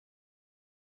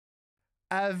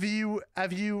have you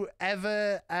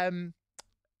ever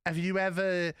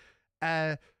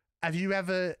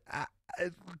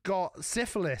got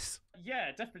syphilis?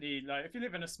 Yeah, definitely. Like, if you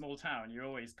live in a small town, you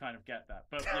always kind of get that.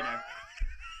 But, you know.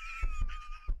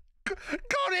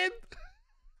 Got him!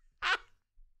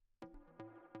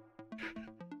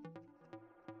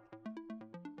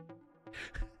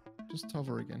 Just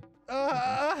hover again.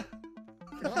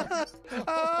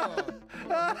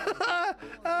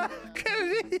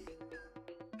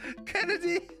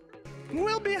 Kennedy,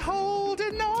 we'll be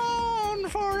holding on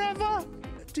forever.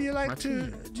 Do you like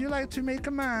to make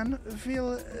a man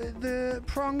feel the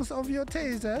prongs of your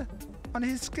taser on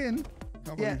his skin?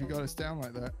 Can't believe you got us down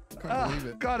like that. Can't believe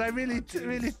it. God, I really.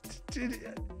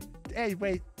 Hey,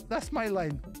 wait, that's my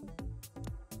line.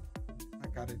 I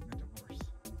got it in a divorce.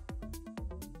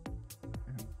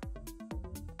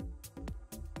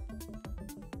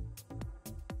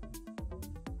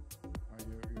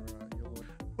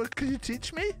 Well, could you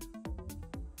teach me?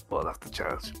 Well, that's the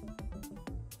challenge.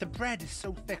 The bread is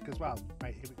so thick as well.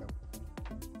 Right, here we go.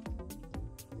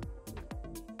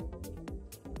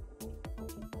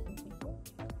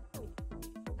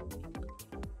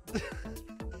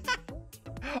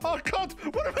 Oh God,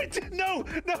 what am I doing? No,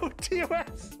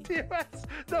 TOS.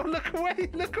 No, look away.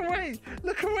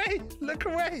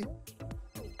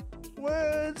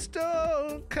 Words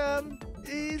don't come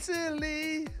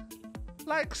easily.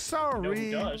 Like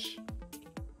sorry. Oh gosh.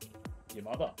 Your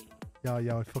mother. Yeah,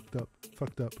 I fucked up.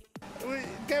 Wait,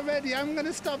 get ready, I'm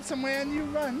gonna stop somewhere and you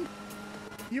run.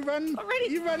 You run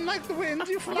like the wind,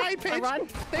 you fly, Paige.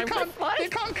 They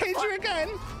can't cage you again.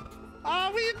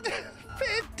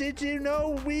 Did you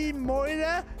know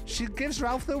Moira? She gives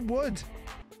Ralph the wood.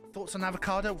 Thoughts on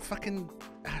avocado? Fucking,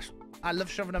 I love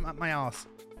shoving them up my arse.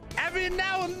 Every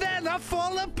now and then I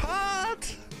fall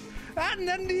apart, and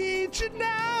I need you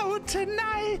now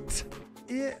tonight.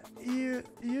 You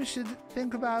should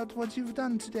think about what you've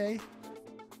done today.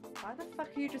 Why the fuck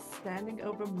are you just standing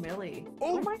over Millie?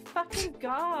 Oh, my fucking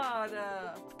God!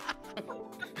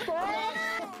 What?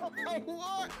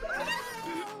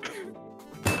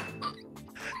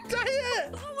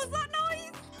 Diet! What was that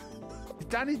noise? Is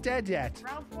Danny dead yet?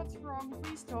 Ralph, what's wrong?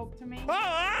 Please talk to me.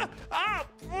 Oh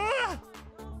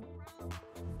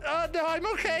no, I'm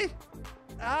okay.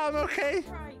 I'm okay.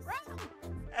 Right, Ralph!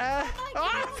 I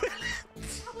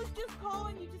I was just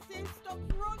calling you to say stop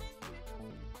running.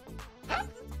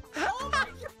 Oh my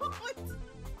God!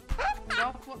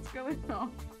 Ralph, what's going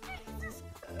on?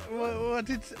 What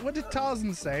did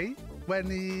Tarzan say when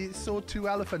he saw two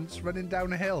elephants running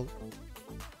down a hill?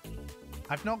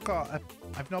 I've not got a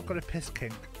piss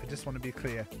kink. I just want to be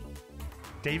clear.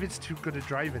 David's too good a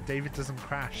driver. David doesn't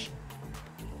crash.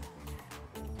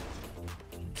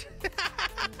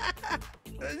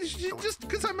 just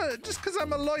because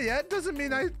I'm a lawyer doesn't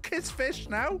mean I kiss fish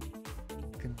now.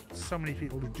 So many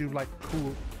people who do like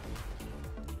cool.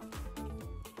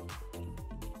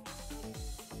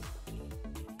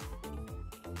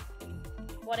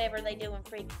 Whatever they do in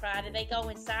Freaky Friday, they go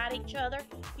inside each other.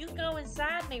 You go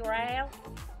inside me, Ralph.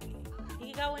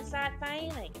 You go inside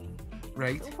Fanny.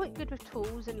 Right. I'm quite good with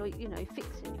tools and, like, you know,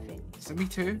 fixing things. So me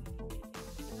too.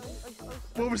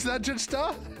 What was that, Judge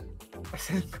Star? I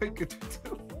said quite good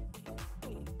too.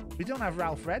 We don't have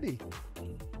Ralph ready.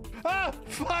 Ah,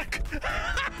 fuck!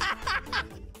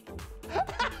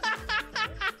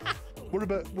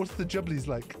 What's the jubblies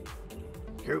like?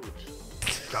 Huge.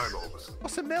 Ginormous.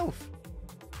 What's a MILF?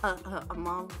 A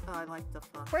mom. I like the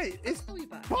fuck. Wait, it's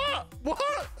what?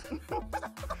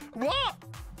 What?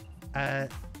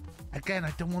 Again, I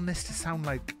don't want this to sound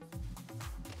like.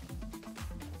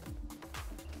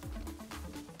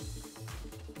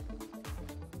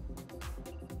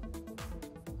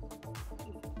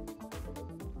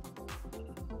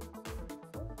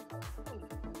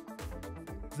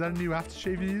 Is that a new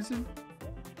aftershave you're using?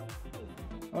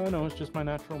 Oh no, it's just my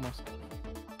natural musk.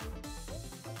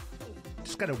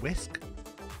 Just get a whisk.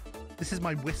 This is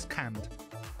my whisk hand.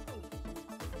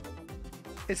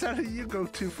 Is that who you go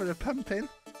to for the pumping?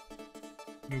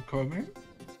 No comment.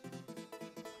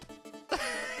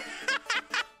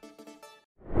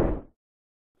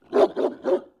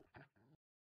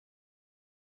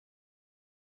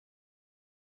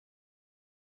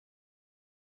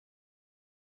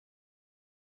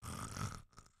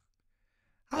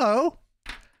 Hello.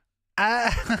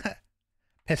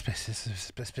 Piss, piss,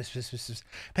 piss, piss, piss, piss, piss,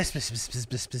 piss, piss, piss, piss, piss,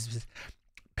 piss, piss,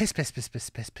 piss, piss, piss, piss,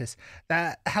 piss, piss.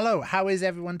 Hello, how is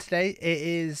everyone today? It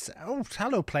is. Oh,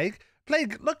 hello, Plague.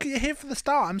 Plague, look, you're here for the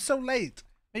start. I'm so late.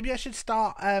 Maybe I should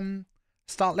start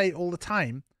late all the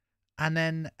time, and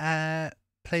then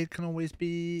Plague can always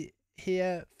be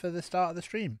here for the start of the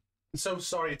stream. I'm so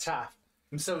sorry, Taff.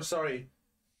 I'm so sorry.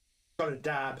 Got a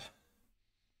dab.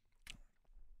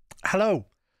 Hello.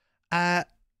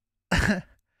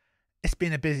 It's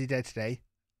been a busy day today.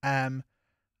 I'm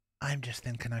just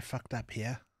thinking I fucked up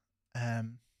here. What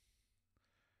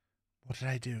did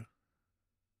I do?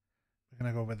 We're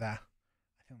gonna go with that.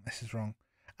 I think this is wrong.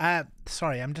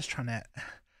 Sorry, I'm just trying to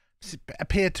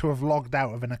appear to have logged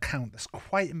out of an account that's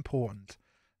quite important.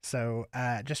 So,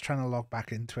 just trying to log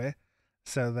back into it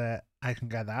so that I can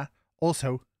get that.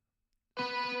 Also,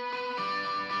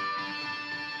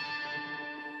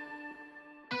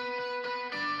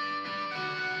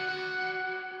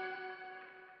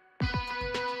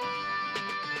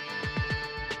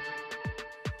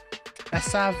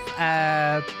 let's have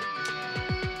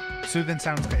soothing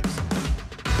soundscapes.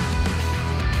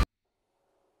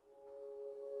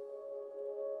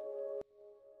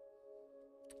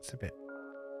 It's a bit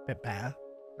better,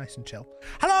 nice and chill.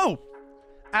 Hello,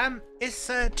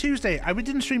 it's Tuesday. We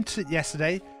didn't stream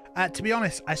yesterday. To be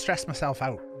honest, I stressed myself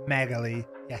out megally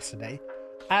yesterday.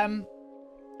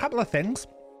 Couple of things.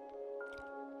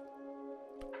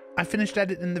 I finished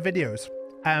editing the videos.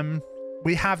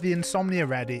 We have the Insomnia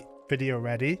video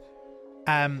ready,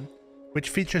 which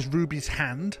features Ruby's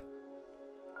hand.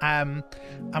 And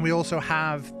we also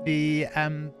have the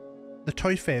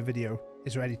Toy Fair video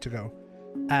is ready to go.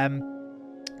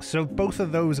 So both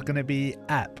of those are going to be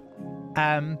up.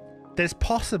 There's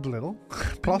possible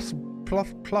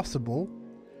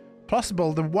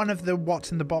that one of the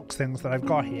what's in the box things that I've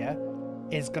got here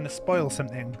is going to spoil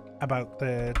something about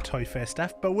the Toy Fair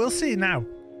stuff, but we'll see now.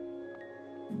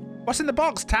 What's in the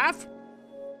box, Taff?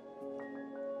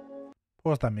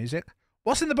 Pause that music.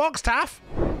 What's in the box, Taff?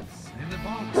 What's in the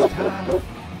box, Taff?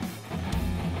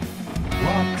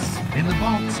 What's in the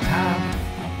box, Taff?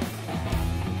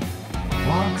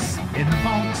 What's in the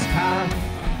box, Taff?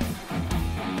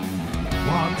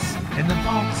 What's in the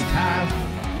box, Taff?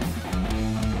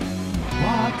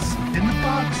 What's in the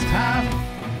box, Taff?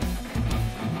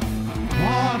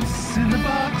 What's in the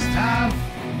box, Taff?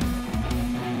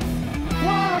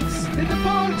 What's in the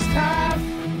box, Taff?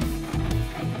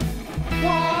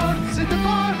 What's in the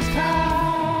box, Taff?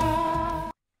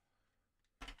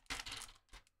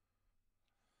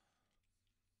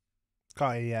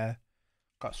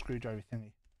 Got a screwdriver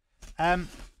thingy.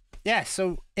 Yeah,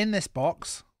 so in this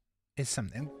box is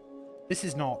something. This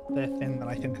is not the thing that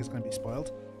I think is going to be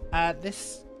spoiled.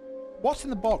 What's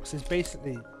in the box is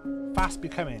basically fast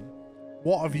becoming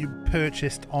what have you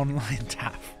purchased online,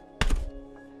 Taff?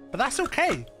 But that's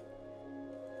okay.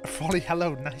 Frolly,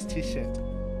 hello, nice t-shirt.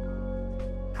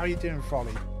 How are you doing,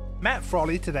 Frolly? Met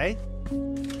Frolly today.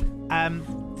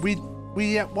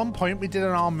 We at one point we did an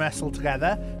arm wrestle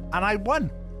together and I won.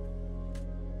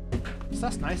 So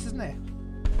that's nice, isn't it?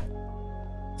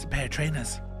 It's a pair of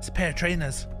trainers. It's a pair of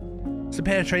trainers. It's a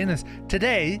pair of trainers.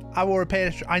 Today I wore a pair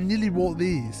of I nearly wore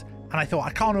these and I thought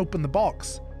I can't open the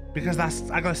box because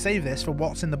I gotta save this for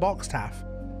what's in the box, Taff.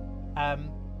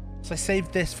 So I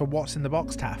saved this for what's in the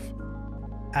box, Taff.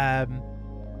 And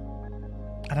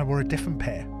I wore a different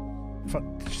pair. For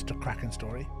just a cracking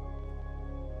story.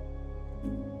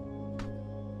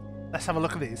 Let's have a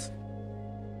look at these.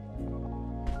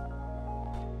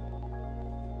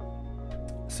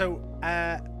 So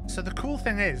the cool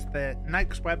thing is that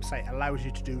Nike's website allows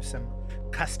you to do some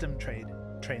custom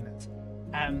trainers.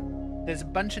 There's a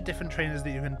bunch of different trainers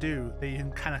that you can do that you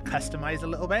can kind of customize a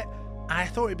little bit. And I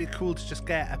thought it'd be cool to just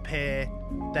get a pair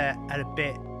that are a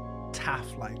bit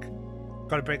Taff-like.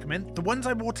 Got to break them in. The ones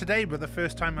I wore today were the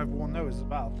first time I've worn those as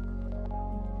well.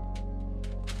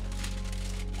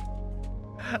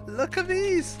 Look at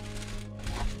these.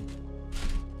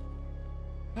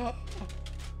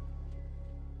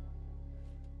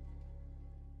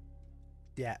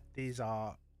 Yeah, these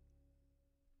are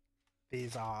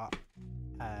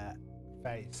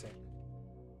very sick.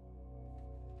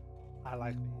 I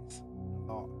like these a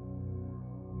lot.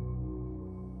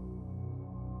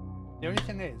 The only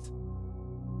thing is,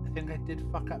 I think I did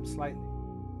fuck up slightly.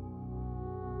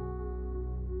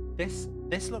 This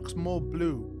looks more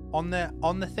blue. On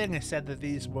the thing it said that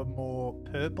these were more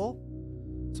purple.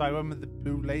 So I went with the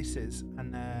blue laces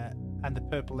and the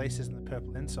purple laces and the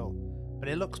purple insole. But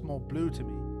it looks more blue to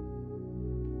me.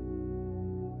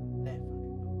 They're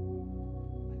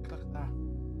fucking cool. Look at that.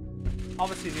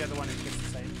 Obviously the other one is just the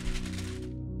same.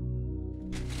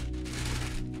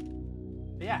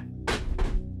 But yeah.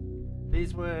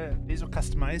 These were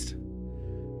customized.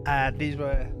 These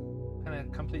were kind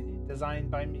of completely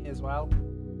designed by me as well.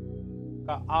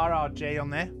 Got RRJ on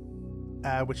there,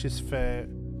 which is for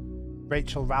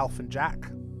Rachel, Ralph, and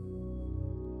Jack.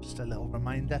 Just a little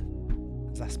reminder,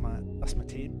 because that's my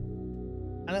team.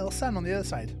 a little sun on the other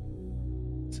side.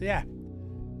 So yeah,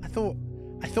 I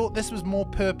thought this was more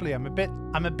purpley. I'm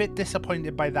a bit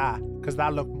disappointed by that because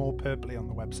that looked more purpley on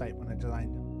the website when I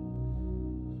designed it.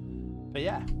 But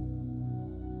yeah,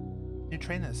 new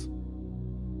trainers.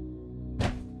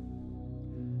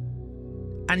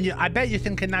 And I bet you're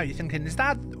thinking now, is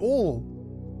that all?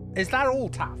 Is that all,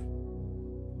 Taff?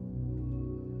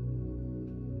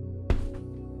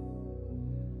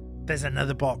 There's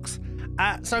another box.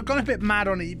 So I've gone a bit mad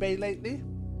on eBay lately.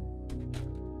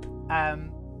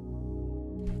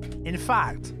 In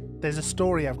fact, there's a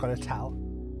story I've got to tell,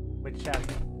 which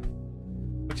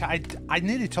I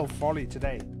nearly told Folly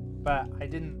today, but I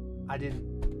didn't. I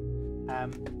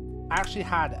actually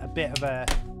had a bit of a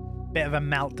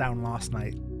meltdown last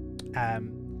night,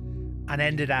 and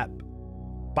ended up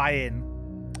buying.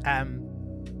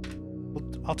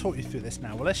 I'll talk you through this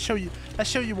now. Well, let's show you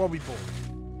what we bought.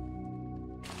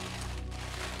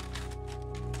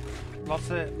 Lots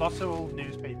of old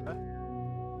newspaper.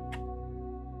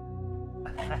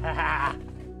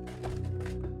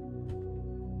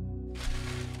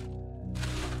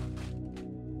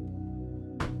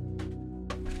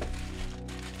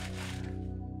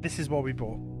 This is what we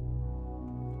bought.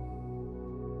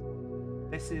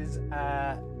 This is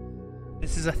a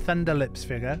Thunderlips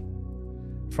figure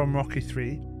from Rocky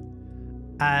 3.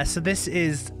 So this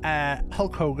is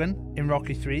Hulk Hogan in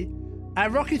Rocky 3.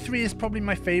 Rocky 3 is probably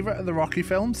my favorite of the Rocky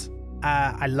films.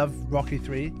 I love Rocky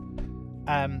 3.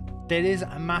 There is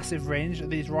a massive range of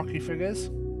these Rocky figures.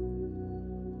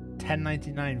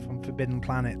 $10.99 from Forbidden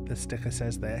Planet, the sticker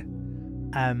says there.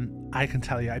 I can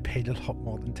tell you I paid a lot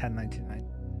more than $10.99.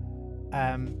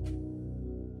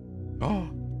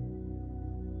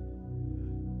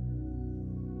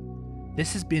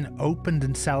 This has been opened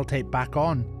and sellotape back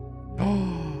on.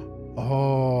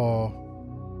 Oh.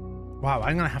 Wow,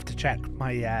 I'm gonna have to check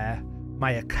my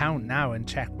my account now and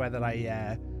check whether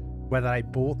I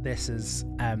bought this as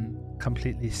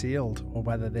completely sealed or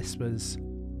whether this was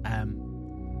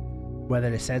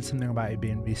whether it said something about it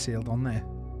being resealed on there.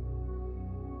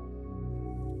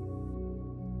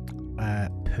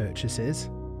 Purchases.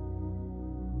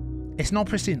 It's not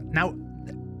pristine. Now,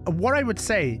 what I would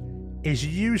say is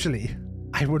usually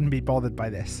I wouldn't be bothered by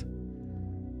this.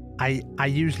 I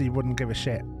usually wouldn't give a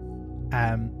shit.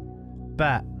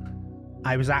 But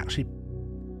I was actually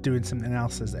doing something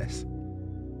else as this.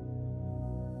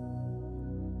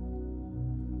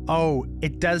 Oh,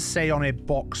 it does say on it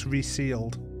box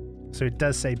resealed. So it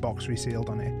does say box resealed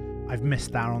on it. I've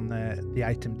missed that on the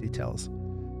item details.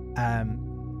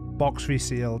 Box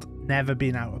resealed, never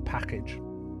been out of package.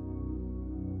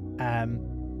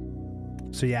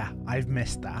 So yeah, I've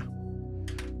missed that.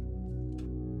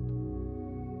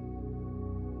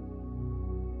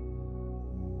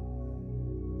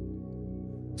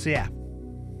 So yeah,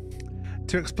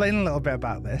 to explain a little bit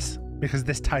about this, because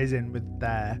this ties in with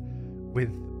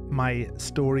my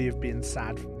story of being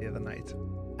sad from the other night.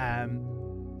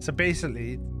 So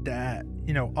basically,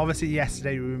 you know, obviously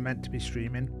yesterday we were meant to be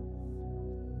streaming,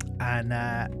 and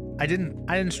I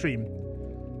didn't stream.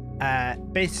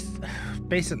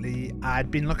 Basically,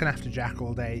 I'd been looking after Jack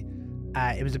all day.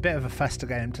 It was a bit of a fuss to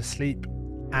get him to sleep,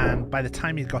 and by the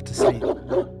time he got to sleep,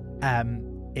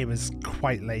 it was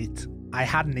quite late. I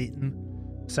hadn't eaten,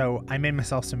 so I made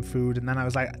myself some food, and then I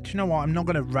was like, do you know what? I'm not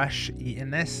going to rush eating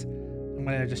this. I'm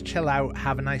going to just chill out,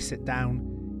 have a nice sit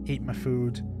down, eat my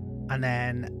food, and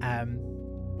then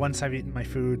once I've eaten my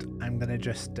food, I'm going to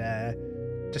just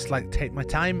like take my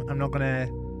time. I'm not going to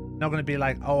be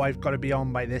like, oh, I've got to be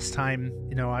on by this time.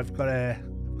 You know, I've got to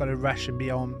rush and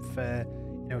be on for,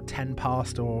 you know, 10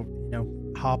 past or, you know,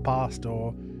 half past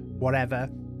or whatever.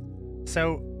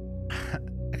 So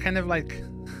I kind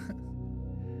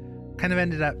of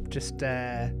ended up just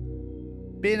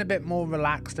being a bit more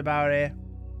relaxed about it,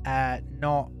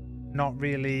 not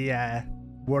really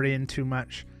worrying too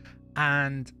much,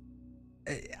 and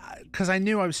because I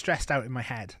knew I was stressed out in my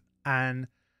head, and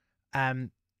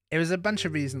it was a bunch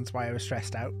of reasons why I was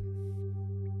stressed out,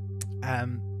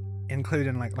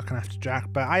 including like looking after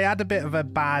Jack. But I had a bit of a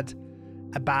bad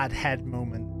head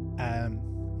moment.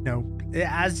 You know,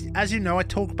 as you know, I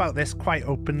talk about this quite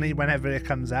openly whenever it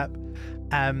comes up.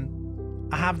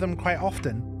 I have them quite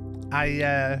often.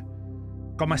 I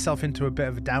got myself into a bit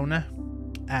of a downer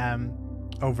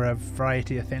over a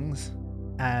variety of things.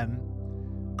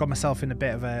 Got myself in a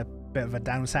bit of a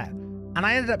downset, and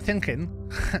I ended up thinking,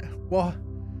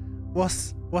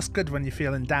 what's good when you're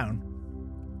feeling down?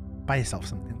 Buy yourself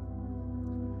something.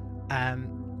 And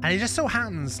it just so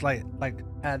happens like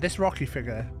this Rocky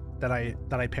figure that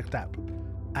I picked up.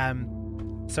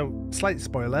 So slight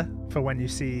spoiler for when you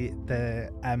see the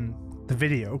the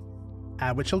video,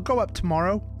 which will go up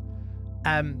tomorrow.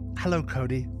 Hello,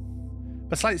 Cody.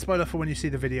 But slight spoiler for when you see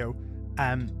the video.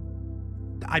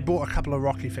 I bought a couple of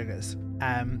Rocky figures.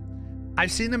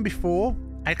 I've seen them before.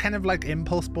 I kind of like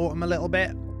impulse bought them a little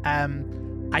bit.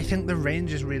 I think the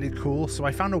range is really cool. So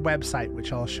I found a website,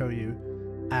 which I'll show you,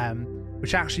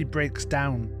 which actually breaks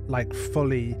down like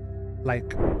fully like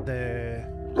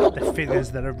the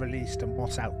figures that are released and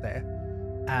what's out there.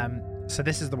 So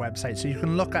this is the website. So you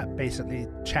can look at basically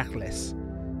checklists.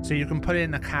 So you can put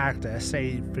in a character,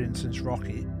 say for instance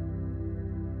Rocky,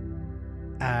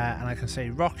 and I can say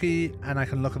Rocky, and I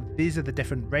can look at these are the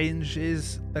different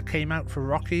ranges that came out for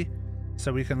Rocky.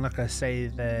 So we can look at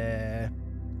say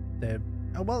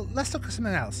oh, well, let's look at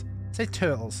something else. Say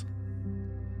Turtles,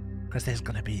 because there's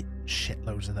gonna be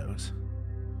shitloads of those.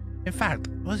 In fact,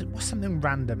 what's something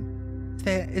random?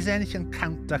 Is there anything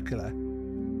Count Duckula?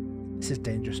 This is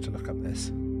dangerous to look up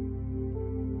this.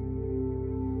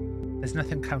 There's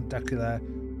nothing Count Duckula.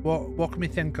 What can we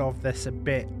think of this a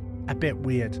bit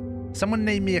weird? Someone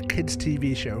name me a kids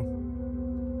TV show.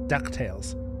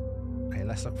 DuckTales. Okay,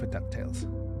 let's look for DuckTales.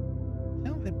 You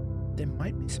know, there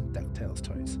might be some DuckTales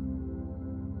toys.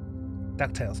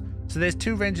 DuckTales. So there's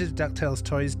 2 ranges of DuckTales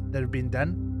toys that have been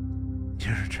done.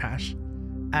 You're trash.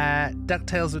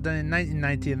 DuckTales were done in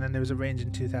 1990, and then there was a range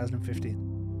in 2015.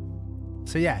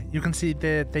 So yeah, you can see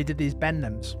they did these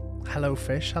Benhams. Hello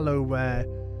Fish. Hello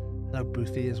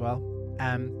Boothie as well.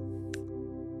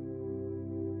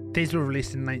 These were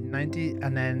released in 1990,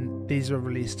 and then these were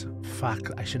released.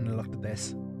 Fuck, I shouldn't have looked at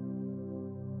this.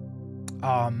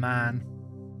 Oh man.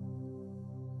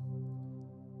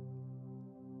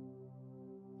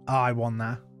 Oh, I won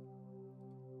that.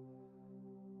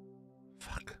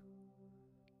 Fuck.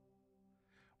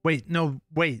 Wait, no,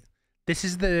 wait.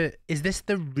 Is this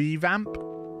the revamp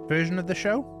version of the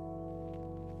show?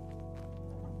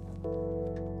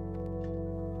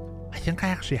 I think I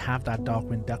actually have that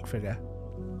Darkwing Duck figure.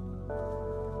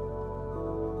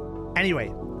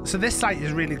 Anyway, so this site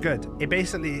is really good. It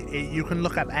basically, you can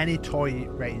look at any toy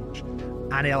range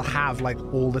and it'll have like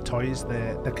all the toys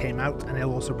that came out, and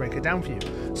it'll also break it down for you.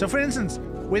 So for instance,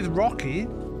 with Rocky,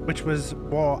 which was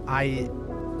what I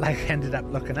like ended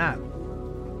up looking at,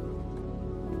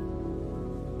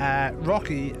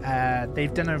 Rocky,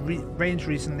 they've done a range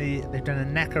recently. They've done a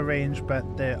NECA range,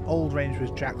 but the old range was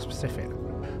Jack specific.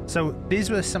 So these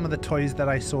were some of the toys that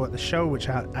I saw at the show, which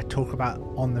I talk about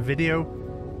on the video.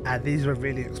 These were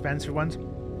really expensive ones,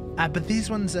 but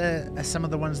these ones are some of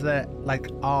the ones that like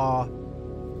are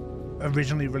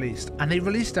originally released, and they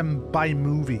released them by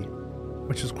movie,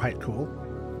 which was quite cool.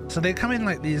 So they come in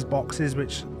like these boxes,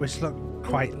 which look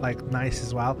quite like nice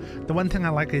as well. The one thing I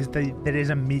like is there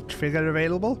is a meat figure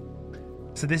available.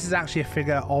 So this is actually a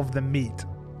figure of the meat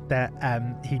that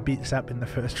he beats up in the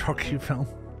first Rocky film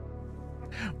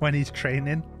when he's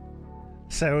training.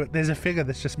 So there's a figure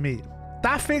that's just meat.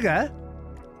 That figure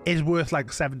is worth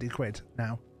like 70 quid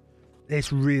now.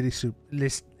 It's really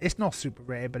it's not super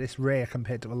rare, but it's rare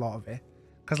compared to a lot of it,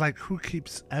 because like who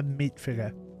keeps a meat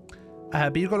figure?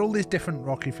 But you've got all these different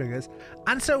Rocky figures,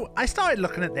 and so I started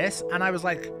looking at this, and I was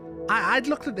like, I'd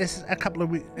looked at this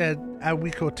a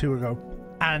week or two ago,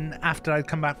 and after I'd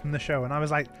come back from the show, and I was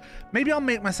like, maybe I'll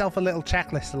make myself a little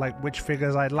checklist of like which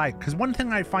figures I'd like, because one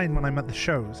thing I find when I'm at the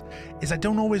shows is I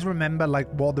don't always remember like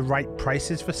what the right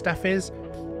prices for stuff is.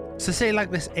 So say like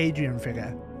this Adrian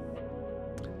figure,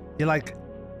 you're like,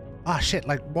 oh shit,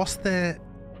 like what's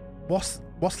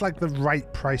like the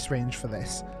right price range for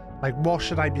this? Like what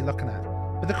should I be looking at?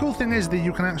 But the cool thing is that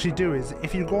you can actually do is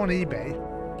if you go on eBay,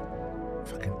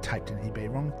 fucking typed in eBay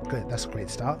wrong. Good, that's a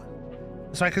great start.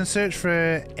 So I can search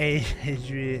for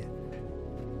Adrian,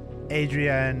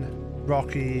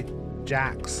 Rocky,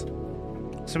 Jax.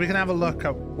 So we can have a look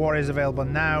at what is available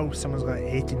now. Someone's got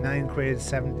 89 quid,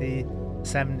 70,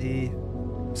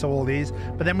 so all these.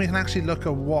 But then we can actually look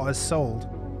at what is sold.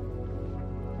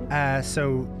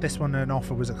 So this one an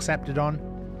offer was accepted on.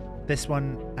 This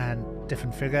one and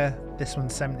different figure. This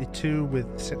one's 72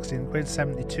 with 16 quid,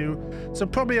 72. So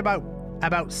probably about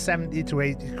 70 to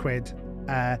 80 quid.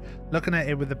 Looking at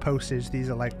it with the postage, these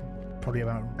are like probably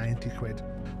about 90 quid.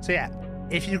 So yeah,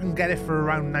 if you can get it for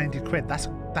around 90 quid, that's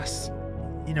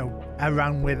you know,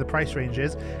 around where the price range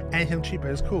is. Anything cheaper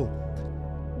is cool.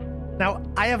 Now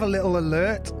I have a little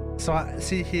alert. So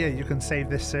see here, you can save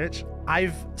this search.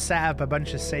 I've set up a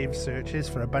bunch of saved searches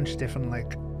for a bunch of different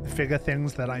like figure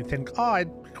things that I think, oh,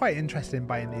 I'd be quite interested in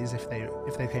buying these if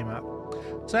they came up.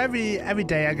 So every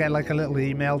day I get like a little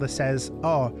email that says,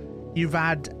 oh, you've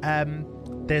had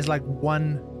there's like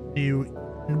one new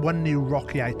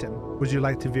Rocky item. Would you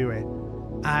like to view it?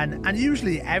 And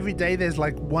usually every day there's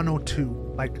like one or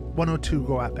two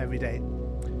go up every day.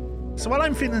 So while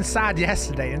I'm feeling sad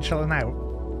yesterday and chilling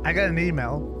out, I got an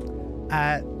email.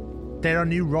 There are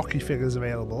new Rocky figures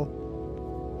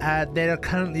available. There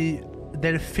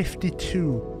are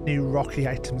 52 new Rocky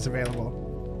items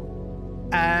available.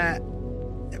 A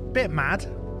bit mad.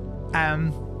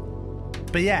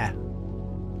 But yeah.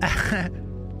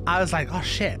 I was like, oh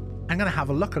shit, I'm gonna have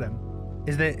a look at them.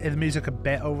 Is the music a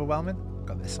bit overwhelming?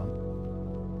 Got this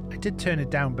on. I did turn it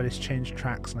down, but it's changed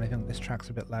tracks, and I think this track's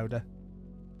a bit louder.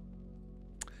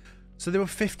 So there were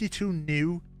 52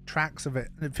 new tracks of it,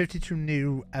 52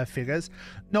 new figures.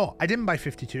 No, I didn't buy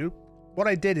 52. What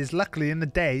I did is, luckily in the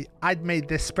day, I'd made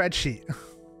this spreadsheet,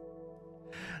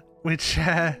 which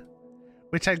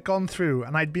I'd gone through,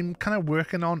 and I'd been kind of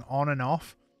working on and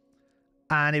off.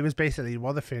 And it was basically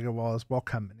what the figure was, what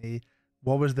company,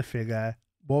 what was the figure,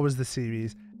 what was the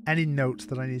series, any notes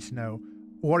that I need to know,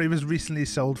 what it was recently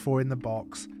sold for in the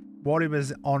box, what it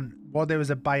was on, what there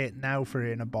was a buy it now for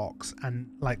in a box, and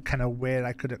like kind of where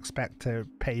I could expect to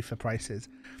pay for prices,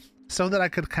 so that I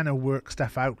could kind of work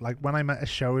stuff out. Like when I'm at a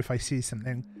show, if I see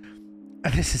something,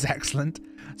 and this is excellent.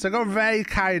 So I got very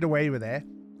carried away with it.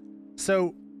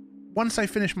 So once I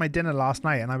finished my dinner last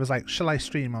night and I was like, shall I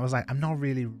stream? I was like, I'm not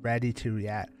really ready to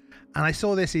yet. And I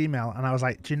saw this email and I was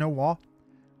like, do you know what?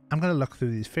 I'm going to look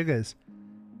through these figures.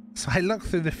 So I looked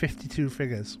through the 52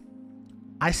 figures.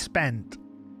 I spent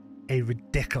a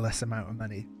ridiculous amount of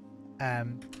money.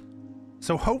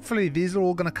 So hopefully these are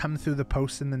all going to come through the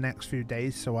post in the next few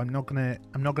days. So I'm not going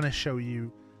to show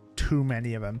you too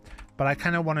many of them, but I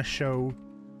kind of want to show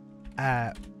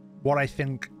what I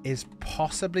think is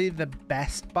possibly the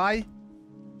best buy.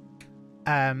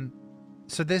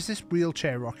 So there's this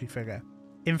wheelchair Rocky figure.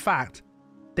 In fact,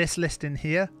 this listing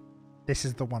here, this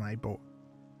is the one I bought.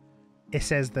 It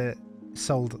says that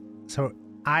sold. So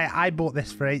I bought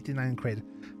this for 89 quid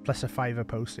plus a £5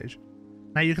 postage.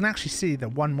 Now you can actually see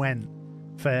that one went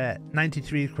for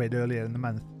 93 quid earlier in the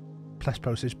month plus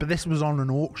postage, but this was on an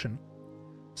auction,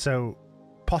 so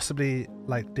possibly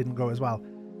like didn't go as well.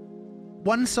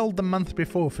 One sold the month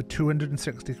before for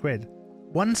 260 quid.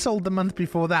 One sold the month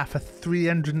before that for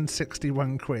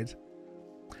 361 quid.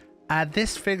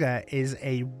 This figure is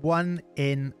a 1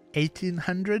 in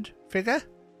 1800 figure.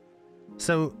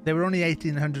 So there were only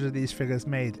 1800 of these figures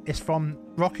made. It's from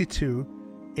Rocky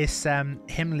 2. It's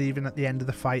him leaving at the end of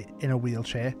the fight in a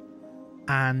wheelchair.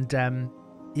 And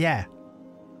yeah.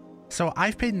 So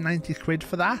I've paid 90 quid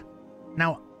for that.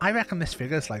 Now, I reckon this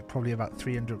figure is like probably about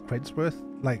 300 quid's worth,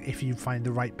 like if you find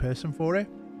the right person for it.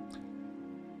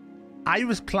 I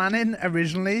was planning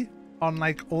originally on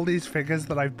like all these figures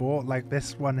that I've bought, like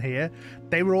this one here,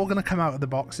 they were all going to come out of the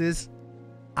boxes.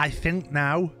 I think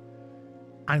now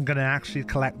I'm going to actually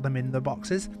collect them in the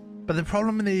boxes. But the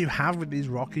problem that you have with these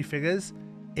Rocky figures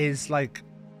is like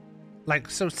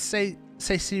so say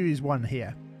series 1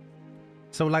 here.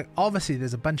 So like obviously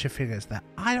there's a bunch of figures that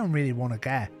I don't really want to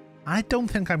get. I don't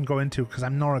think I'm going to, because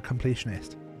I'm not a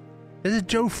completionist. There's a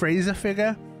Joe Frazier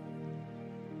figure.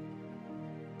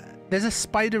 There's a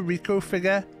Spider Rico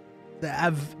figure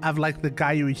that of like the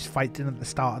guy who he's fighting at the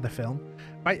start of the film,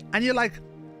 right? And you're like,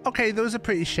 okay, those are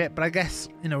pretty shit, but I guess,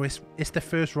 you know, it's the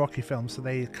first Rocky film, so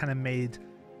they kind of made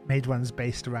ones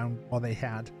based around what they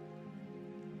had.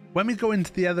 When we go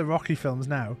into the other Rocky films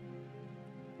now,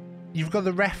 you've got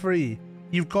the referee,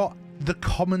 you've got the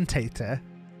commentator.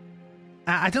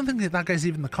 I don't think that guy's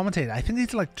even the commentator. I think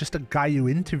he's like just a guy who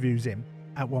interviews him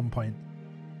at one point.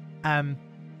 And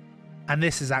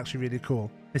this is actually really cool.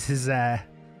 This is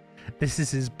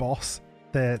his boss,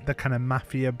 the kind of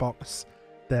mafia boss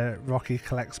that Rocky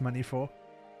collects money for.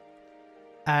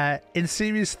 In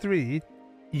series 3,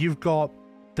 you've got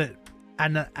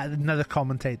another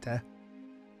commentator.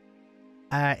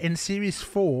 In series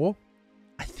 4,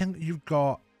 I think you've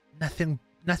got nothing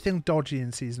dodgy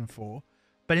in season 4.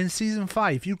 But in season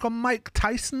 5, you've got Mike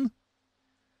Tyson.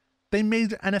 They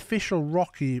made an official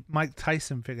Rocky Mike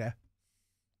Tyson figure.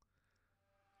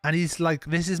 And he's like,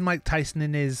 this is Mike Tyson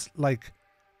in his like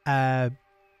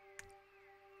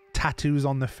tattoos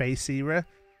on the face era.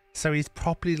 So he's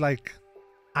probably like,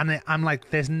 and I'm like,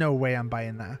 there's no way I'm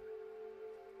buying that.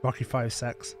 Rocky 5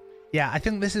 sucks. Yeah, I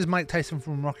think this is Mike Tyson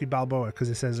from Rocky Balboa, because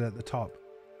it says it at the top.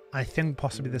 I think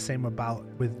possibly the same with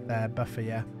Buffer,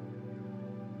 yeah.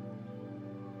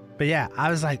 But yeah, I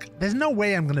was like, there's no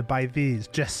way I'm going to buy these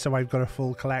just so I've got a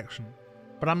full collection.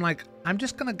 But I'm like, I'm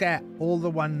just going to get all the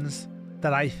ones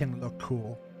that I think look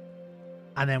cool.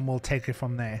 And then we'll take it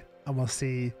from there. And we'll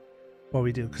see what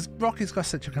we do. Because Rocky's got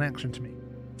such a connection to me.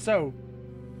 So,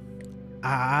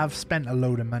 I've spent a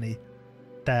load of money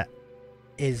that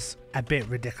is a bit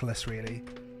ridiculous, really.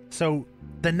 So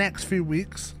the next few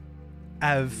weeks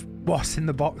of what's in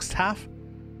the box, Taff,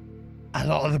 a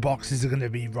lot of the boxes are going to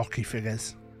be Rocky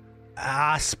figures.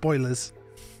 Spoilers.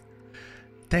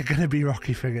 They're going to be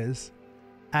Rocky figures.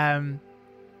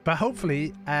 But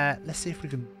hopefully, let's see if we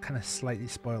can kind of slightly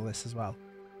spoil this as well.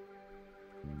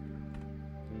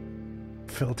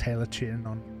 Phil Taylor cheating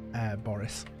on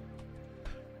Boris.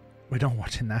 We're not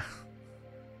watching that.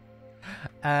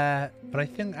 But I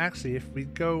think actually, if we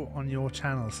go on your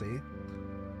channel, see,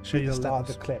 show you a little,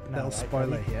 the clip now, little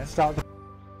spoiler here.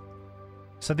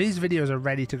 So these videos are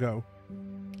ready to go.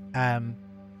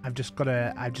 I've just got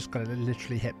to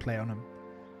literally hit play on them.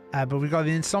 But we got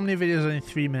the Insomnia videos only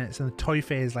 3 minutes, and the Toy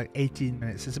Fair is like 18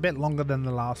 minutes. It's a bit longer than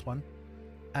the last one.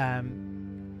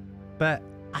 But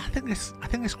I think it's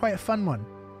quite a fun one.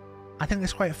 I've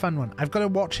got to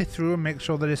watch it through and make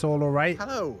sure that it's all alright.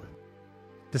 Hello.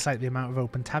 Despite the amount of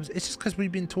open tabs. It's just because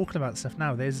we've been talking about stuff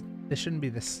now. There shouldn't be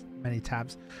this many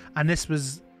tabs. And this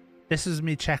was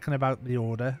me checking about the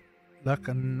order. Look,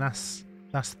 and that's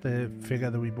the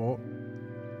figure that we bought.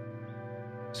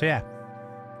 So yeah.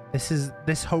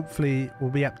 This hopefully will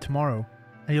be up tomorrow.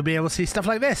 And you'll be able to see stuff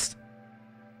like this.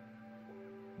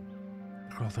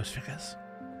 Look at all those figures.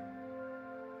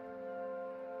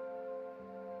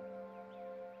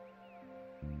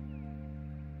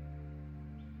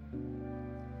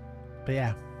 But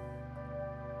yeah.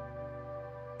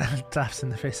 Taps in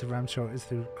the face of Ram shortage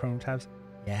through Chrome tabs.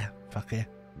 Yeah, fuck yeah.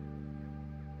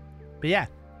 But yeah.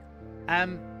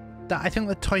 I think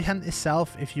the toy hunt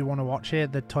itself, if you want to watch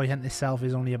it, the toy hunt itself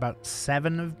is only about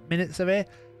 7 minutes of it.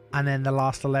 And then the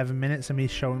last 11 minutes of me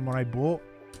showing what I bought.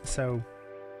 So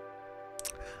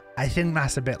I think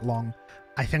that's a bit long.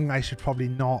 I think I should probably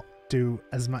not do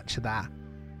as much of that.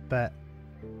 But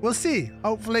we'll see.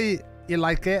 Hopefully you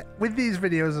like it. With these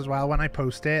videos as well, when I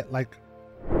post it, like,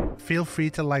 feel free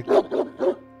to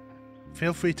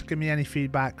give me any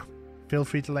feedback. Feel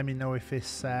free to let me know if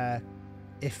it's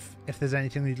if there's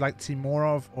anything you'd like to see more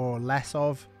of or less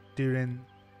of during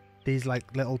these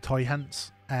like little toy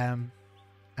hunts. And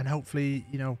hopefully,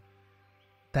 you know,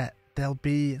 that there'll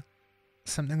be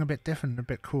something a bit different, a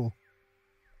bit cool.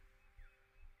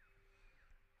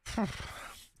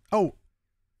 Oh,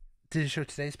 did you show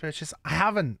today's purchase? I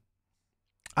haven't.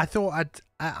 I thought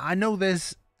I know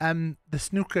there's the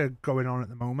snooker going on at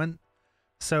the moment,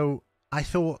 so I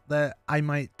thought that I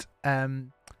might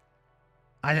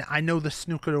I know the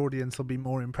snooker audience will be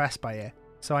more impressed by it.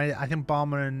 So I think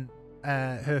Barmer and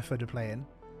Hereford are playing.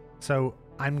 So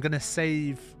I'm gonna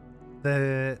save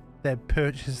the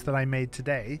purchase that I made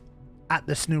today at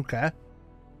the snooker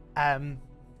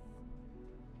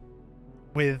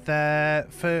with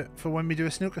for when we do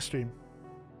a snooker stream.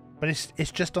 But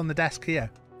it's just on the desk here.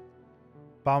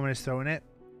 Barmer is throwing it.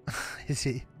 Is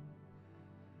he?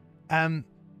 It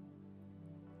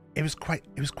was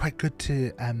quite good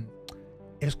to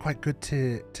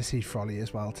see Frolly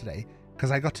as well today, because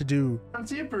I got to do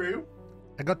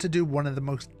one of the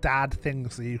most dad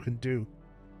things that you can do.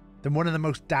 One of the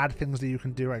most dad things that you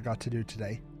can do I got to do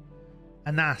today.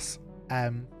 And that's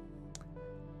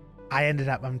I ended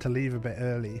up having to leave a bit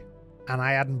early, and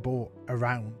I hadn't bought a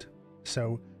round.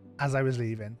 So as I was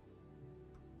leaving,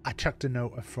 I chucked a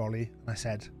note of Frolly and I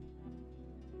said,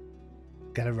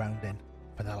 get a round in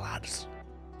for the lads.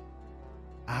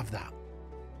 Have that.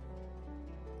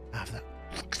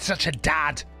 Such a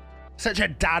dad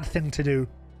thing to do.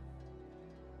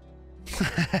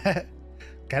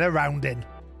 Get a round in.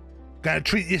 Gotta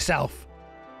treat yourself.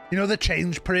 You know the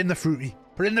change, put in the fruity.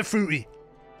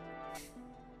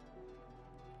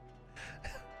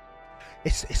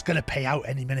 It's gonna pay out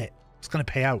any minute. It's gonna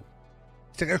pay out.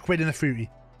 Stick a quid in the fruity.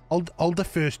 Hold the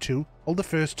first two.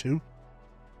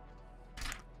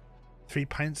 3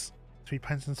 pints. 3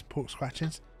 pints and pork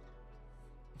scratchings.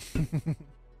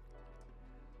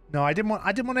 No, I didn't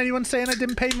want anyone saying I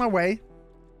didn't pay my way.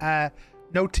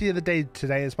 No tea of the day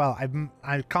today as well.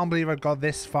 I can't believe I got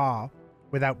this far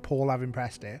without Paul having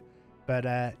pressed it. But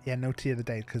yeah, no tea of the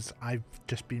day because I've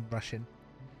just been rushing.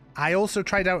 I also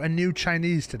tried out a new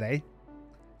Chinese today,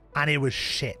 and it was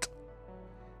shit.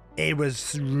 It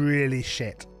was really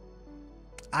shit.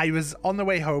 I was on the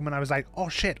way home and I was like, oh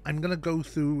shit, I'm gonna go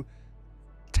through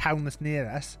town that's near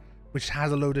us, which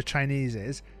has a load of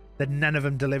Chineses that none of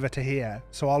them deliver to here,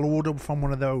 so I'll order from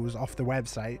one of those off the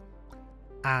website.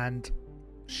 And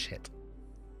shit.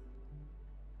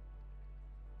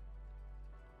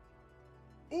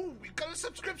 Oh, we got a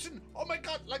subscription. Oh my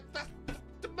god, like that,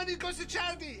 the money goes to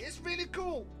charity. It's really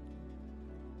cool.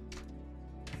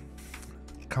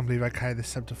 Can't believe I carried this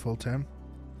sub to full term.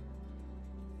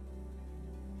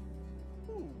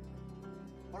 Ooh.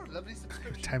 Lovely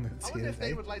subscription. Time I wonder if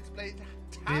they would like to play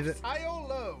Neither- high or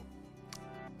low.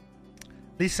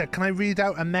 Lisa, can I read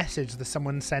out a message that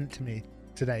someone sent to me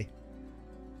today?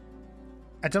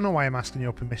 I don't know why I'm asking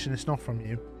your permission. It's not from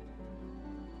you.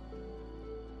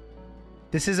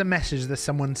 This is a message that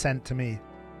someone sent to me.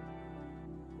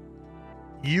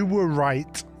 You were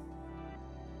right.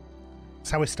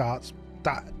 That's how it starts.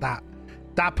 That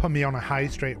put me on a high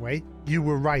straight away. You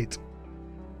were right.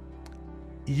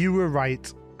 You were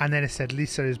right. And then it said,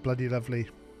 Lisa is bloody lovely.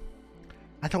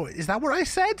 I thought, is that what I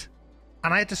said?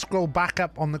 And I had to scroll back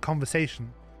up on the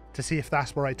conversation to see if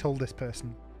that's what I told this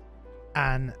person.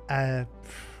 And I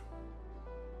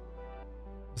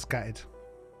was gutted.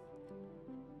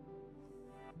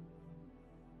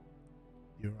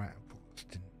 You're right. I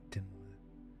didn't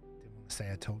want to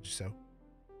say I told you so.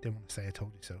 Didn't want to say I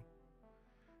told you so.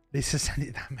 Lisa sent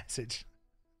you that message.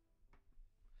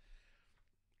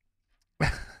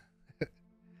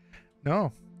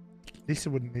 No. Lisa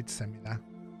wouldn't need to send me that.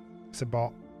 It's a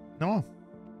bot. No.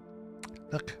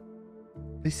 Look.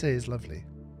 Lisa is lovely.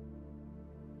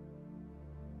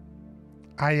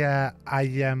 I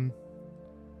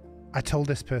told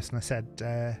this person, I said,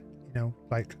 you know,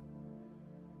 like,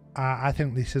 I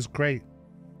think Lisa's great,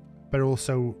 but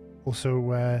also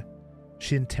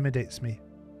she intimidates me.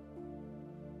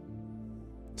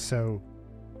 So,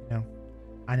 you know,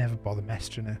 I never bother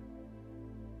messaging her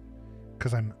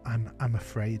because I'm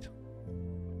afraid.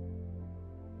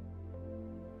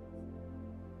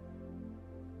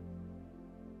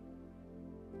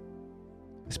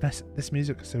 This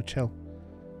music is so chill.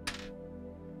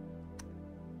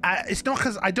 It's not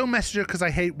because I don't message her because I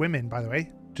hate women, by the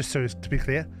way, just so as to be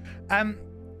clear.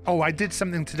 Oh, I did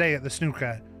something today at the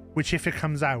snooker, which if it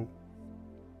comes out,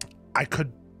 I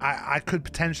could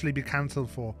potentially be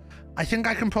cancelled for. I think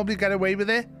I can probably get away with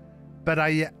it, but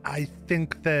I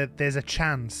think that there's a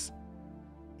chance.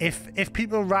 If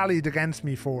people rallied against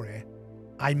me for it,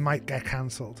 I might get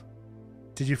cancelled.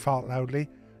 Did you fart loudly?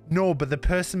 No, but the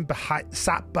person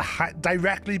sat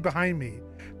directly behind me.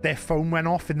 Their phone went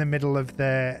off in the middle of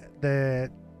the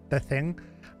thing,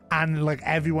 and like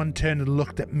everyone turned and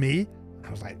looked at me.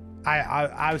 I was like,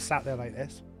 I was sat there like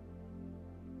this.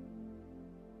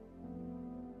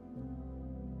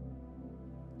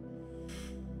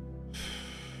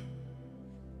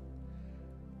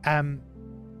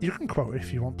 You can quote it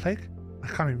if you want, Plague. I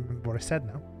can't even remember what I said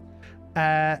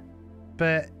now.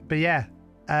 But yeah,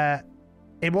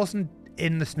 it wasn't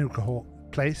in the snooker hall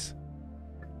place.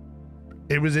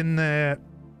 It was in the.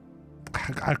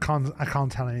 I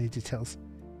can't tell any details.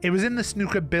 It was in the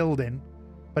snooker building,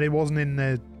 but it wasn't in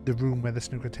the room where the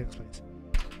snooker takes place.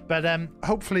 But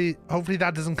hopefully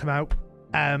that doesn't come out.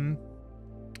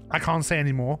 I can't say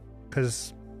any more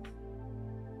because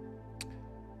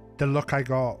the look I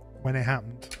got when it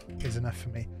happened is enough for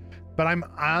me. But I'm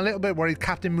a little bit worried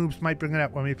Captain Moobs might bring it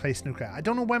up when we play snooker. I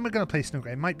don't know when we're going to play snooker.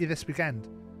 It might be this weekend.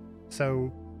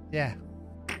 So, yeah.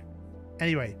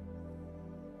 Anyway.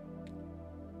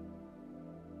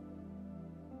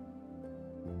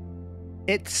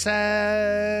 It's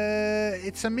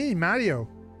a me, Mario.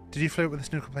 Did you flirt with the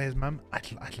snooker player's mum?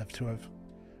 I'd love to have.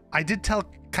 I did tell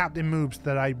Captain Moobs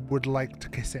that I would like to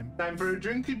kiss him. Time for a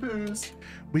drinky poos.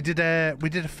 We did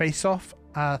a face off.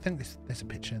 I think there's a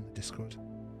picture in the Discord.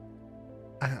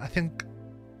 I think.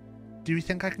 Do you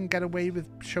think I can get away with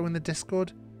showing the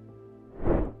Discord?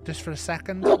 Just for a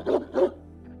second.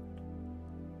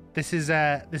 This is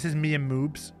me and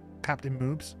Moobs, Captain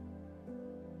Moobs.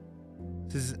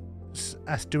 This is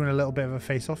us doing a little bit of a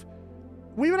face off.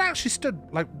 We were actually stood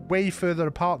like way further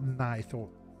apart than that, I thought.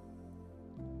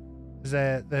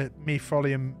 There's the me,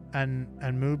 Frolly, and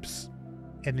Moobs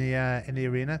in the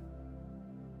arena.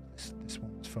 This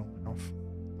woman's phone went off.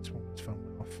 This woman's phone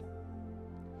went off.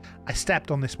 I stepped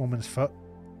on this woman's foot.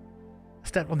 I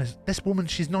stepped on this woman.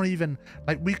 She's not even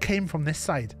like, we came from this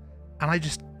side, and I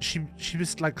just she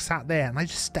was like sat there, and I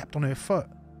just stepped on her foot.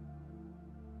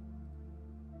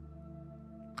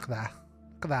 Look at that.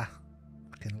 Look at that.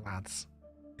 Fucking lads.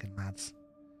 Fucking lads.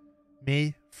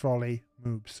 Me, Frolly,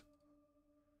 Moobs.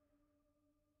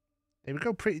 There we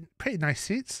go. Pretty nice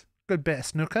seats. Good bit of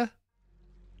snooker.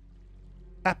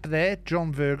 Up there,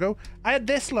 John Virgo. I had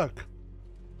this, look.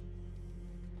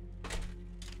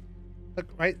 Look,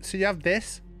 right, so you have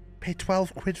this. Pay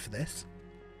 12 quid for this.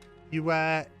 You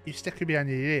stick it behind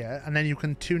your ear, and then you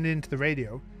can tune into the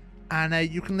radio, and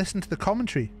you can listen to the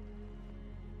commentary.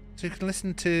 So you can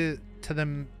listen to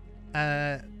them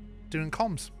doing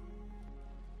comms.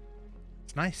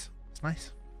 It's nice. It's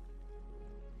nice.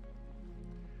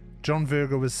 John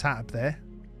Virgo was sat up there.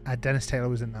 Dennis Taylor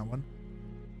was in that one.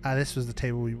 This was the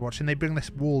table we were watching. They bring this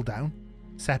wall down.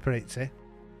 separates it,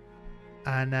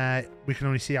 and we can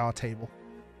only see our table.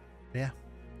 Yeah,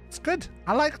 it's good.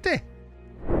 I liked it.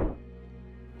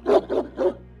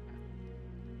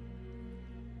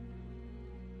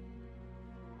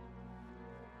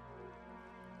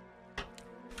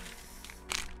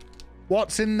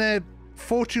 What's in the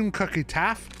fortune cookie,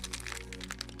 Taff?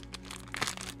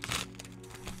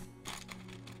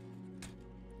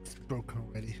 It's broken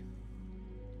already.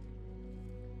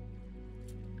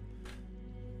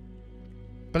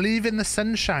 Believe in the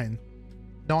sunshine,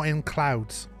 not in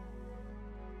clouds.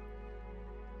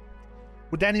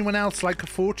 Would anyone else like a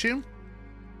fortune?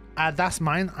 That's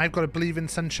mine. I've got to believe in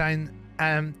sunshine.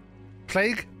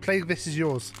 Plague, this is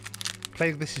yours.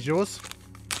 Plague, this is yours.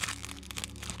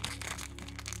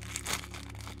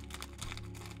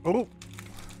 Oh.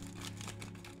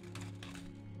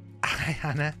 Hi,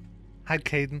 Hannah. Hi,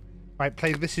 Caden. Right,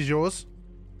 Plague, this is yours.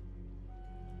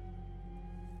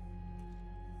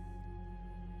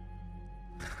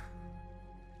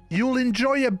 You'll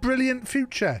enjoy a brilliant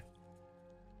future.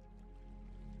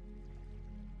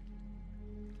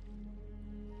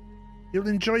 You'll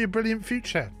enjoy a brilliant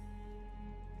future.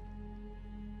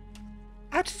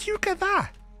 How did you get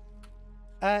that?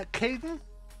 Caden?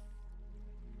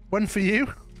 One for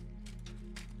you.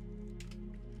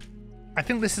 I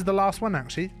think this is the last one,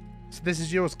 actually. So this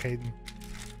is yours, Caden.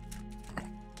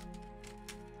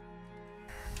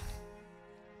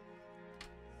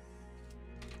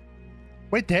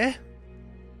 Wait there.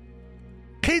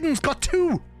 Caden's got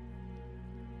 2.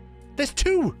 There's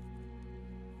 2.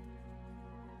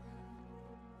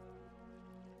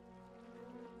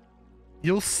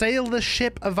 You'll sail the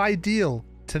ship of Ideal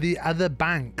to the other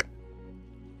bank.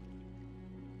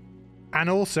 And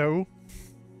also...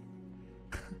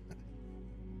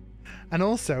 and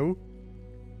also...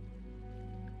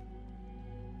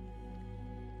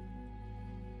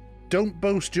 don't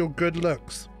boast your good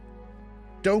looks.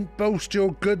 Don't boast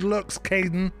your good looks,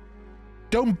 Caden.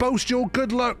 Don't boast your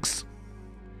good looks.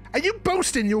 Are you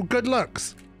boasting your good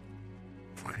looks?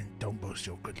 Fucking don't boast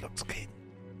your good looks, Caden.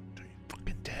 Don't you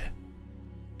fucking dare.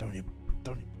 Don't you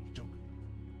boast your...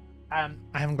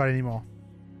 I haven't got any more.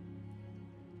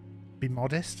 Be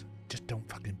modest. Just don't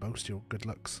fucking boast your good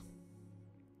looks.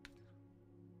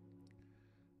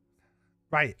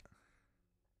 Right.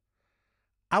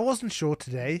 I wasn't sure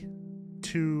today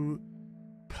to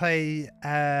play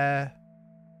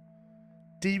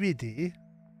DVD,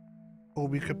 or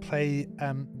we could play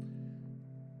I'll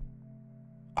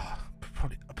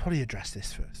probably address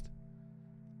this first.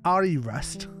 RE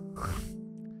Rust.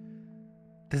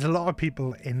 There's a lot of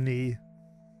people in the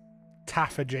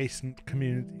TAF adjacent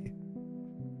community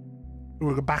who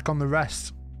are back on the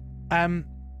Rust. I'm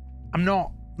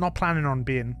not planning on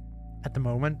being at the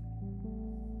moment.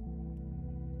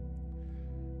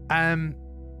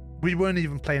 We weren't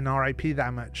even playing RIP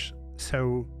that much,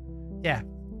 so yeah,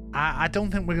 I don't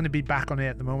think we're going to be back on it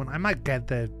at the moment. I might get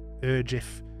the urge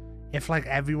if like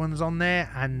everyone's on there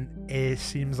and it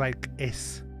seems like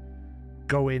it's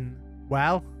going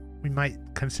well, we might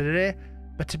consider it.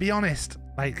 But to be honest,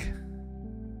 like,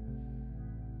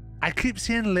 I keep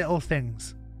seeing little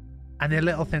things, and they're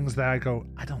little things that I go,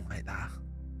 I don't like that.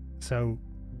 So,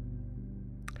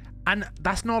 and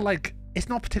that's not like, it's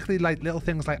not particularly like little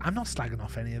things. Like, I'm not slagging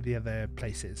off any of the other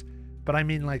places, but I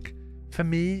mean, like, for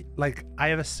me, like, I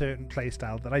have a certain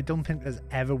playstyle that I don't think has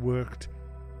ever worked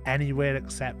anywhere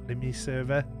except the me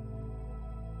server,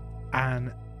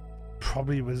 and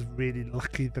probably was really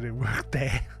lucky that it worked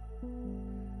there.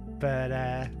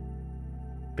 But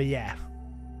yeah,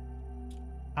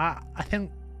 I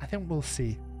think we'll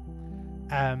see.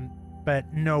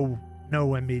 But no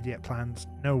immediate plans.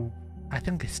 No, I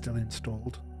think it's still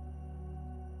installed.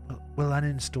 We'll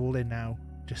uninstall it now,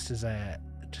 just as a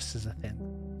thing.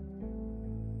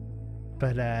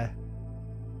 But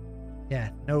yeah,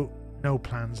 no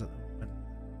plans at the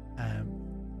moment.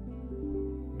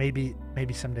 Maybe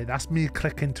someday. That's me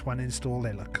clicking to uninstall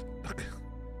it. Look,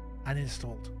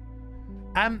 uninstalled.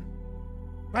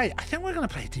 Right, I think we're gonna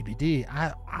play DBD.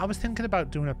 I was thinking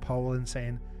about doing a poll and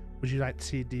saying, would you like to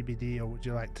see DBD or would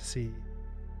you like to see...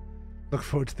 Look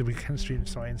forward to the weekend stream,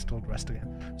 so I installed Rust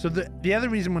again. So the other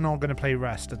reason we're not going to play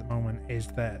Rust at the moment is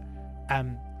that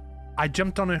I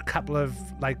jumped on a couple of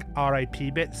like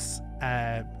RIP bits.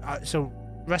 So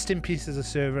Rust in Peace as a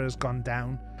server has gone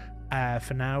down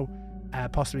for now.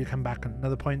 Possibly come back at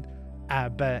another point.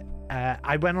 But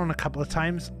I went on a couple of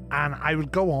times, and I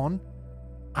would go on.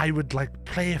 I would like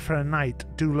play it for a night,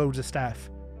 do loads of stuff,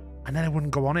 and then I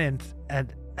wouldn't go on it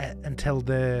until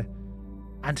the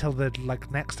like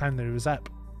next time that it was up.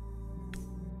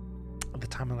 At the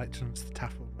time I like to run the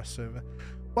TAF Rust server.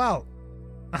 Well,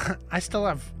 I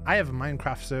have a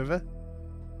Minecraft server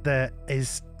that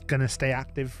is gonna stay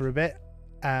active for a bit.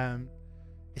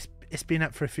 It's been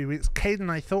up for a few weeks. Caden,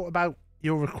 I thought about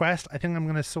your request. I think I'm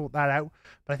gonna sort that out.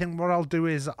 But I think what I'll do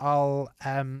is I'll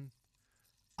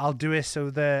do it so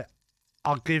that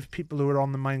I'll give people who are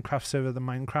on the Minecraft server the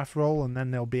Minecraft role, and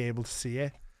then they'll be able to see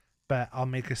it. But I'll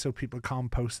make it so people can't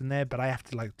post in there. But I have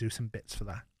to like do some bits for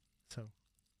that. So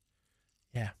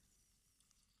yeah.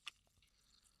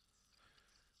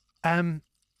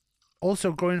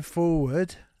 Also going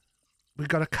forward, we've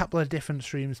got a couple of different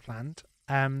streams planned.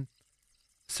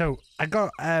 So I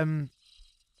got a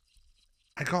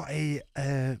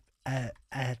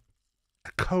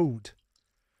code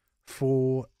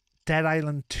for Dead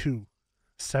Island 2.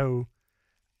 So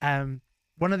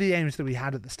one of the aims that we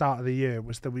had at the start of the year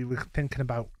was that we were thinking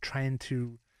about trying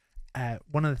to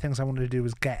one of the things I wanted to do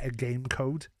was get a game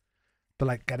code, but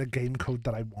like get a game code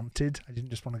that I wanted. I didn't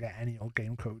just want to get any old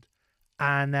game code.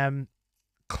 And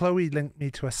Chloe linked me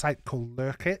to a site called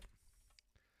Lurkit.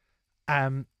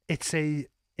 It's a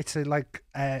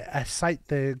site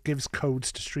that gives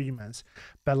codes to streamers,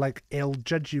 but like it'll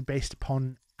judge you based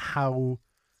upon how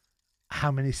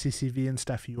many CCV and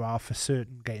stuff you are for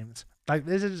certain games. Like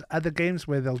there's other games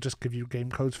where they'll just give you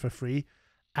game codes for free.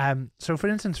 So for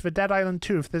instance, for Dead Island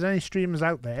 2, if there's any streamers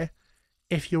out there,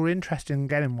 if you're interested in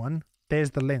getting one, there's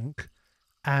the link.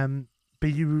 But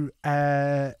you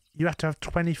have to have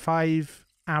 25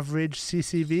 average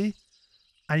CCV,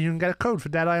 and you can get a code for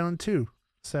Dead Island 2.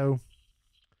 So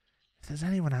if there's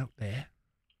anyone out there,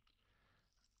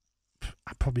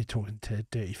 I'm probably talking to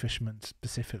Dirty Fisherman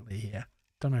specifically here.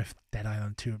 Don't know if Dead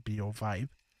Island 2 would be your vibe,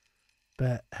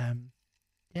 but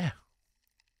yeah.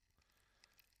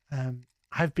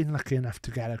 I've been lucky enough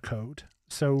to get a code,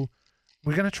 so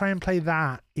we're gonna try and play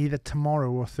that either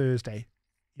tomorrow or Thursday.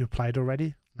 You applied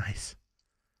already? Nice.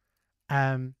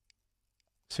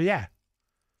 So yeah,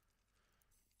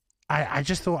 I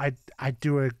just thought I'd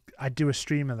do a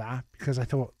stream of that because I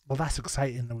thought, well, that's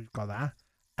exciting that we've got that.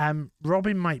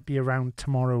 Robin might be around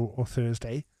tomorrow or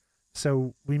Thursday,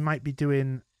 so we might be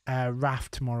doing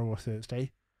Raft tomorrow or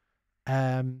Thursday.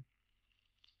 And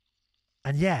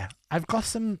yeah, I've got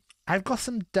some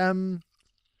dumb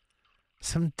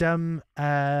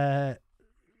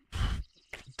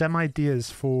ideas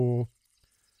for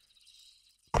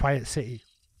Quiet City.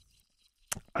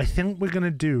 I think we're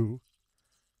gonna do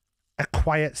a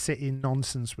Quiet City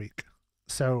nonsense week.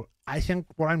 So I think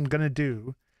what I'm gonna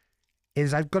do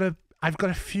is I've got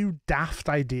a few daft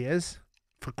ideas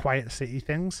for Quiet City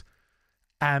things.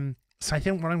 So I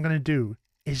think what I'm gonna do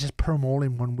is just put them all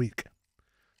in one week.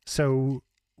 So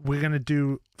we're gonna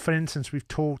do, for instance, we've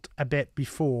talked a bit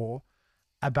before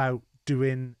about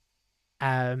doing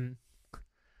the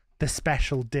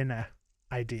special dinner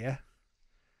idea,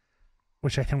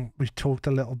 which I think we've talked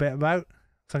a little bit about.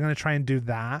 So I'm going to try and do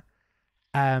that.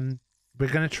 We're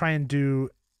going to try and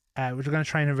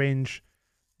arrange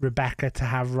Rebecca to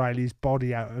have Riley's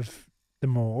body out of the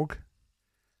morgue.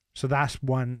 So that's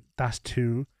one. That's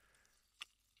two.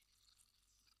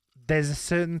 There's a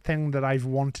certain thing that I've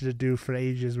wanted to do for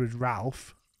ages with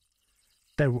Ralph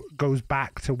that goes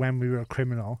back to when we were a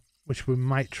criminal, which we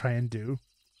might try and do.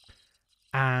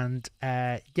 And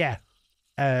yeah,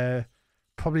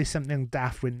 probably something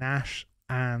daft with Nash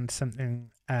and something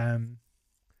else.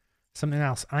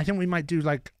 And I think we might do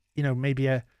like, you know, maybe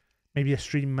a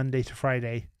stream Monday to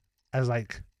Friday as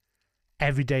like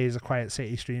every day is a Quiet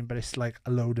City stream, but it's like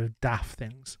a load of daft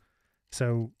things.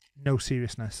 So no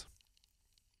seriousness.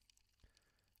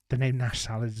 The name Nash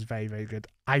Salad is very, very good.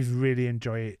 I really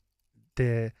enjoy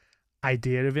the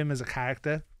idea of him as a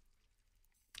character.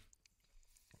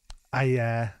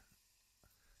 It's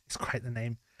quite the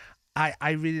name.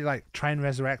 I really like Try and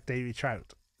Resurrect Davy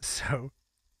Trout. So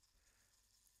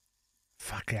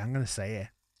fuck it, I'm gonna say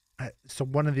it. So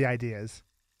one of the ideas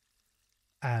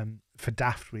for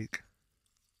Daft Week,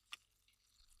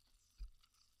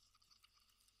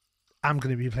 I'm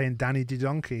gonna be playing Danny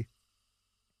DeDonkey.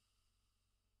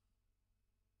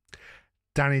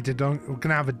 We're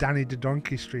gonna have a Danny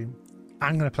DeDonkey stream.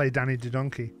 I'm gonna play Danny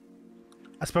DeDonkey.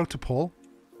 I spoke to Paul.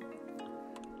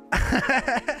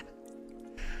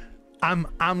 I'm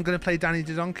gonna play Danny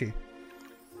DeDonkey.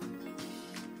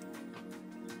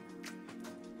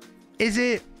 Is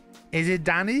it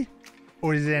Danny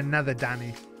or is it another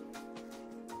Danny?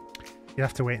 You'll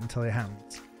have to wait until it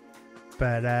happens.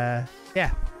 But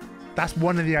yeah, that's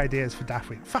one of the ideas for Daft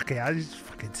Week. Fuck it, I'll just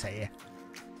fucking say it.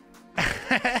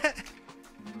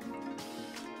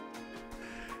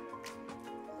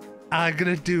 I'm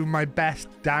gonna do my best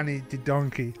Danny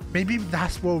DeDonkey. Maybe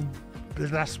that's what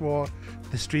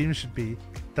the stream should be.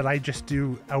 that I just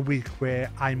do a week where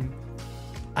I'm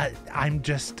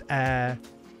just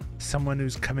someone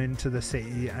who's come into the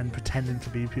city and pretending to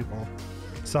be people.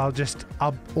 So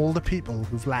I'll all the people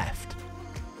who've left,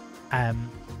 and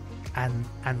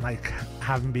like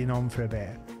haven't been on for a bit,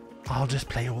 I'll just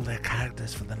play all their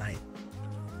characters for the night.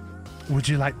 Would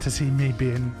you like to see me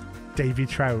being Davy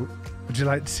Trout? Would you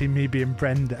like to see me being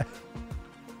Brenda?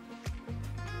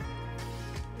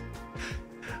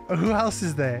 Who else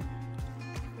is there?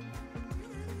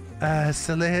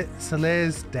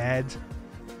 Soleil's dead.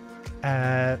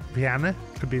 Rihanna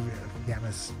could be.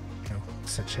 Rihanna's, you know,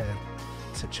 such a,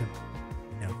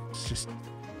 you know, it's just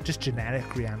generic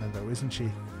Rihanna though, isn't she?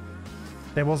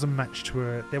 There wasn't much to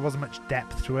her. There wasn't much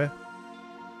depth to her.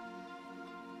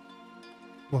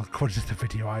 Well, according to the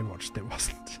video I watched, there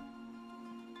wasn't.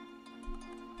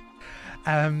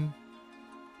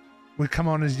 We'll come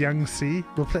on as Young C.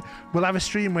 We'll have a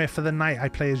stream where for the night I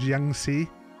play as Young C.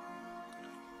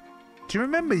 Do you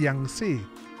remember Young C?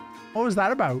 What was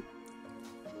that about?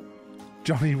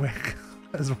 Johnny Wick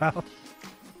as well.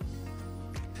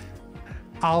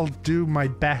 I'll do my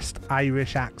best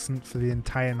Irish accent for the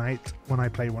entire night when I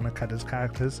play one of Cudder's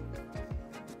characters.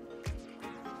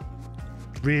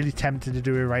 Really tempted to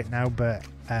do it right now, but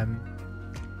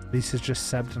Lisa's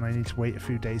just subbed and I need to wait a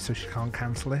few days so she can't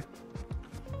cancel it.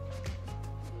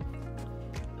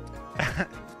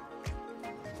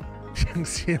 Young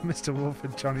C and Mr. Wolf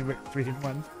and Johnny Wick 3 in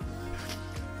 1.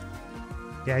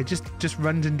 Yeah, he just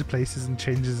runs into places and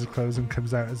changes his clothes and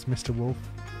comes out as Mr. Wolf.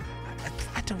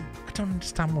 I don't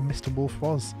understand what Mr. Wolf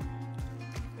was.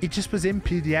 He just was in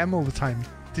PDM all the time.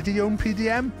 Did he own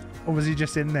PDM? Or was he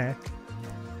just in there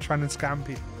trying to scam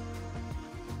people?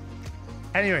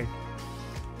 Anyway.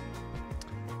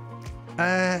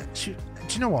 Do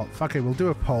you know what? Fuck it, we'll do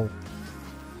a poll.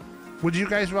 Would you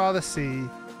guys rather see...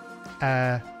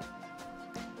 yeah,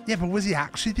 but was he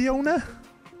actually the owner?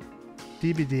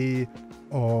 DBD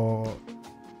or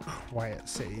Quiet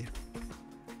City?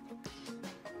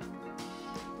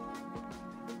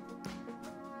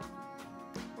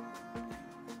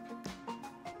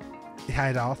 He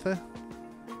hired Arthur.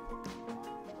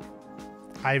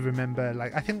 I remember,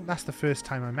 like, I think that's the first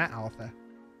time I met Arthur.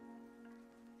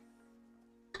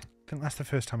 I think that's the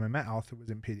first time I met Arthur was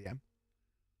in PDM.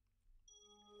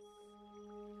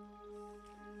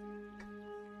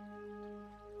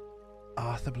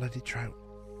 Arthur bloody Trout.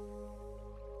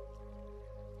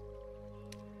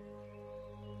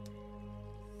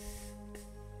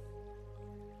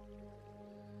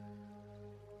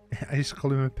 I used to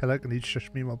call him a pillock and he'd shush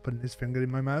me while putting his finger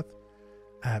in my mouth.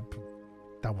 That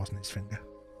wasn't his finger.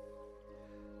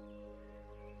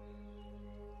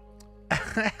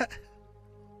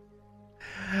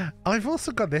 I've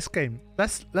also got this game.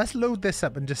 Let's load this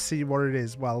up and just see what it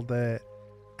is while the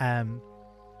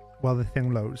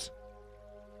thing loads.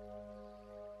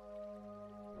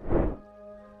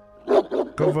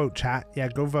 Go vote, chat. Yeah,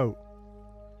 go vote.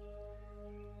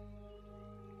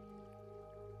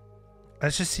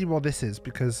 Let's just see what this is,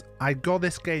 because I got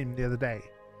this game the other day.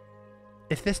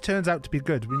 If this turns out to be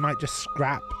good, we might just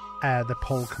scrap the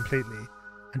poll completely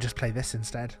and just play this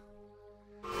instead.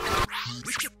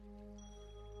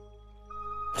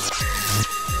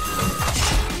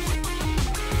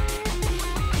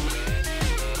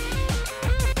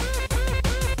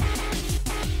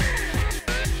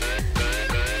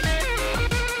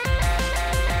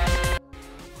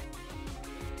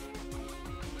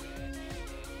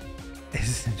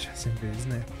 This is interesting,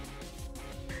 isn't it?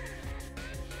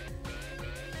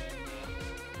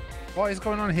 What is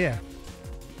going on here?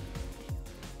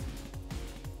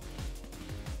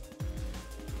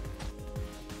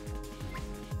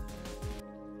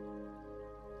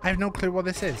 I have no clue what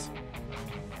this is.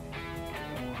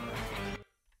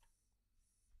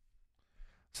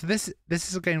 So this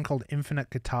is a game called Infinite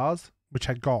Guitars, which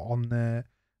I got on the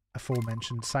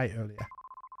aforementioned site earlier.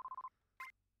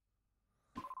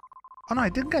 Oh no, I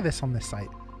didn't get this on this site.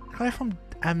 I got it from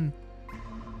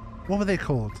what were they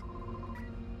called?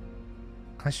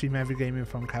 I stream every game in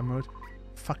from cam mode.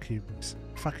 Fuck you, Moose.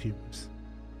 Fuck you, Moose.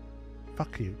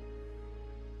 Fuck you.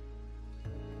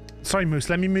 Sorry, Moose,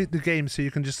 let me mute the game so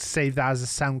you can just save that as a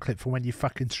sound clip for when you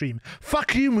fucking stream.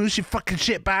 Fuck you, Moose, you fucking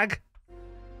shitbag!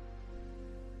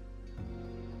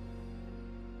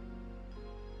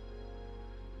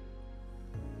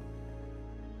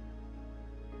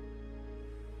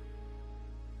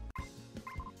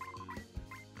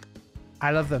 I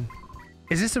love them.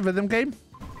 Is this a rhythm game?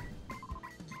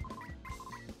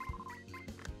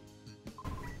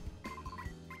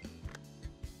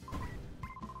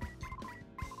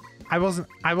 I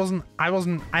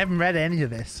haven't read any of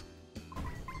this.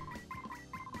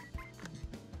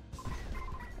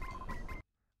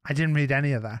 I didn't read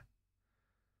any of that.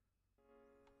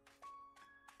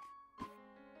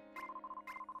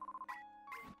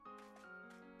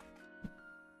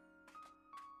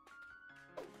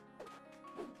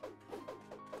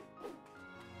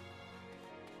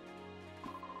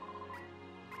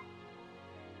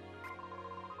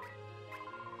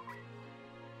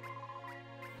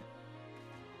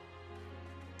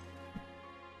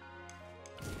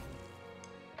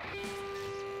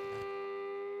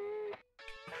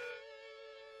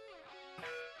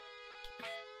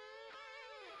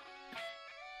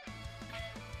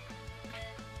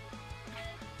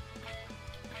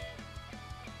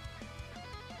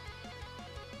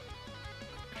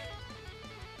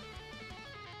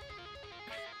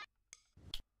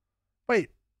 Wait,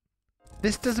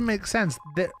 this doesn't make sense.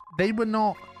 They were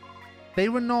not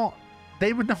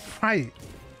right.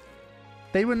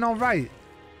 They were not right.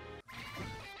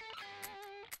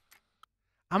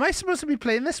 Am I supposed to be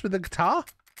playing this with the guitar?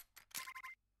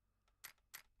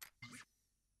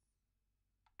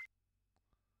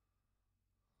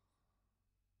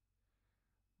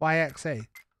 YXA.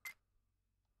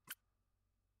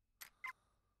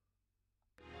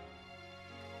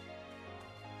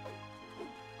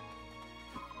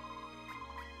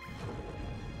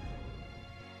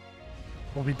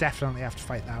 Well, we definitely have to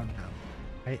fight that one now,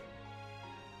 right?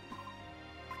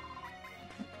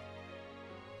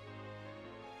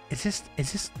 This is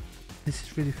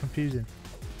really confusing.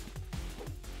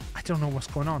 I don't know what's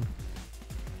going on.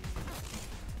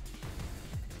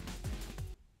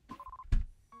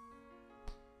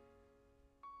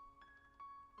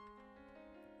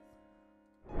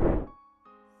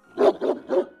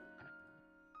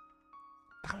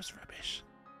 That was rubbish.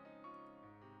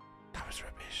 That was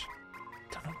rubbish.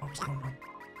 Don't know what was going on.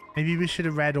 Maybe we should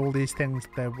have read all these things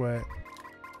there were.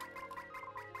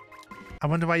 I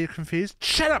wonder why you're confused.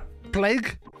 Shut up,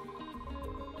 Plague!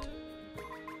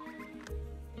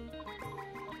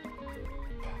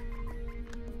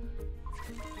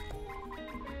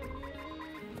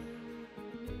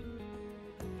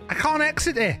 I can't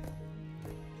exit it!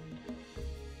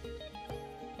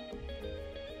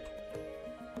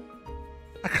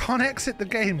 I can't exit the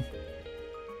game.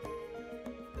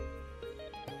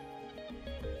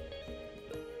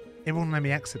 It won't let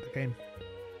me exit the game.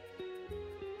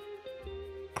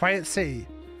 Quiet City.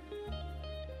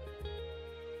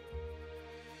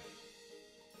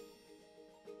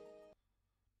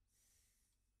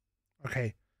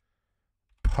 Okay.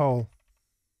 Poll.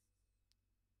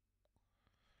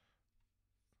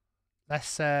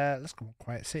 Let's go on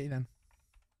Quiet City then.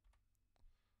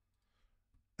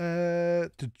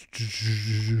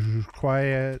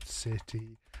 Quiet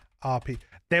City RP.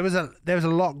 There was a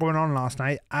lot going on last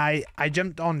night. I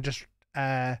jumped on just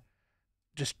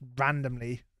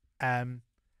randomly.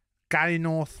 Gary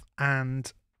North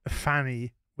and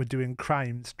Fanny were doing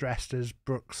crimes dressed as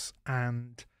Brooks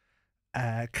and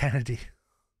Kennedy,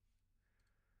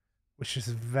 which is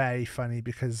very funny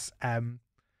because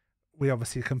we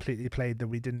obviously completely played that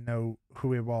we didn't know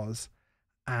who it was,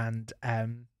 and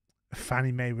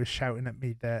Fannie Mae was shouting at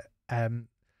me that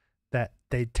that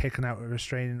they'd taken out a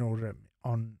restraining order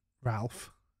on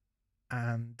Ralph,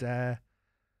 and that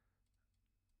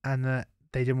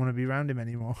they didn't want to be around him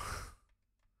anymore.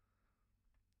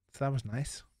 So that was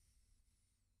nice.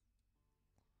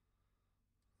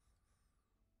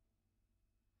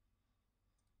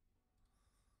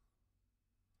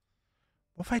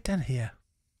 What have I done here?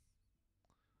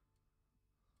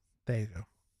 There you go.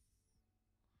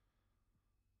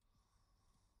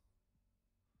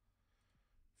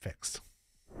 Fixed.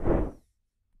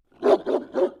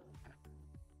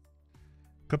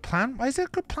 Good plan? Why is it a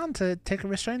good plan to take a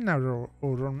restraining order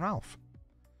on Ralph?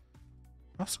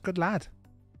 Ralph's a good lad.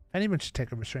 Anyone should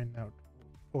take a restraining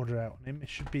order out on him. It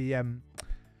should be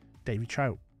Davy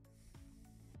Trout.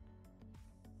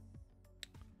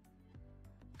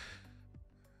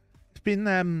 It's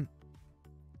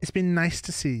been nice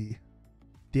to see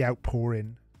the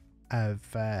outpouring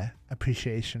of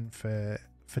appreciation for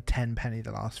Tenpenny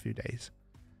the last few days,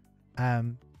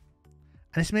 and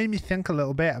it's made me think a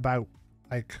little bit about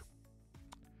like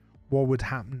what would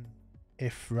happen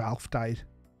if Ralph died,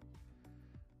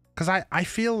 because I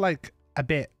feel like a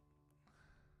bit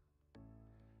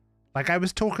like I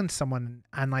was talking to someone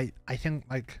and I think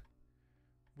like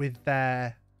with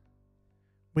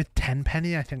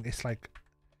Tenpenny I think it's like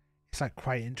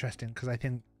quite interesting because I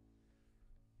think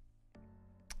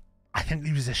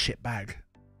he was a shitbag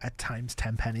at times,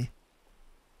 Tenpenny,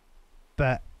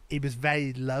 but he was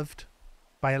very loved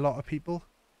by a lot of people,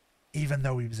 even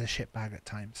though he was a shitbag at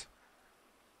times.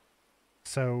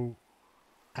 So,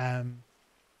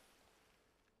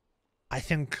 I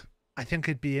think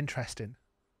it'd be interesting.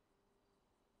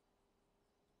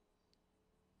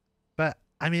 But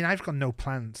I mean, I've got no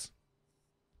plans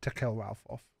to kill Ralph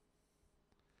off.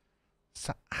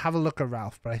 So have a look at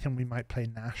Ralph, but I think we might play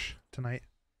Nash tonight.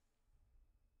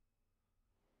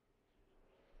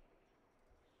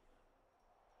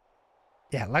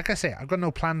 Yeah, like I say, I've got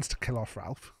no plans to kill off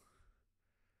Ralph.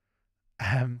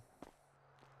 But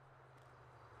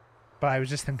I was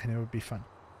just thinking it would be fun.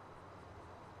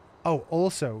 Oh,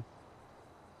 also,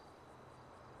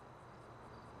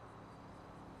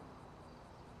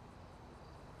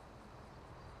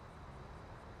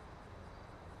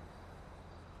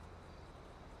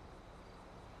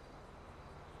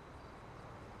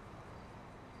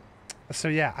 so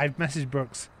yeah, I've messaged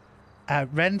Brooks.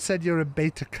 Ren said you're a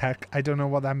beta cuck. I don't know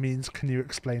what that means. Can you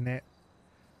explain it?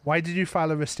 Why did you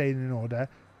file a restraining order?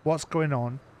 What's going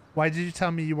on? Why did you tell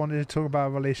me you wanted to talk about a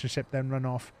relationship then run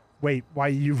off? Wait, why are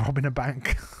you robbing a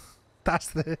bank? That's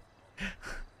the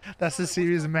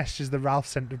series of messages that Ralph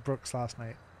sent to Brooks last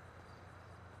night.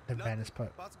 Then Ben has put.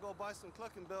 About to go buy some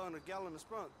clucking bell and a gallon of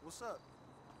Sprunk. What's up?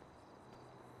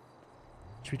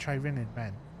 Should we try ringing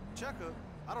Ben? Checkup?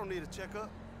 I don't need a checkup.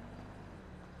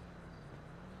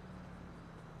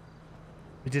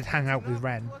 We did hang out with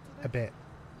Ren a bit.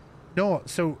 No,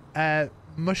 so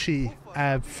Mushy,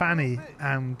 Fanny,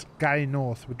 and Gary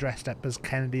North were dressed up as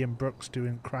Kennedy and Brooks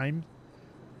doing crime,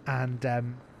 and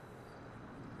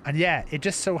yeah, it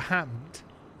just so happened.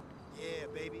 Yeah,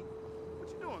 baby.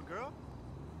 What you doing, girl?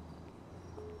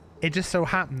 It just so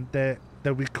happened that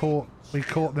we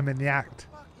caught them in the act.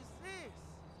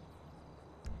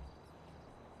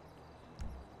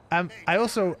 I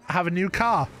also have a new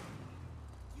car.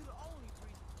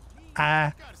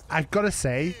 I've got to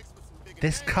say,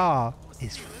 this car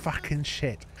is fucking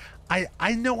shit.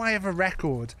 I know I have a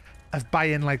record of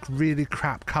buying like really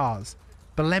crap cars,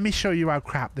 but let me show you how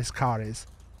crap this car is,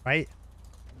 right?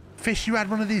 Fish, you had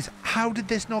one of these. How did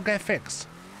this not get fixed?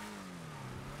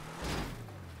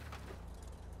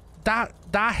 That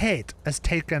hit has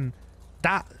taken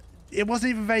that. It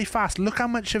wasn't even very fast. Look how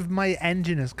much of my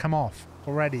engine has come off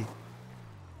already.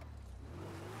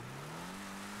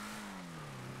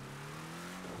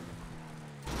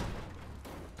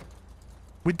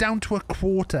 We're down to a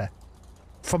quarter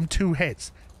from 2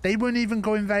 hits. They weren't even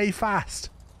going very fast.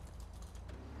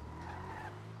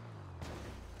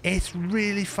 It's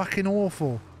really fucking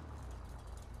awful.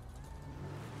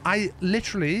 I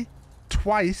literally,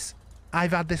 twice,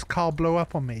 I've had this car blow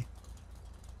up on me.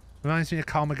 Reminds me of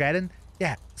Carmageddon.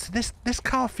 Yeah, so this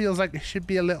car feels like it should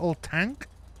be a little tank,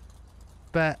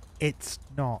 but it's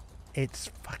not. It's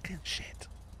fucking shit.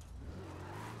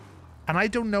 And I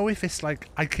don't know if it's like,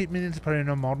 I keep meaning to put in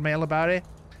a mod mail about it.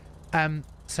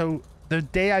 So the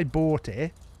day I bought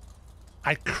it,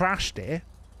 I crashed it.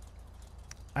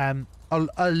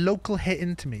 A local hit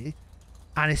into me,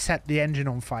 and it set the engine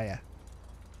on fire.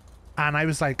 And I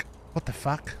was like, what the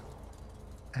fuck?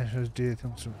 I was doing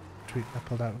some tweet I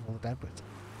pulled out of all the dead words.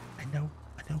 I know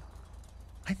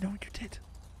you did.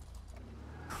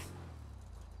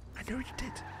 I know you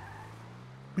did.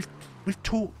 We've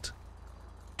talked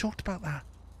about that.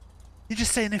 You're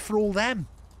just saying it for all them.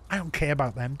 I don't care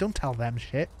about them. Don't tell them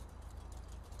shit.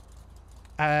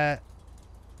 A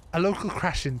local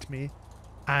crashed into me,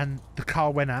 and the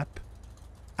car went up,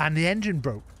 and the engine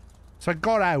broke. So I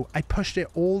got out. I pushed it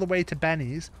all the way to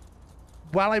Benny's.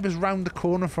 While I was round the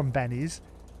corner from Benny's,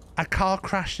 a car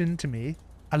crashed into me.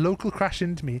 A local crashed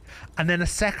into me, and then a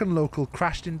second local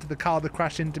crashed into the car that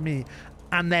crashed into me,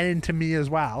 and then into me as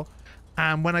well.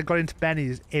 And when I got into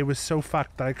Benny's, it was so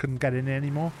fucked that I couldn't get in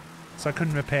anymore. So I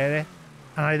couldn't repair it.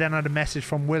 And I then had a message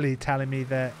from Willie telling me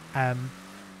that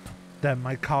that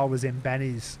my car was in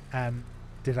Benny's.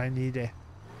 Did I need it?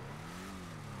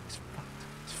 It's fucked.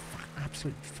 It's fucking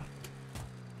absolutely fucked.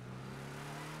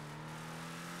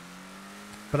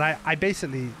 But I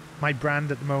basically, my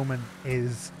brand at the moment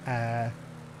is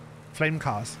flame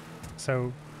cars.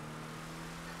 So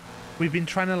we've been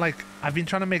trying to I've been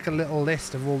trying to make a little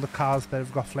list of all the cars that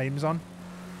have got flames on.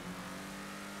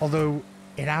 Although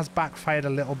it has backfired a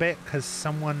little bit because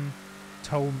someone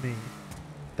told me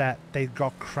that they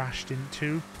got crashed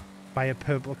into by a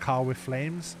purple car with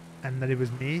flames and that it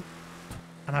was me.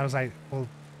 And I was like, well,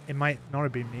 it might not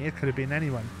have been me. It could have been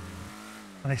anyone.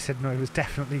 And they said, no, it was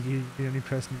definitely you, the only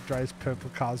person who drives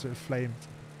purple cars with flames.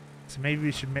 So maybe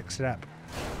we should mix it up.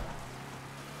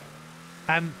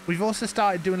 We've also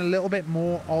started doing a little bit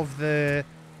more of the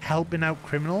helping out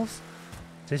criminals.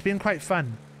 So it's been quite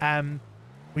fun.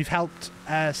 We've helped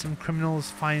some criminals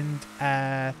find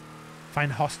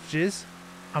hostages.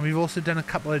 And we've also done a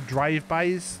couple of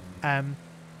drive-bys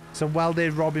So while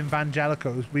they're robbing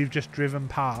Vangelicos, we've just driven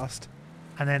past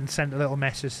and then sent a little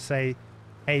message to say,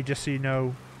 hey, just so you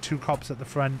know, 2 cops at the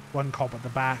front, 1 cop at the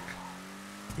back.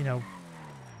 You know,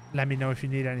 let me know if you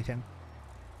need anything.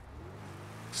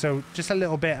 So just a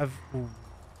little bit of... Ooh.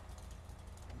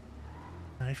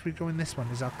 Now if we go in this one,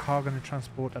 is our car going to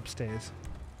transport upstairs?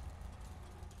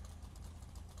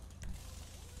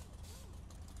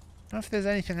 I don't know if there's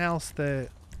anything else that...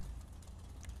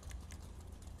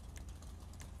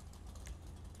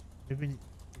 Maybe we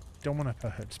don't want to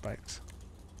put hood spikes.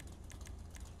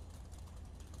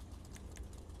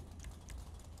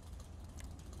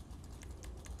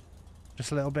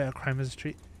 Just a little bit of crime as a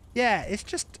treat. Yeah, it's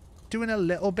just doing a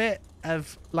little bit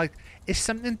of, like, it's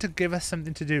something to give us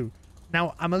something to do.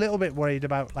 Now, I'm a little bit worried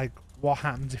about, like, what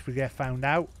happens if we get found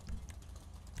out.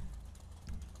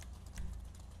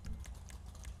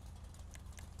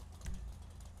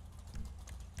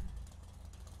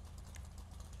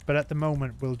 But at the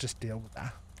moment, we'll just deal with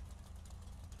that.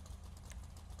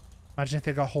 Imagine if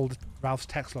they got hold of Ralph's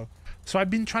text log. So I've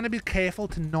been trying to be careful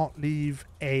to not leave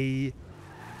a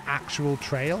actual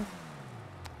trail.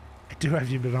 I do have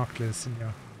your binoculars,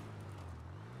 senor.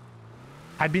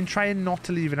 I've been trying not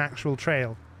to leave an actual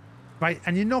trail. Right,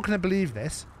 and you're not going to believe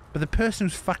this, but the person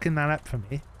who's fucking that up for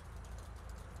me...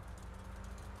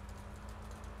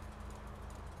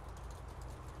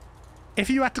 If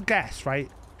you had to guess, right,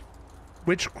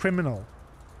 which criminal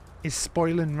is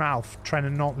spoiling Ralph trying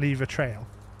to not leave a trail?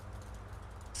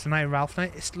 Tonight, Ralph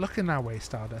night? It's looking that way,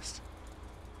 Stardust.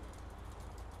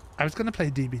 I was going to play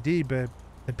DBD, but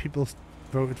the people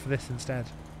voted for this instead.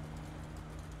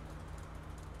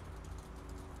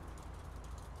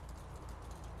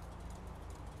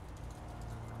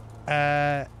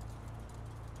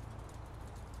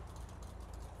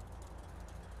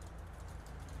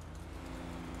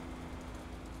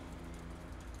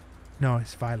 No,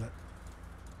 it's Violet.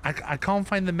 I can't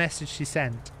find the message she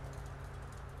sent.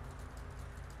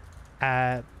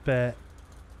 But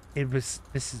it was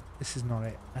this is not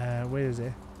it. Where is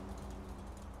it?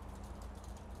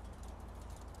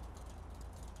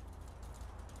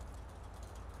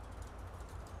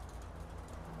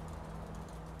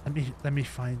 Let me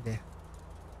find it.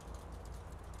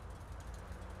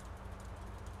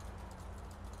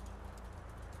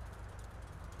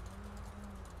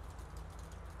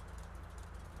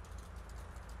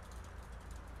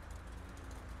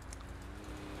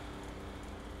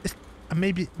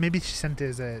 Maybe she sent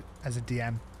it as a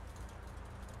DM.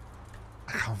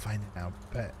 I can't find it now,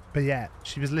 but yeah,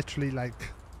 she was literally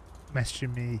like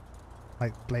messaging me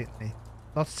like blatantly.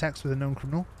 Lots of text with a known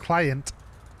criminal. Client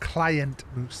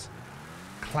Moose.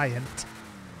 Client.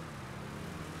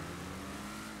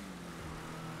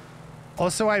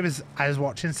 Also, I was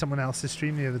watching someone else's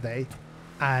stream the other day,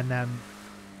 and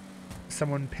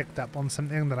someone picked up on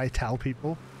something that I tell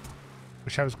people,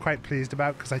 which I was quite pleased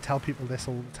about because I tell people this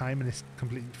all the time and it's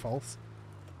completely false.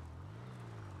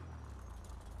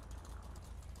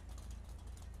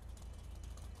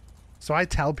 So I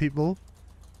tell people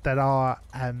that our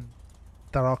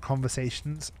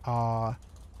conversations are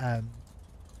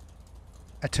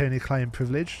attorney-client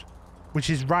privileged, which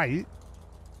is right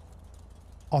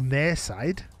on their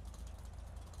side,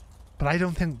 but I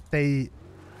don't think they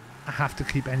have to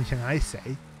keep anything I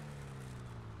say.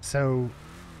 So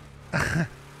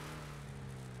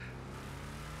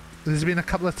there's been a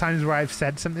couple of times where I've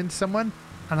said something to someone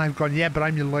and I've gone, yeah, but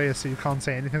I'm your lawyer, so you can't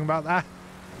say anything about that.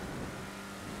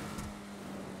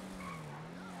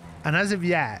 And as of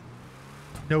yet,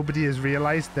 nobody has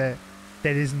realized that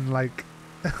there isn't like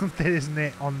there isn't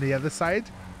it on the other side.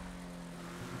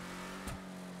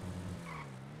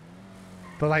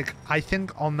 But like, I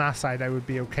think on that side I would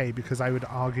be okay, because I would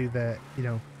argue that, you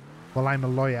know, well, I'm a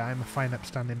lawyer, I'm a fine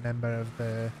upstanding member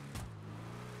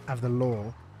of the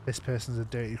law. This person's a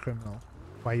dirty criminal.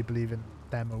 Why are you believing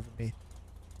them over me?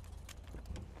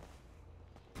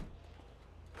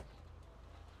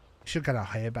 We should get our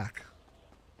hair back.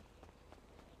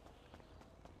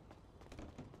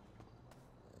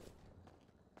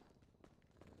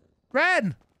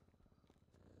 Ren!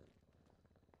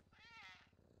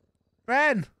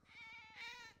 Ren!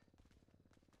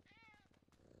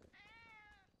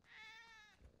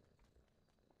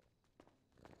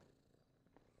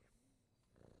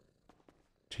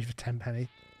 Gee, for 10 penny.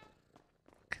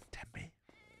 Fucking 10 me.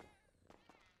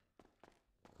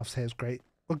 I'll say it's great.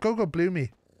 Well, go blew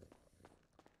me.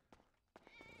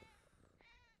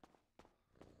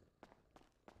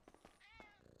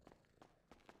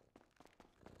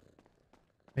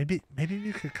 Maybe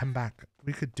we could come back.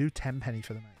 We could do 10 penny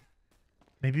for the night.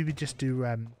 Maybe we just do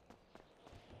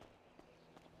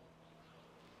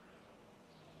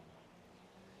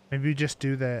Maybe we just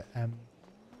do the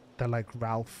like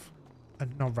Ralph,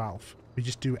 not Ralph. We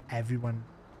just do everyone,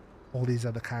 all these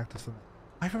other characters.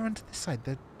 Why have I run to this side?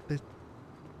 The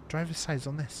driver's side's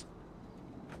on this.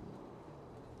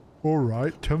 All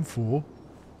right, 10-4.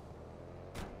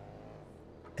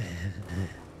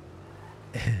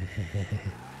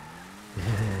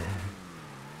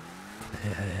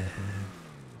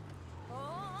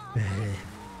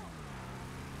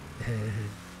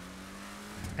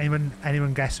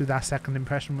 Anyone guess who that second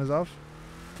impression was of?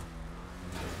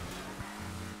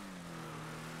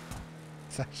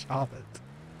 Is that Charlotte?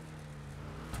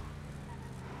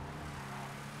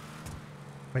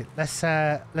 Wait,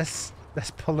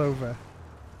 let's pull over.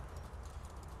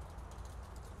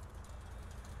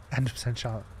 100%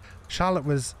 Charlotte. Charlotte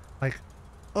was like,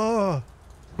 oh,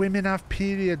 women have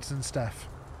periods and stuff.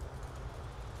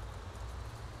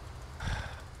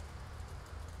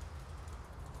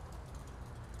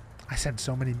 I sent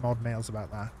so many mod mails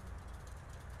about that.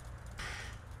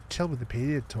 Chill with the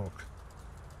period talk.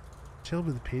 Chill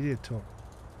with the period talk.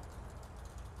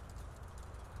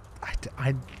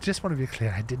 I just want to be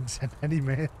clear, I didn't send any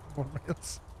more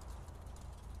mails.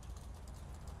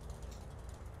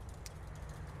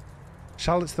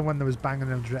 Charlotte's the one that was banging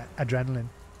adrenaline.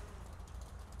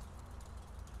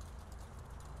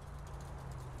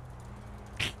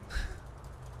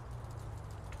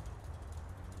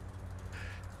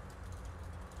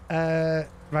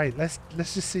 Right, let's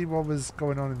just see what was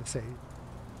going on in the city.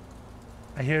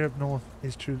 I hear up north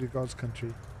is truly God's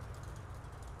country.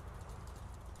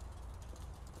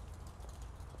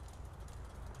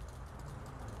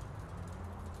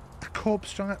 A corpse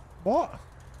strung up. What?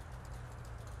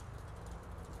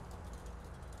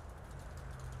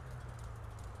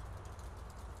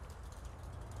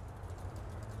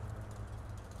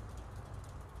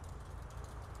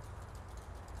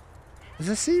 There's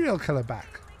a serial killer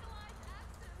back.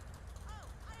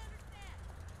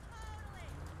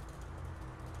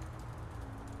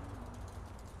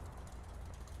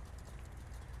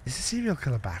 Is a serial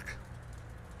killer back?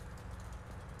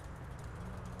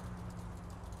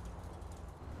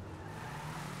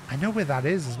 I know where that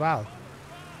is as well.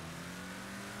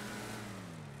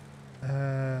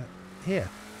 Here.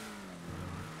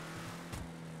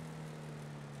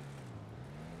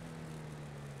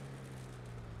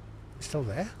 It's still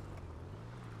there?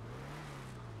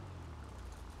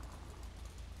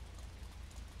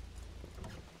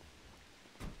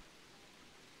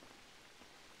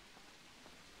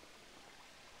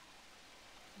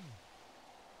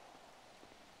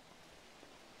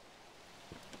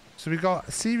 So we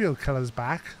got serial killers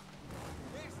back.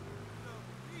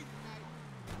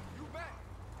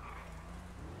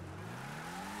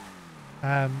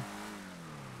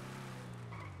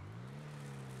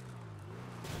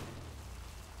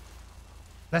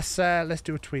 Let's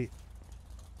do a tweet.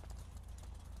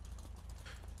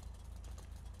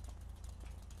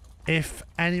 If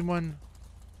anyone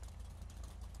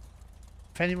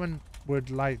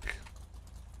would like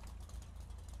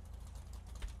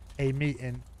a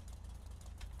meeting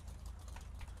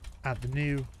at the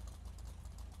new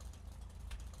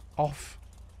Off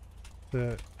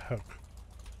the Hook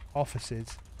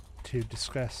offices to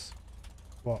discuss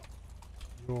what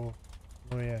your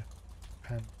lawyer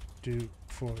can do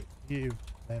for you,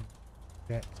 then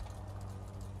get in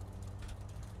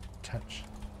touch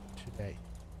today.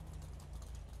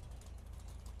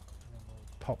 And then we'll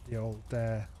pop the old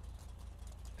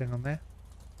thing on there.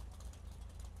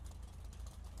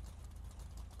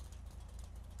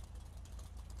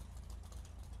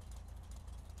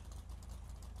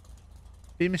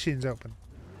 B machine's open.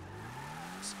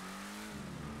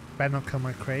 Better not kill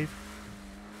my crave.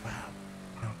 Wow,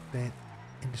 no, they're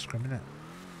indiscriminate.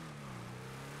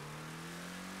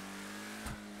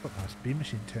 What was B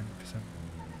machine turning for some?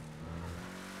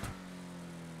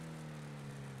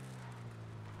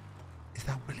 Is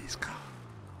that Willie's car?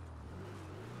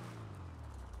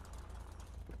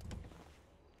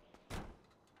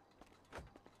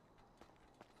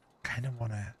 Kinda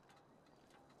wanna.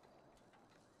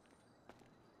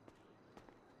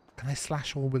 Can I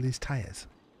slash all Willie's tires?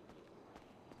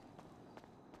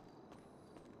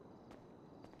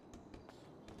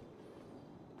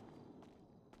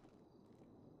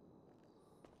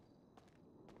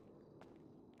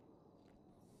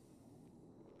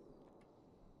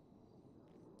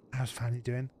 How's Fanny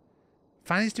doing?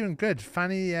 Fanny's doing good.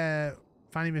 Fanny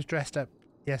was dressed up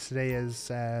yesterday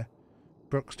as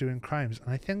Brooks doing crimes,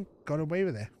 and I think got away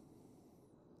with it.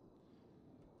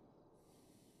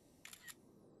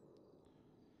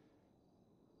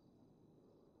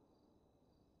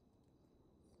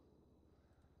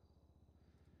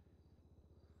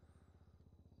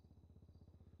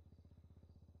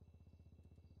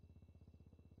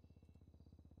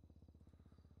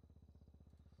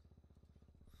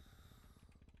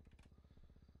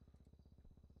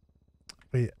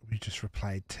 We just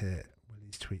replied to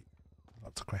Willie's tweet.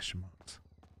 Lots of question marks.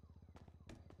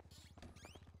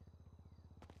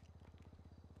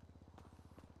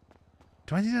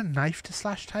 Do I need a knife to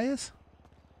slash tires?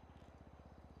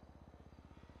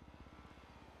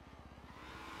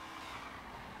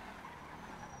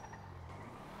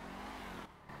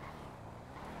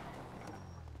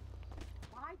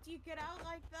 Why do you get out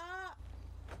like that?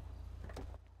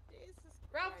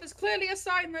 Ralph, there's clearly a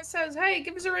sign that says, hey,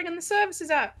 give us a ring in the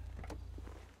services app.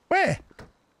 Where?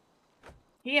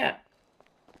 Here.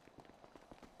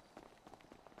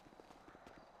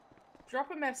 Drop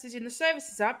a message in the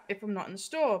services app if I'm not in the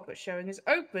store, but showing is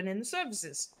open in the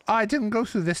services. I didn't go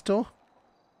through this door.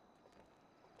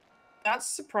 That's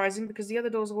surprising because the other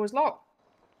door's always locked.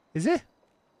 Is it?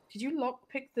 Did you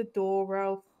lockpick the door,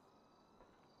 Ralph?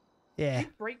 Yeah. Did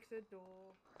you break the door?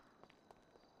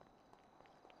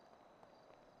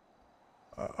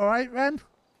 Alright, Ren?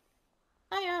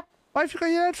 Hiya. Why have you got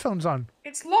your headphones on?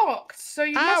 It's locked, so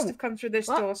you Ow. must have come through this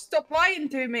door. Stop lying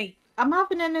to me. I'm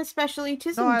having an especially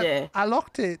autism No, day. I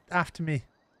locked it after me.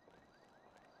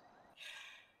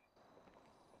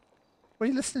 What are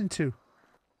you listening to?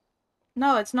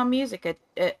 No, it's not music.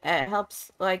 It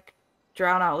helps like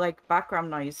drown out like background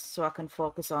noise so I can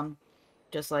focus on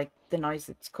just like the noise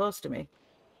that's close to me.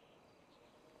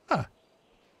 Huh.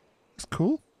 That's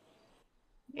cool.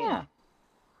 Yeah.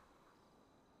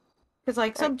 Because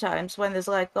like sometimes when there's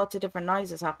like lots of different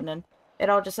noises happening, it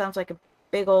all just sounds like a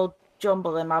big old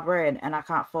jumble in my brain and I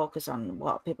can't focus on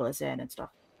what people are saying and stuff.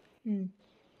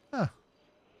 Huh.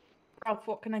 Ralph,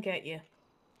 what can I get you?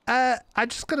 I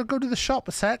just gotta go to the shop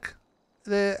a sec.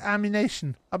 The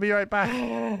ammunition. I'll be right back.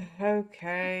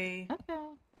 Okay.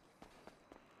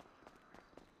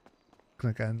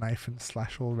 Gonna get a knife and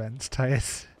slash all Ren's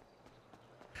tires.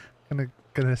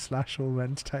 Gonna slash all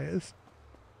Ren's tires.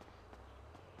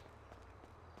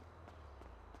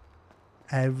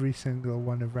 Every single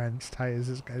one of Ren's tires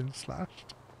is getting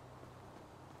slashed.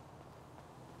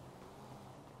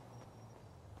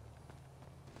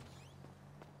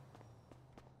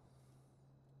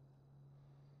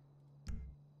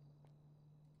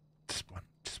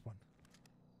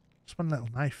 Just one little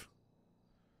knife.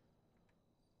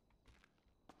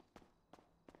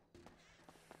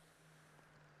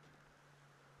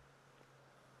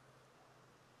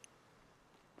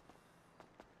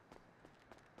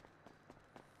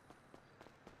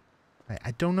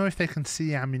 I don't know if they can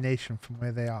see ammunition from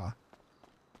where they are,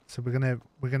 so we're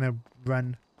gonna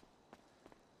run.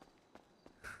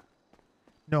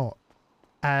 No,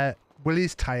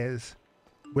 Willie's tires.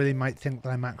 Willie might think that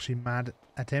I'm actually mad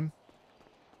at him.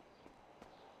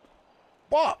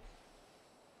 What?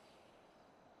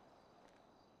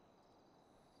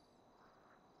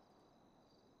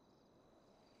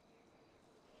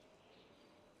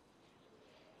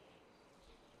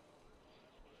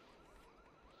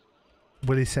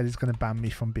 Willie said he's going to ban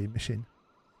me from Beam Machine.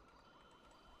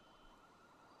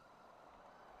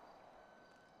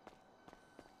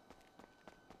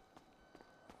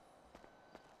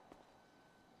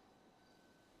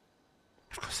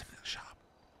 I've got something sharp.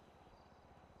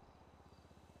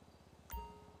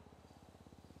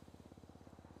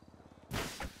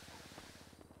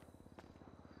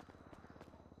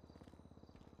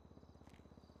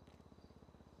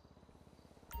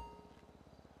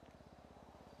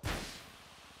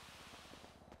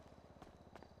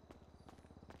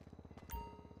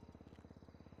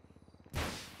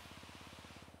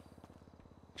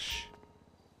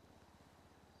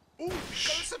 Ooh, we got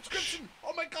a subscription!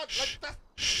 Oh my god, like that,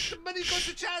 the money goes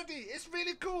to charity! It's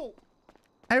really cool!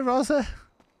 Hey, Rosa.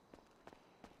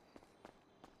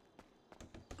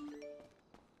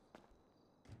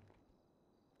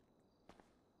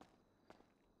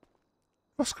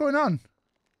 What's going on?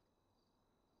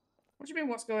 What do you mean,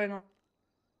 what's going on?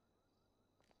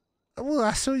 Well,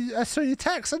 I saw your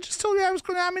text. I just told you I was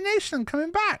going to ammunition and coming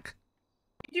back.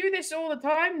 You do this all the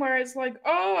time, where it's like,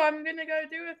 oh, I'm gonna go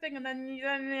do a thing, and then you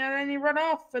run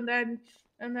off, and then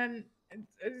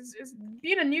it's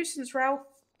being a nuisance, Ralph.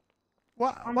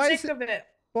 What? I'm Why sick of it.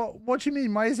 What do you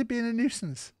mean? Why is it being a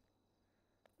nuisance?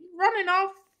 Running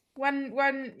off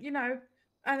when you know,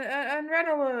 and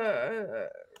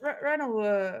Ren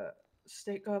will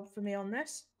stick up for me on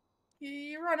this.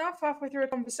 You run off halfway through a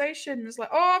conversation. It's like,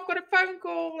 oh, I've got a phone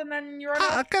call, and then you run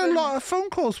off. I get a lot of phone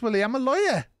calls, Willie. I'm a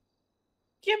lawyer.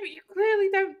 Yeah, but you clearly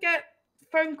don't get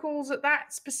phone calls at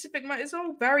that specific moment. It's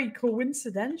all very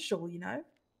coincidental, you know?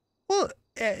 Well,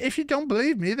 if you don't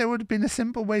believe me, there would have been a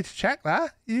simple way to check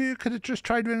that. You could have just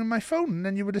tried ringing my phone, and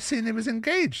then you would have seen it was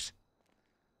engaged.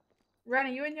 Ren, are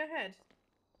you in your head?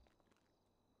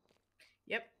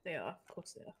 Yep, they are. Of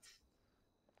course they are.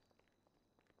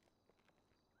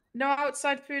 No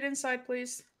outside food inside,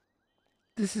 please.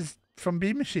 This is from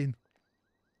B Machine.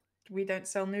 We don't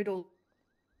sell noodles.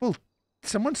 Well,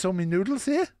 someone sold me noodles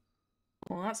here.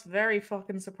 Well, that's very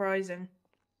fucking surprising.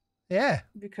 Yeah.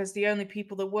 Because the only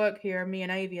people that work here are me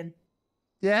and Avian.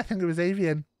 Yeah, I think it was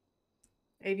Avian.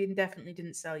 Avian definitely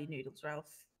didn't sell you noodles,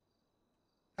 Ralph.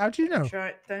 How do you know?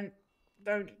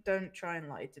 Don't try and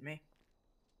lie to me.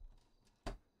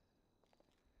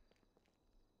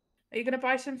 Are you gonna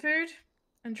buy some food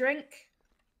and drink?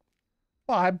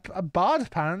 Well, I'm barred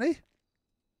apparently.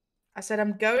 I said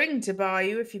I'm going to buy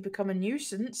you if you become a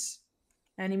nuisance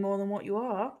any more than what you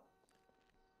are.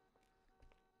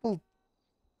 Well,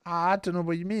 I don't know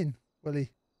what you mean,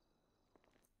 Willie.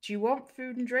 Do you want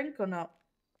food and drink or not?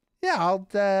 Yeah, I'll.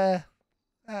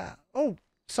 Oh,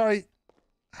 sorry.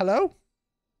 Hello?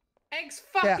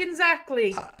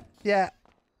 Exactly. Yeah.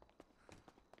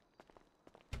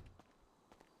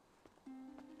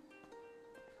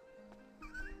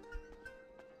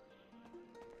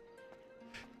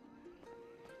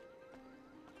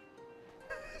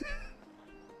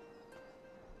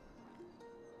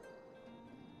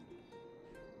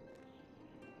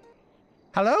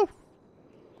 Hello?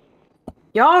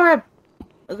 You're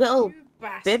a little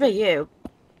bibber, you.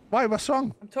 Why? What's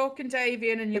wrong? I'm talking to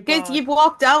Avian and you're Because you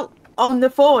walked out on the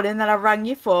phone and then I rang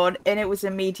your phone and it was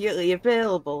immediately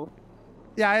available.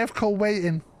 Yeah, I have call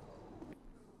waiting.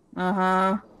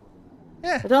 Uh-huh.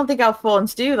 Yeah. I don't think our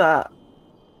phones do that.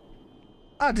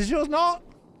 Ah, does yours not?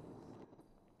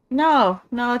 No,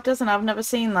 it doesn't. I've never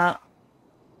seen that.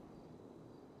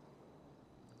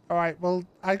 Alright, well,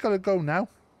 I gotta go now.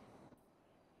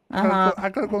 Uh-huh. I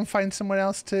gotta go and find somewhere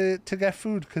else to get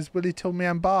food because Willie told me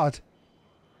I'm barred.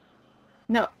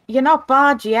 No, you're not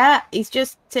barred yet. He's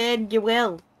just saying you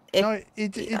will. No, he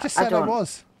just said I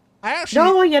was. I actually.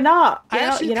 No, you're not. I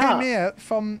actually came here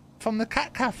from the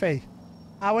cat cafe.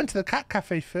 I went to the cat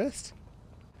cafe first.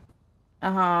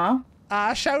 Uh-huh.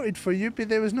 I shouted for you, but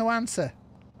there was no answer.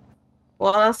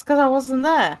 Well, that's because I wasn't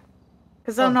there.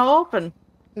 Because I'm not open.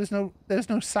 There's no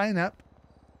sign up.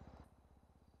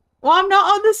 Well, I'm not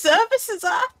on the services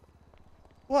app.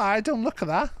 Well, I don't look at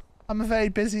that. I'm a very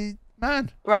busy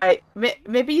man. Right.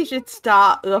 Maybe you should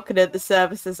start looking at the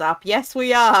services app. Yes,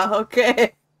 we are.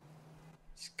 Okay.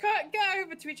 Just get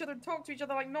over to each other and talk to each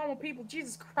other like normal people.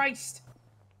 Jesus Christ.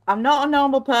 I'm not a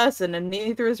normal person, and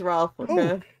neither is Ralph. Okay.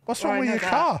 Oh, what's wrong with your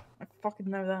car? I fucking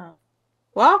know that.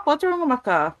 What? What's wrong with my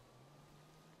car?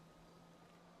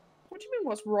 What do you mean,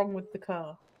 what's wrong with the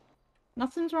car?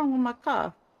 Nothing's wrong with my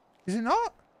car. Is it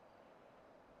not?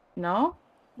 No.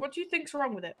 What do you think's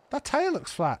wrong with it? That tyre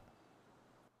looks flat.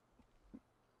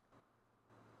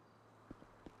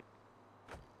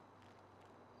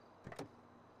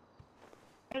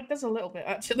 It does a little bit,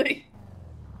 actually.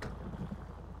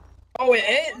 Oh, it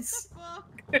is?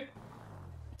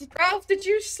 Ralph, did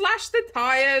you slash the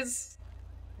tyres?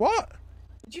 What?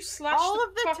 Did you slash All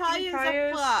of the fucking tyres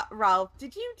are flat, Ralph.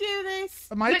 Did you do this?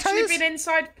 Are my Literally tyres? been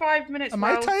inside 5 minutes, Are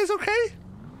my Ralph. tyres okay?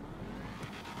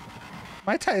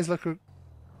 My tyres look. Did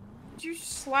you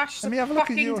slash Let me the have a look at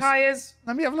fucking yours. tyres?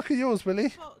 Let me have a look at yours, Willie.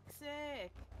 Fuck's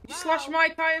sake. You slash my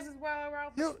tyres as well,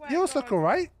 Ralph. I swear Yours to look God.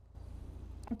 alright.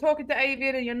 I'm talking to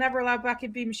Avian and you're never allowed back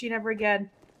in B Machine ever again.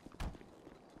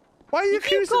 Why are you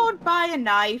Did you accusing? go and buy a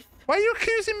knife? Why are you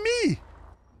accusing me?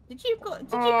 Did you go? Oh,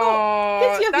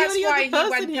 Because you're that's the why only he other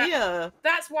went person to- here.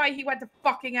 That's why he went to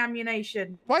fucking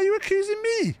ammunition. Why are you accusing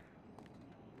me?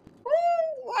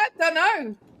 Ooh, I don't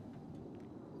know.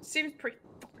 Seems pretty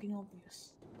fucking obvious.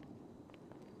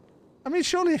 I mean,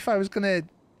 surely if I was gonna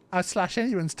slash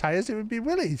anyone's tyres, it would be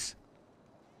Willie's.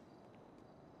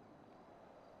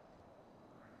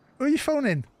 Who are you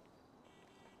phoning?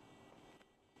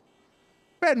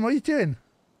 Ben, what are you doing?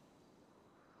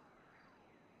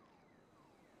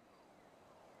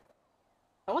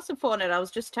 I wasn't phoning. I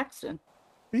was just texting.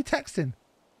 Who are you texting?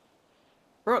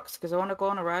 Brooks, because I want to go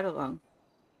on a ride along.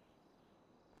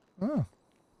 Oh.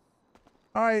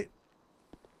 Alright.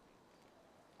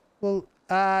 Well,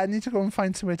 I need to go and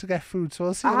find somewhere to get food, so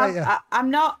I'll see you later. I'm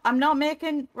not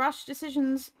making rash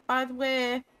decisions, by the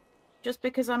way, just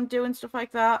because I'm doing stuff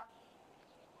like that.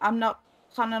 I'm not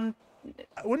planning.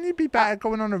 Wouldn't it be better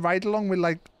going on a ride along with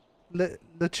like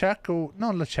LeChuck or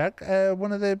not LeChuck?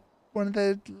 One of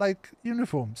the like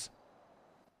uniforms.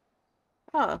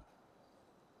 Oh,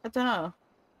 I don't know.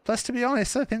 Plus, to be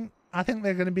honest, I think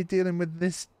they're going to be dealing with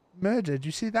this murder. Do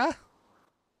you see that?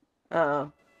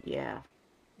 Oh, yeah.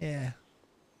 Yeah.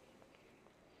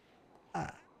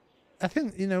 I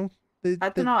think I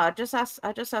don't know. I just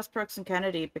asked Brooks and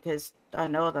Kennedy because I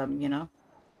know them.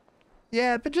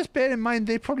 Yeah, but just bear in mind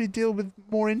they probably deal with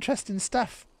more interesting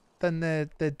stuff than the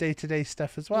day-to-day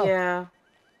stuff as well. Yeah.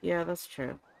 Yeah, that's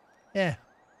true. Yeah.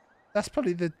 That's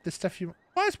probably the stuff you...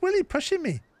 Why is Willie pushing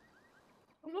me?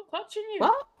 I'm not touching you.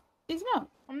 What? He's not.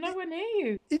 I'm nowhere near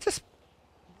you. He just...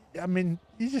 I mean,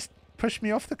 you just pushed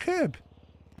me off the curb.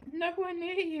 I'm nowhere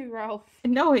near you, Ralph.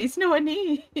 No, he's nowhere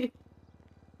near you.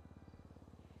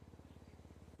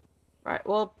 Right,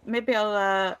 well, maybe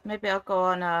I'll go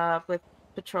on with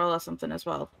patrol or something as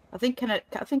well. I think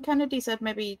Kennedy said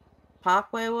maybe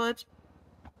Parkway would.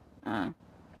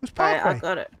 Who's Parkway? Right, I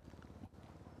got it.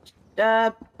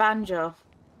 Banjo.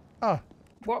 Oh.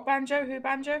 What banjo? Who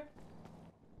banjo?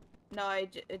 No,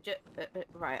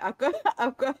 right. I've got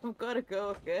to go.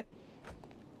 Okay.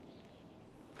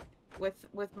 With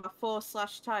my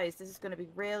 4/ties, this is going to be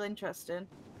real interesting.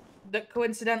 That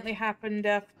coincidentally happened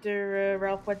after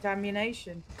Ralph went to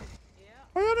ammunition.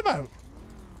 What are you on about?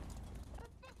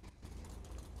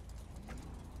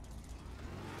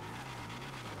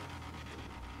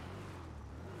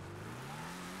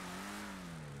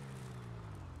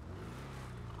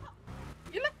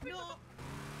 You left me.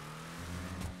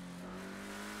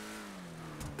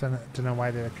 Don't know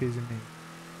why they're accusing me.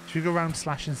 Should we go around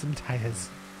slashing some tires?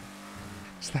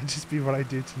 Should that just be what I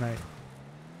do tonight?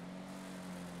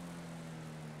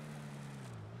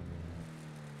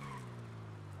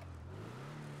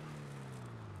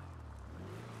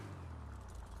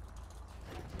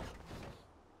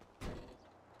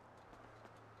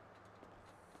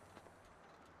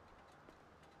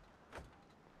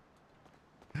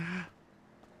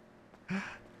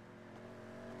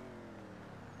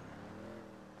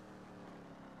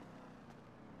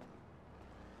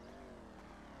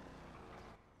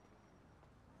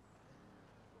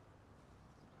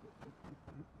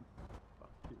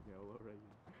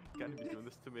 Can't be doing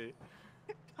this to me.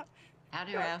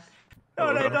 Howdy, Ralph.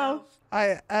 Oh, no.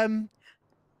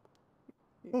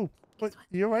 Oh, what?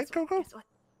 You alright, Gogo? Guess what?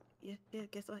 Yeah,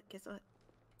 guess what?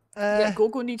 Yeah,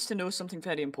 Gogo needs to know something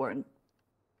very important.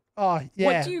 Oh, yeah.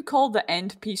 What do you call the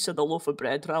end piece of the loaf of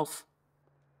bread, Ralph?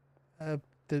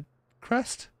 The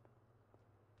crust?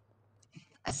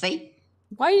 I see.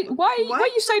 Why are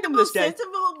you siding with this guy?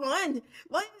 Sensible one.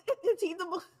 Why is he the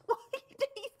most?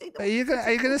 Are you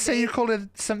gonna say you call it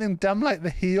something dumb like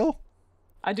the heel?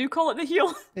 I do call it the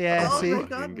heel. Yeah, Oh see? my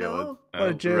God, no. What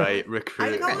a joke. Right,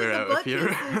 recruit, I call it we're the out butt of here.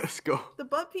 pieces. Let's go. The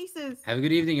butt pieces. Have a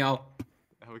good evening, y'all.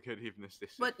 Have a good evening,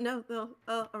 Stacey. But no.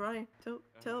 Alright.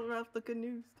 Tell Ralph the good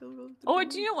news. Tell Ralph the Oh, good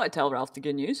do you know what? Tell Ralph the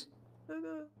good news.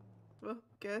 news. Well,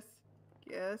 guess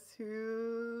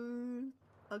who?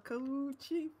 A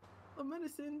co-chief of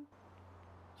medicine.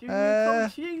 Junior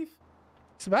co-chief.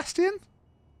 Sebastian?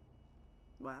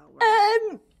 Wow.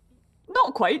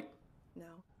 Not quite.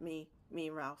 No, me,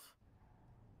 Ralph.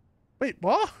 Wait,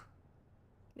 what?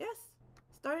 Yes,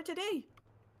 started today.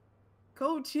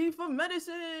 Co-chief of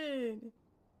medicine.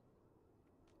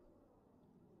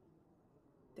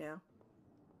 Yeah.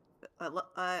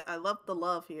 I love the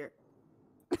love here.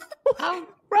 Ralph,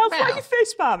 why are you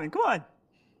face spamming? Come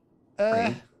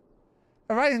on.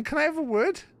 Ryan, can I have a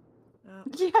word?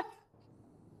 Yeah.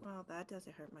 Well, that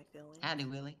doesn't hurt my feelings. Howdy,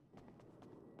 Willie.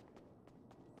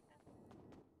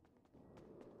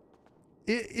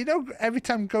 You know, every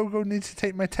time Gogo needs to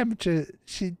take my temperature,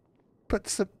 she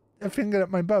puts a finger up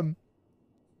my bum.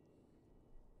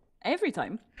 Every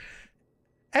time?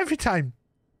 Every time.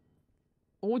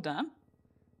 Oh, damn.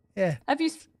 Yeah. Have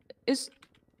you... Is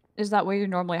that where you're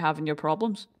normally having your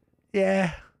problems?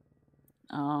 Yeah.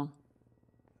 Oh.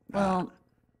 Well...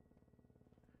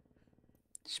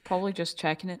 She's probably just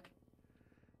checking it.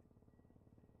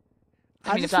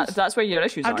 I mean, if that's where your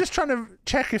issues are. I'm just trying to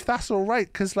check if that's all right,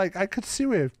 because like I could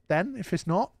sue her then if it's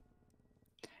not.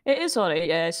 It is alright,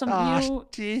 yeah. You know,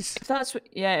 jeez. If that's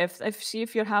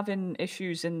if you're having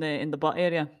issues in the butt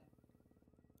area,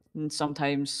 and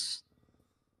sometimes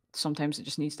it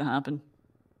just needs to happen.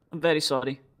 I'm very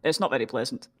sorry. It's not very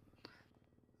pleasant.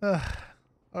 All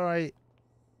right.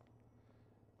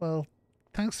 Well,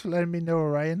 thanks for letting me know,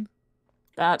 Orion.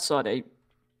 That's alright.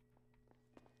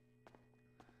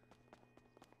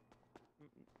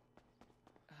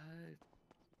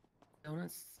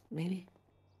 Donuts, maybe?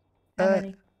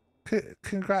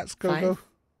 Congrats, Gogo.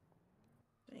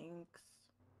 Thanks.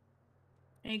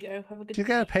 There you go. Have a good Did you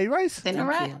get a pay rise? Then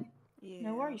alright. Yeah.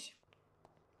 No worries.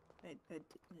 I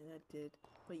did.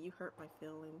 But you hurt my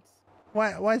feelings.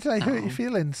 Why did I hurt your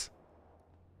feelings?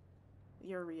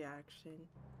 Your reaction.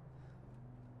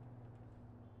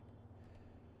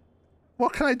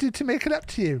 What can I do to make it up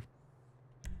to you?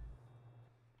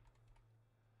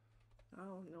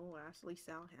 Oh no, Ashley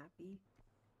sound happy.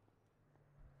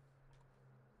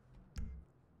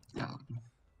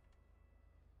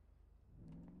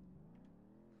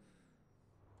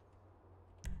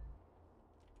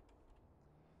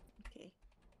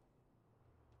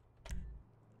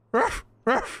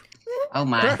 Oh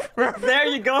my. There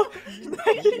you go.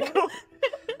 There you go.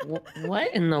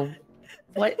 What in the...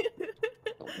 What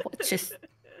just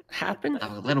happened?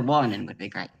 Oh, a little warning would be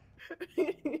great.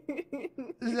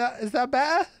 Is that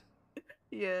better?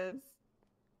 Yes.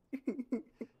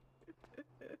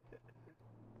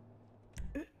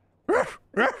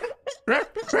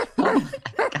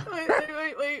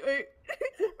 Wait.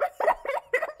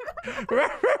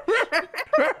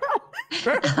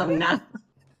 Oh no.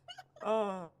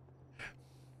 Oh.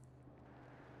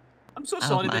 I'm so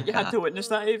sorry that you had to witness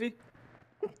that, Evie.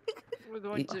 We're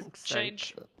going to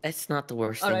change. It's not the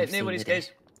worst. All right, thing no I've worries, seen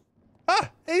guys. Ah,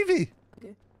 Evie.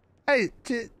 Hey,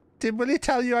 did Willie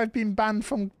tell you I've been banned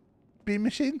from Beam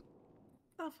Machine?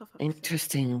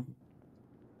 Interesting.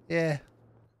 Yeah.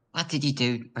 What did you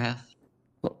do, Ralph?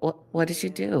 What did you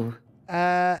do?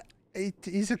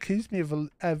 He's accused me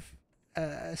of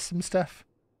some stuff.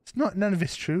 It's none of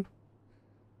it's true.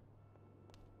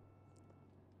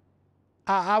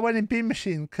 I went in Beam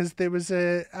Machine because there was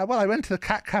well, I went to the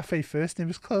cat cafe first and it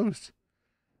was closed.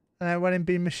 And I went in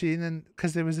Beam Machine and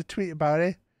because there was a tweet about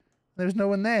it. There was no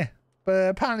one there. But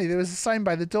apparently there was a sign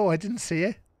by the door. I didn't see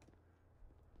it.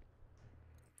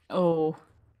 Oh.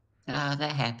 Oh,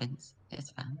 that happens.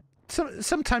 It's fine.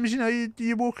 Sometimes, you know,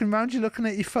 you're walking around, you're looking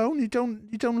at your phone, you don't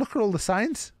look at all the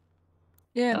signs.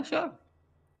 Yeah. Oh, sure.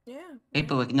 Yeah.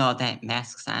 People ignore that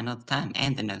mask sign all the time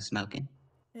and the no smoking.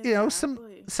 You know,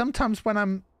 sometimes when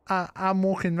I'm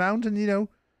walking around and, you know,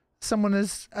 someone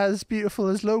as beautiful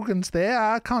as Logan's there,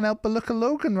 I can't help but look at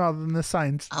Logan rather than the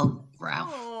signs. Oh,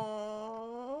 Ralph.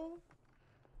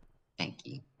 Thank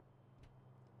you.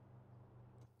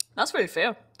 That's very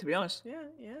fair, to be honest. Yeah,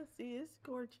 he is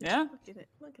gorgeous. Yeah. Look at it.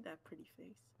 Look at that pretty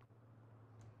face.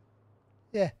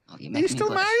 Yeah. Oh, Are you still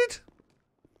married?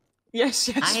 Yes,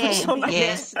 I am, still married.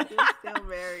 yes. You're still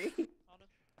married.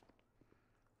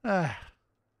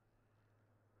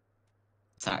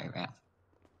 Sorry, Ralph.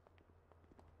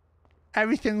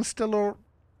 Everything's still all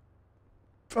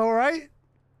right?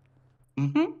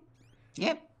 Mm-hmm.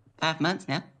 Yep. 5 months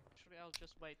now. Actually, I'll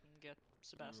just wait and get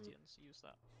Sebastian's use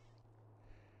that.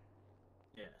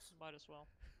 Yes. Might as well.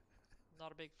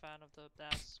 Not a big fan of the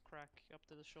ass crack up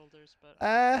to the shoulders, but.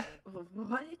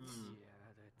 What?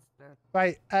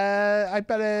 Right. I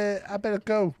better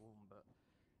go.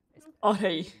 Oh,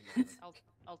 hey.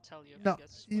 I'll tell you. No,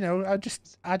 you know, I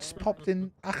just popped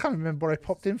in. I can't remember what I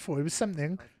popped in for. It was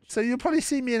something. So you'll probably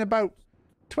see me in about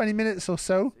 20 minutes or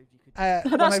so.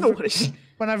 When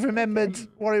I've remembered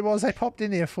what it was I popped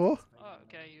in here for. Oh,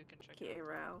 okay, you can check it.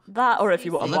 Ralph. That, or if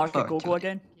you want to bark at Gogo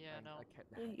again. Yeah, no.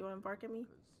 Yeah, you want to bark at me?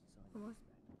 Come on.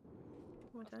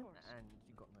 One more time. And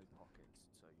you got no pockets,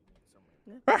 so you need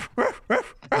somewhere.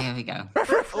 There we go.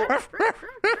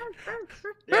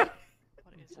 Yeah.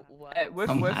 What is that? Woof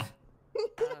Oh, woof. my.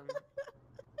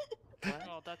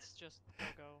 Oh, that's just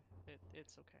go.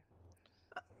 It's okay.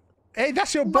 Hey,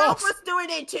 that's your Ralph boss. was doing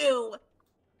it too.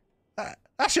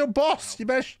 That's your boss. You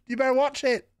better watch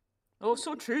it. Oh,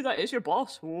 so true. That is your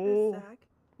boss. Oh.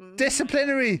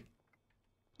 Disciplinary.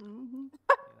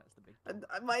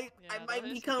 I might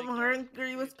become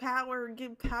hungry with power and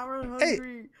get power hungry.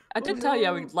 Hey, I did tell you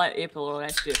I would let April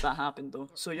arrest you if that happened, though.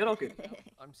 So you're all good.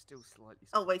 I'm still slightly.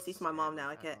 Oh wait, she's my mom now.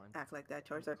 I can't act like that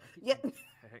towards her. Yeah.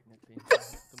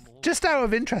 Just out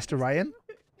of interest, Orion,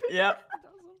 Yep.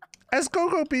 has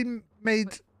Gogo been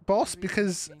made boss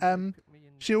because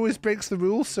she always breaks the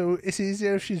rules, so it's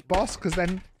easier if she's boss because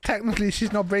then technically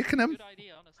she's not breaking them.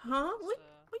 Huh? What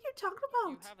are you talking about?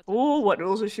 Oh, what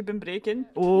rules has she been breaking?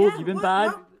 Oh, Yeah, you've been what-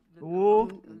 bad. Oh.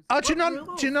 Oh, do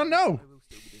you not know?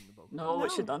 No,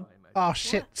 what's she done? Oh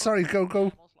shit! Sorry,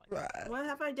 Gogo. What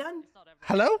have I done?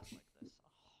 Hello?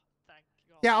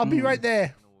 Yeah, I'll be right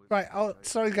there. Right. Oh,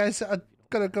 sorry guys. I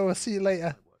gotta go. I'll see you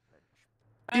later.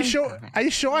 Are you sure? Are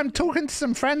you sure? I'm talking to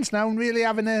some friends now and really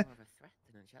having a.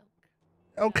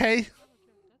 Okay.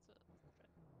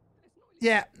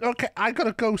 Yeah. Okay. I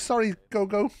gotta go. Sorry,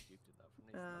 Gogo.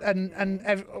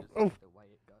 Oh.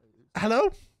 Hello?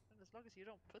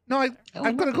 No,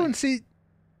 I'm gonna go and see.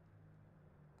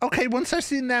 Okay, once I've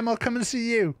seen them, I'll come and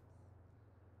see you.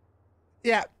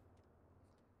 Yeah.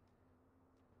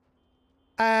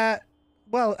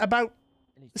 Well, about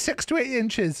 6 to 8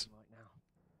 inches.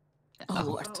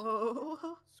 Oh.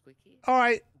 All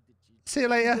right. See you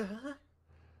later.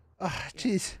 Oh,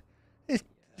 jeez. It's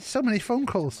so many phone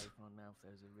calls.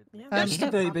 I'm just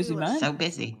a very busy man. So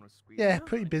busy. Yeah,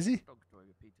 pretty busy.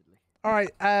 All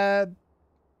right. I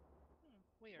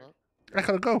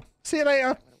gotta go. See you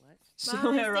later. See you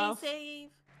later, Stay Ralph. safe.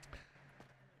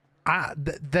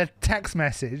 The text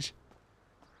message.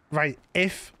 Right.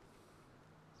 If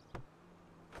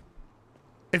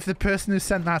if the person who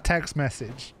sent that text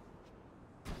message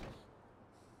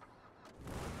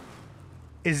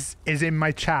is in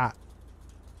my chat,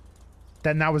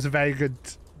 then that was a very good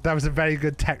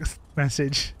text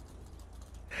message.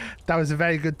 That was a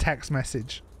very good text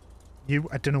message.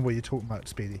 I don't know what you're talking about,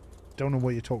 Speedy. Don't know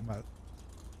what you're talking about.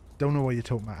 Don't know what you're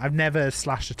talking about. I've never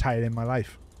slashed a tire in my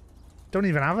life. Don't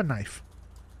even have a knife.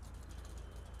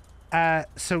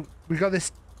 So we got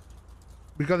this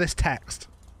text.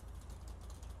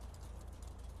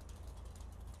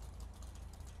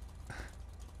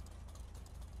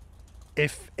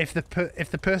 If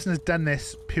the person has done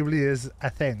this purely as a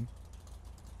thing.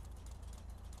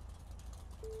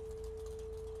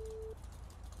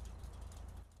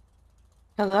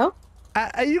 Hello?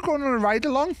 Are you going on a ride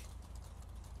along?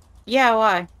 Yeah,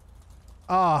 why?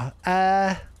 Oh,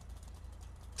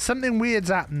 something weird's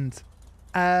happened.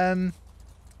 Uh-huh.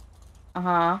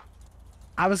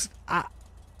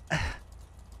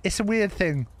 It's a weird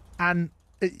thing, and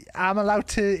I'm allowed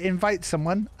to invite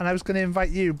someone, and I was going to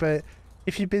invite you, but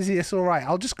if you're busy, it's all right.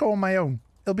 I'll just go on my own.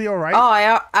 It'll be all right.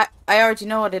 Oh, I already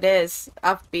know what it is.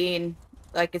 I've been,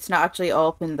 like, it's not actually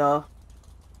open, though.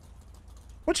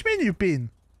 What do you mean you've been?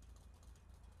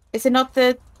 Is it not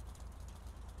the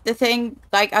thing,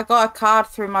 like, I got a card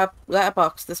through my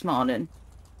letterbox this morning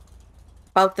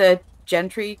about the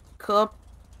Gentry Club.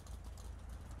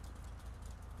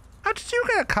 How did you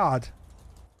get a card?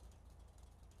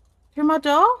 Through my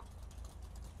door?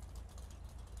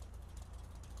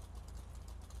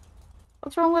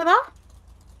 What's wrong with that?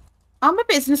 I'm a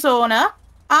business owner.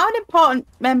 I'm an important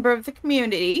member of the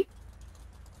community.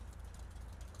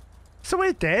 So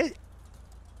wait there.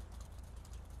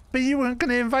 But you weren't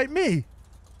going to invite me?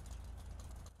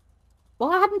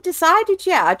 Well, I hadn't decided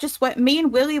yet. I just went, me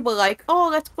and Willie were like, oh,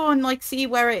 let's go and, like, see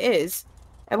where it is.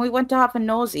 And we went to have a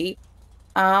nosy.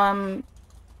 But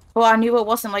I knew it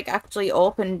wasn't, like, actually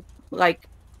open, like,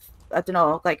 I don't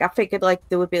know, like, I figured, like,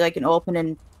 there would be, like, an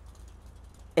opening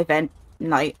event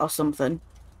night or something.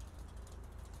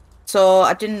 So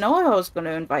I didn't know I was going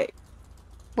to invite.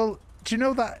 Well, do you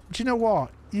know that? Do you know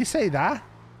what? You say that.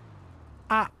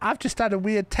 I've just had a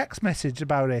weird text message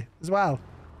about it as well.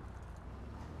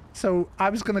 So I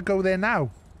was going to go there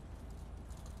now.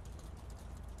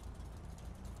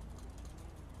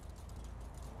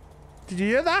 Did you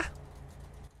hear that?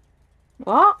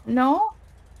 What? No.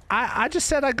 I just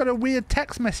said I got a weird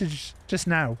text message just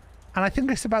now. And I think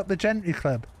it's about the Gentry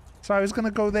Club. So I was going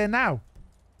to go there now.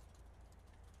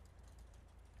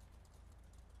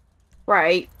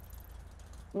 Right.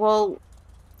 Well,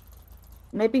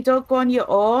 maybe don't go on your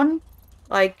own.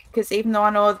 Like, because even though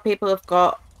I know the people have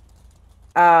got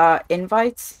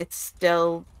invites, it's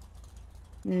still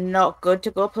not good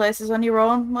to go places on your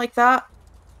own like that.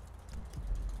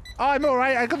 Oh, I'm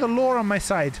alright. I got the law on my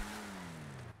side.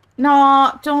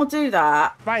 No, don't do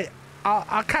that. Right.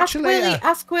 I'll catch you later.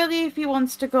 Ask Willie if he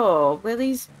wants to go.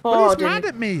 Willie's bored. Well, he's mad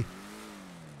at me.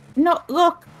 No,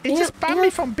 look. He just banned me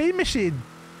from B Machine.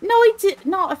 No, he did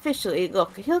not officially.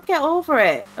 Look, he'll get over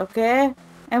it, okay?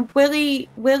 And Willie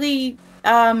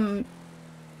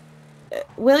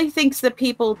thinks that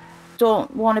people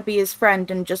don't want to be his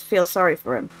friend and just feel sorry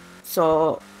for him.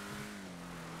 So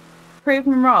prove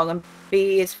him wrong and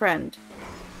be his friend.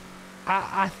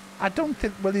 I don't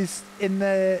think Willie's in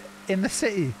the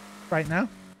city right now.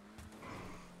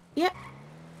 Yep.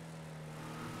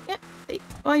 Yep.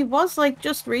 Well, he was, like,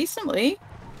 just recently.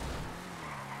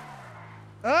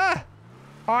 Alright,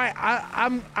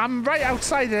 I'm right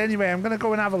outside it anyway. I'm gonna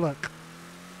go and have a look.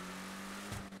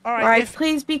 Alright, right,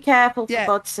 please be careful, for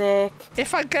God's sake.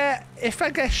 If I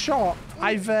get shot,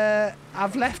 I've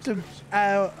left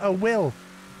a will.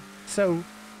 So,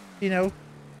 you know.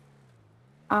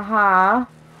 Uh-huh.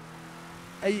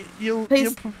 You'll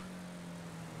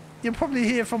probably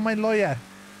hear from my lawyer.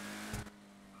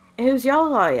 Who's your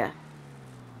lawyer?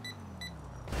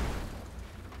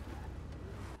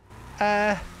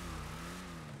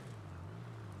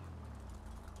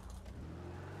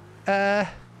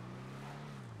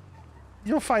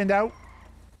 You'll find out.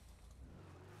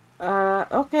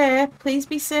 Okay, please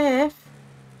be safe.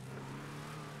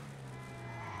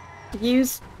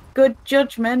 Use good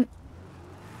judgment.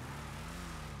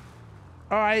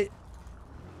 Alright.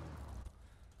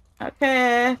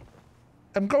 Okay.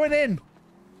 I'm going in.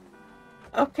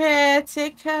 Okay,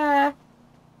 take care.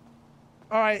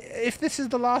 Alright, if this is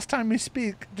the last time we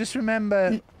speak, just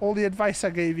remember all the advice I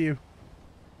gave you.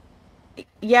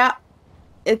 Yeah.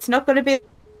 It's not going to be...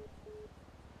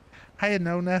 Hiya,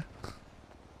 Nona.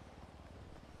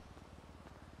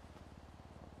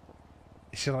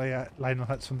 Is your lawyer Lionel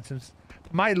Hutz from The Sims?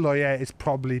 My lawyer is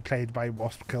probably played by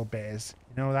Wasp Kill Bears.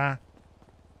 You know that?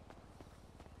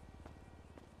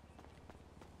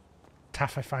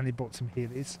 Taff, I finally bought some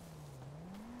Heelys.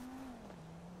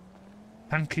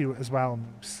 Thank you as well,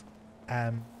 Moose.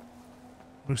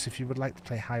 Moose, if you would like to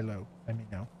play high-low, let me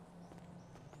know.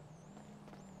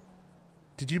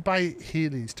 Did you buy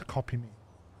Heelys to copy me?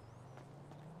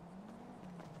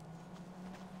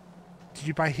 Did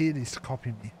you buy Heelys to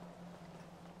copy me?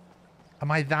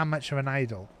 Am I that much of an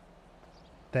idol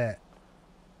that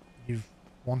you've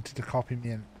wanted to copy me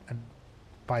and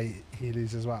buy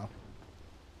Heelys as well?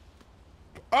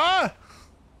 Ah!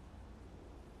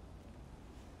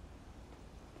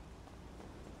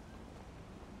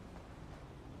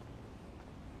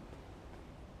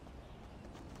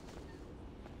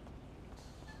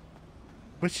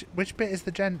 Which bit is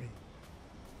the gentry?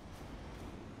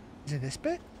 Is it this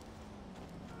bit?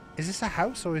 Is this a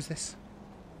house or is this...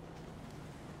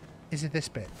 Is it this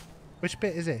bit? Which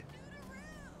bit is it?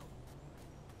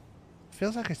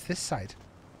 Feels like it's this side.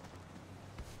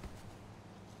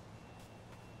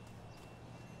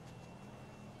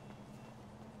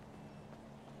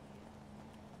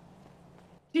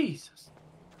 Jesus.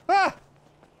 Ah!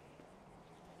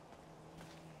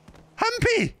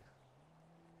 Humpy!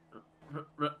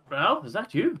 Ralph, is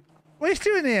that you? What are you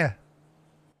doing here?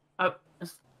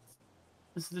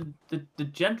 This is the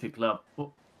Gentry Club.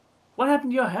 What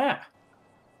happened to your hair?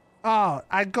 Oh,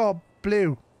 I got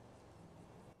blue.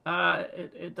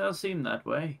 It does seem that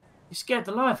way. You scared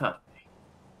the life out of me.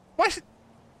 What?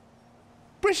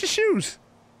 Where's your shoes?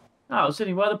 I was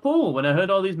sitting by the pool when I heard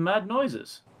all these mad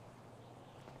noises.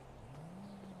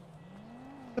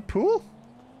 The pool?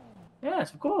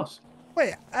 Yes, of course.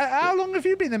 Wait, how long have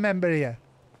you been a member here?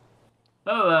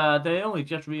 Oh, they only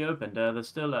just reopened. There's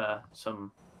still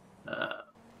some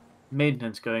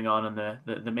maintenance going on in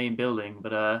the main building,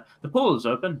 but the pool is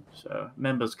open, so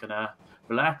members can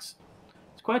relax.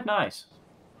 It's quite nice.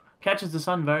 Catches the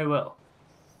sun very well.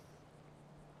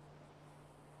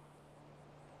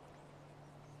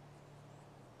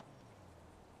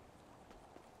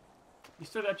 You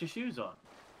still got your shoes on.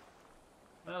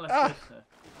 Well, that's good.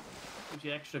 Gives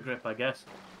you extra grip, I guess.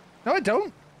 No, I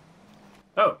don't.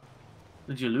 Oh,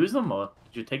 did you lose them or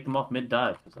did you take them off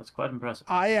mid-dive? Because that's quite impressive.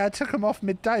 I took them off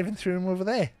mid-dive and threw them over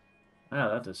there. Yeah,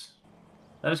 that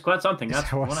is quite something.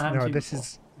 That's one I haven't seen before.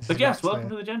 But yes, welcome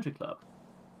to the Gentry Club.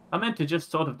 I meant to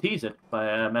just sort of tease it by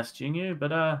messaging you,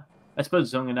 but I suppose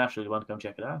it's only natural you want to come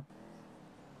check it out.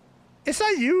 Is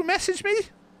that you message me?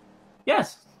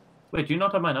 Yes. Wait, do you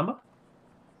not have my number?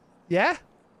 Yeah.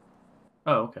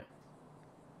 Oh, okay.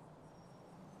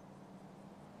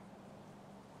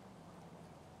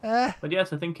 But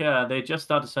yes, I think they just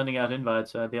started sending out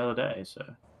invites the other day, so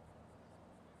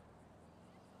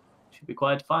should be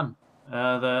quite fun.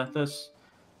 There's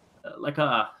like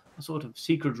a sort of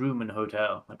secret room in a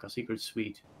hotel, like a secret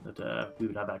suite that we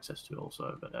would have access to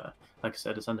also. But like I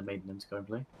said, it's under maintenance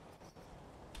currently.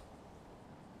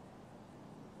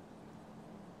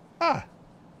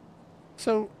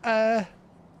 So,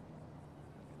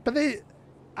 but they,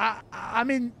 I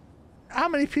mean, how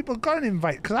many people got an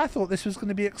invite? Because I thought this was going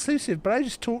to be exclusive, but I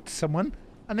just talked to someone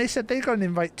and they said they got an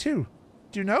invite too.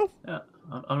 Do you know? Yeah,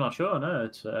 I'm not sure. No,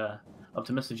 it's up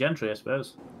to Mr. Gentry, I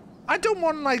suppose. I don't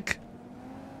want, like,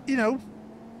 you know,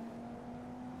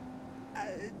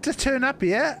 to turn up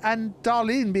here and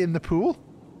Darlene be in the pool.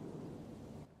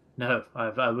 No,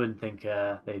 I wouldn't think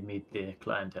they'd meet the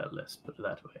clientele list, put it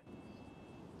that way.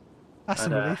 That's a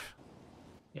relief.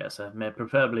 Yes,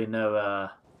 preferably no,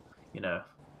 you know,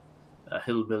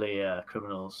 hillbilly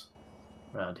criminals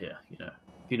around here. You know,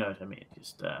 if you know what I mean.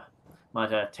 Just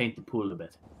might taint the pool a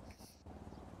bit.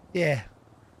 Yeah.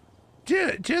 Do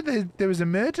you know there was a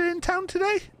murder in town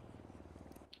today?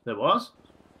 There was?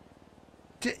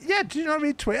 Yeah, do you not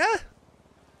read Twitter?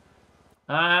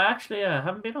 Actually, I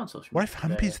haven't been on social media. Wife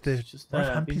Humpy's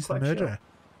the murderer.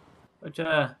 Which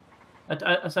I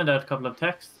sent out a couple of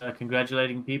texts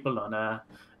congratulating people on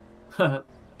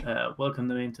welcoming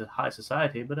them into high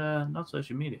society, but not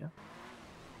social media.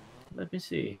 Let me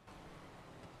see.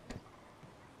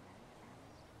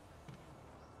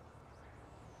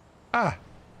 That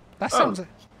sounds like...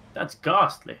 That's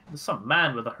ghastly. There's some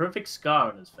man with a horrific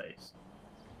scar on his face.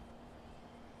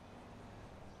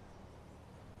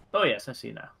 Oh yes, I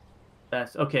see now.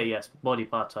 That's okay. Yes, body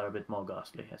parts are a bit more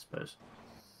ghastly, I suppose.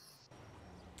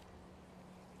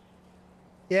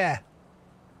 Yeah.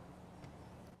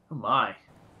 Oh my.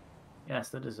 Yes,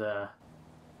 that is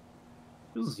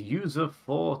user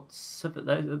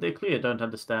 47. They clearly don't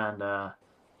understand how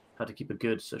to keep a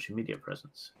good social media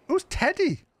presence. Who's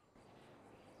Teddy?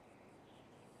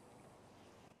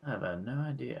 I have no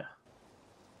idea.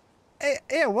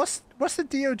 Hey, what's the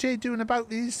DOJ doing about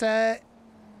these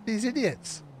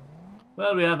idiots?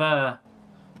 Well, we have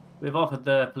we've offered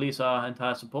the police our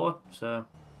entire support, so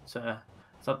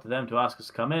it's up to them to ask us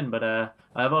to come in. But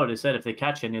I've already said if they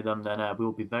catch any of them, then we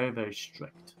will be very, very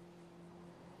strict.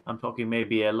 I'm talking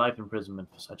maybe a life imprisonment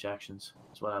for such actions.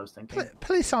 That's what I was thinking.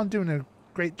 Police aren't doing a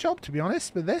great job, to be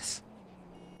honest, with this.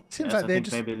 Seems Yes, like I they're think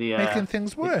just maybe the, making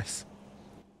things worse.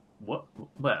 What?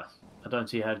 Well, I don't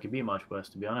see how it could be much worse,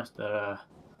 to be honest.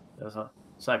 There's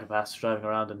psychopaths driving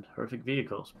around in horrific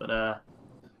vehicles, but I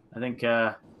think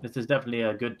this is definitely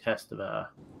a good test of the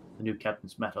new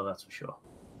captain's mettle. That's for sure.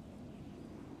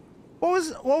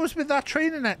 What was with that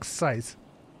training exercise?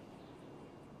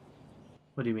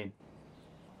 What do you mean?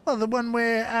 Well, the one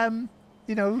where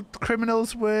you know, the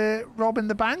criminals were robbing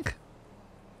the bank,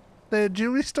 the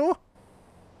jewelry store.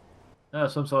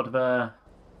 Some sort of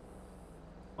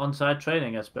on-site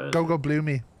training, I suppose. Go blue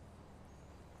me.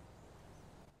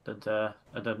 I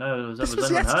don't know. This was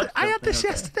yesterday. I had this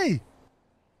yesterday.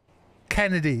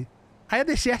 Kennedy. I had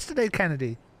this yesterday,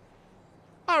 Kennedy.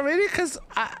 Oh, really? Because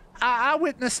I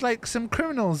witnessed like some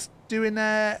criminals doing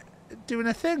a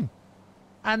thing,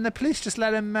 and the police just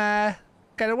let him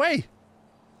get away.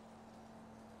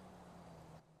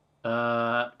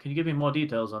 Can you give me more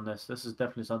details on this? This is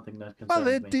definitely something that concerns Well,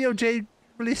 the me. DOJ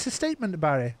released a statement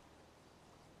about it.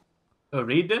 Oh,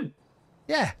 Reed did?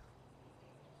 Yeah.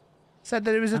 Said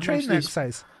that it was a training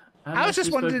exercise. I was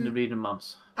just wondering. To Reed in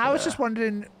months, I was just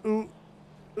wondering who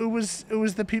was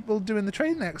the people doing the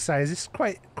training exercise. It's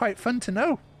quite fun to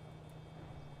know.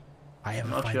 I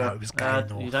haven't not find sure. out it was going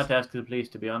north. You'd have to ask the police,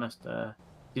 to be honest.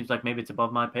 Seems like maybe it's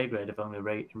above my pay grade. If only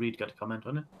Reed got a comment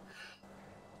on it.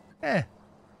 Yeah.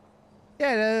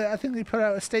 Yeah, I think they put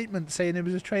out a statement saying it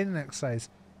was a training exercise.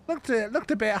 Looked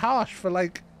a bit harsh for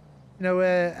like, you know,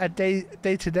 a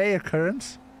day-to-day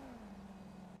occurrence.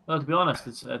 Well, to be honest,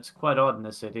 it's quite odd in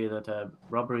this city that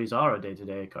robberies are a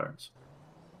day-to-day occurrence.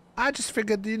 I just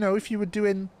figured, you know, if you were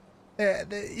doing,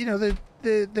 the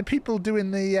people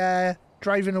doing the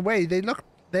driving away, they look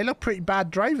pretty bad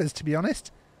drivers, to be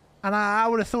honest. And I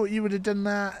would have thought you would have done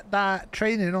that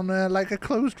training on like a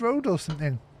closed road or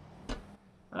something.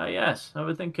 Yes, I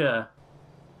would think there's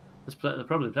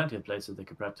probably plenty of places they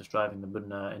could practice driving that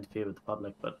wouldn't interfere with the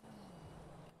public. But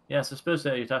yes, I suppose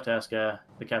you'd have to ask the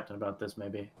captain about this,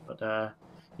 maybe. But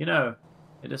you know,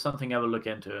 it is something I will look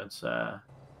into. It's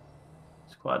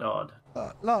quite odd.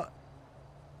 Lot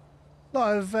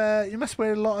of you must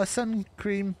wear a lot of sun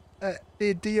cream at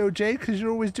the DOJ because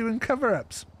you're always doing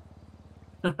cover-ups.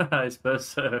 I suppose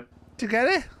so. Do you get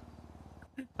it?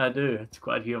 I do. It's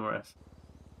quite humorous.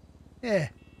 Yeah.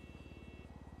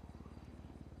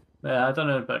 Yeah, I don't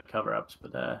know about cover-ups,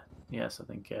 but yes, I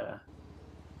think we've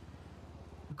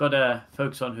got to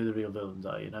focus on who the real villains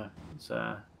are. You know, it's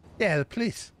yeah, the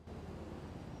police.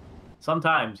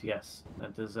 Sometimes, yes,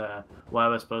 that is why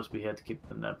we're supposed to be here to keep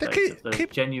them in their place. If there's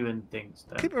genuine things.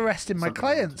 Keep arresting my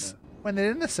clients when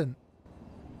they're innocent.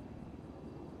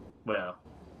 Well,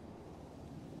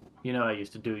 you know, I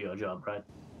used to do your job, right?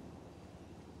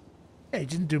 Yeah, you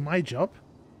didn't do my job.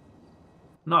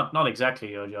 Not exactly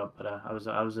your job, but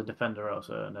I was a defender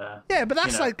also, and yeah, but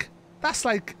that's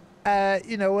like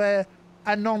you know, a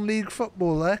non-league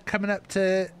footballer coming up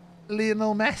to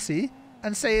Lionel Messi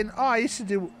and saying, "Oh, I used to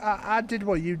do, I did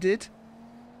what you did."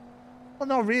 Well,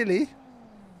 not really.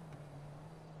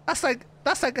 That's like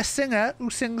a singer who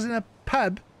sings in a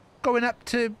pub going up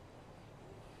to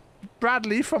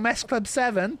Bradley from S Club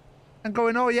 7 and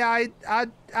going, "Oh yeah,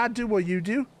 I do what you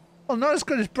do." Well, not as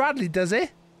good as Bradley does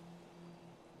it.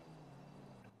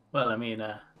 Well, I mean,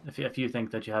 if you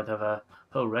think that you have to have a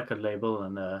whole record label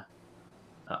and a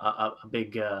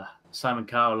big Simon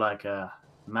Cowell like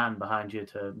man behind you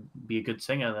to be a good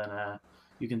singer, then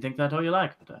you can think that all you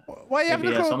like. But why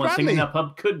haven't maybe someone Bradley? singing in a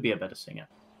pub could be a better singer.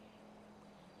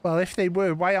 Well, if they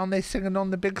were, why aren't they singing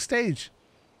on the big stage?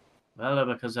 Well,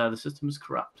 because the system is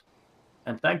corrupt,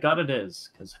 and thank God it is,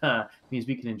 because it means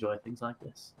we can enjoy things like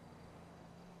this.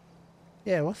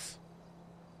 Yeah, what's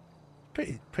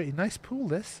pretty nice pool,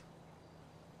 this.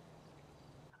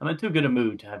 I'm in too good a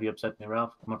mood to have you upset me,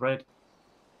 Ralph, I'm afraid.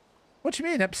 What do you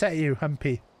mean upset you,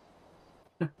 Humpy?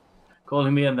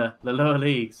 Calling me in the lower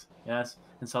leagues, yes,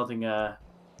 insulting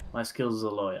my skills as a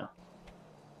lawyer.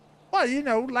 Well, you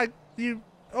know, like you...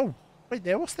 Oh, wait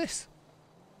there, what's this?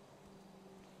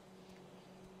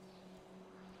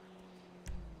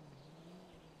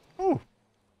 Oh.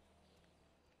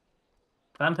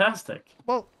 Fantastic.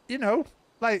 Well, you know,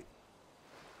 like...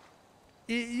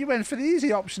 You went for the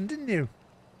easy option, didn't you?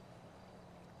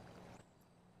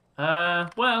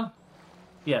 Well,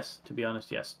 yes, to be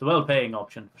honest, yes. The well-paying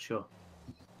option, for sure.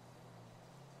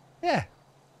 Yeah.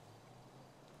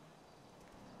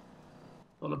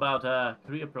 It's all about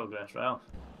career progress, Ralph.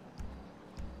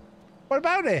 What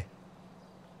about it?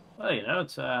 Well, you know,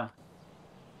 it's a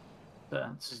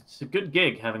good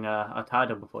gig having a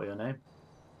title before your name.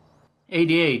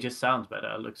 ADA just sounds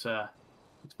better. It looks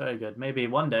very good. Maybe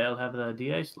one day I'll have the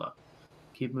DA slot.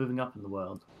 Keep moving up in the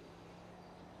world.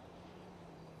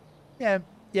 Yeah,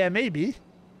 maybe.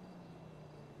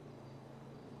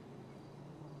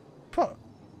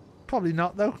 Probably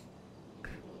not, though.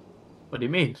 What do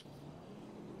you mean?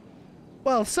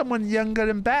 Well, someone younger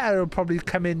and better will probably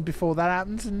come in before that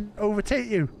happens and overtake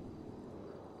you.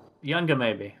 Younger,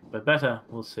 maybe, but better,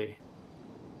 we'll see.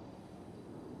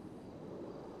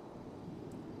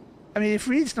 I mean, if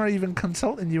Reed's not even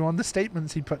consulting you on the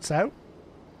statements he puts out.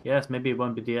 Yes, maybe it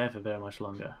won't be DA for very much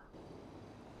longer.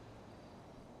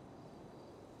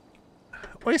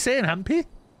 What are you saying, Humpy?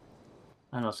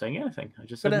 I'm not saying anything. I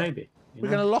just said maybe. We're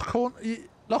going to lock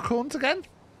horns again?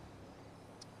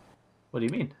 What do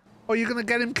you mean? Or you're going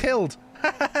to get him killed?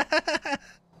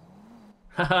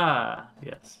 Haha,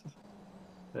 yes.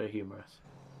 Very humorous.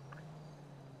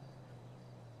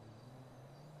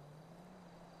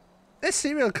 This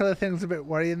serial killer thing's a bit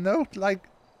worrying, though. Like,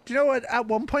 do you know what? At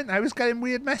one point, I was getting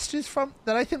weird messages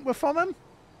that I think were from him.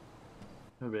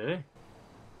 Oh, really?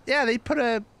 Yeah, they put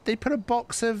a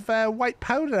box of white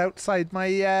powder outside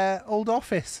my old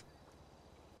office.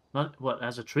 What,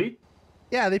 as a treat?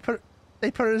 Yeah, they put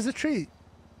it as a treat.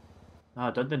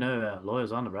 Don't they know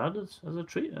lawyers aren't around as a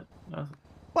treat?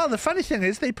 Well, the funny thing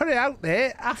is, they put it out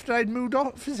there after I'd moved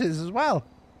offices as well.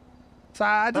 So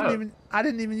I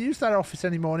didn't even use that office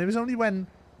anymore. And it was only when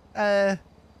I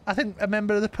think a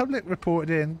member of the public reported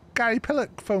in. Gary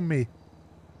Pillock phoned me.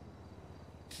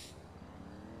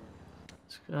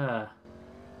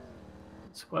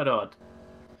 It's quite odd.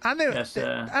 And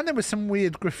there was some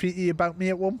weird graffiti about me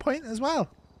at one point as well.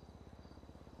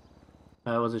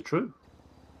 Was it true?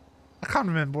 I can't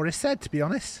remember what it said, to be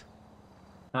honest.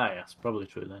 Yes, probably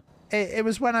true then. It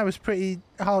was when I was pretty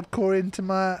hardcore into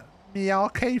my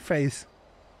arcade phase.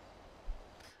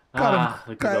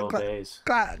 The good old days.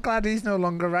 Glad he's no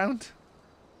longer around.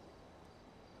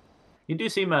 You do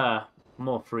seem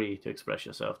more free to express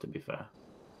yourself, to be fair.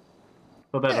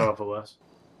 For better or for worse.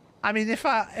 I mean, if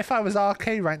I was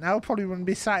arcade right now, I probably wouldn't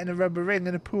be sat in a rubber ring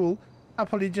in a pool. I'd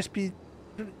probably just be,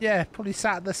 probably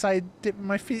sat at the side dipping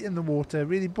my feet in the water.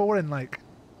 Really boring, like.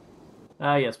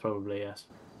 Yes, probably, yes.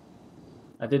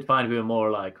 I did find we were more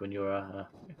alike when you were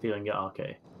feeling your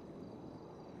arcade.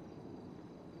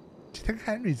 Do you think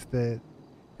Henry's a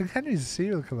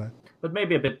serial killer? But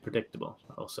maybe a bit predictable,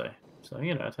 I'll say. So,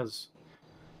 you know, it has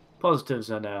positives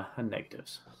and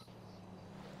negatives.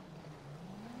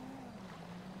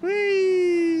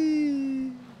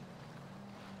 Whee!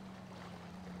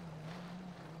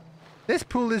 This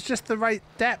pool is just the right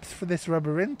depth for this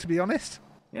rubber ring, to be honest.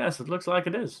 Yes, it looks like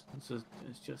it is.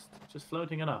 It's just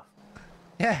floating enough.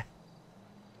 Yeah.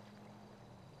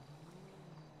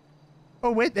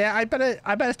 Oh wait there, I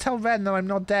better tell Ren that I'm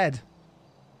not dead.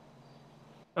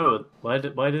 Oh, why do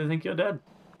they think you're dead?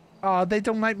 Oh, they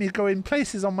don't like me going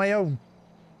places on my own.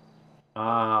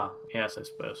 Yes, I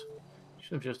suppose.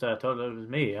 Should have just told her it was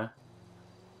me, yeah?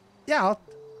 Yeah,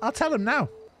 I'll tell him now.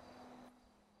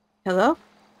 Hello?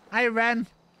 Hi, Ren.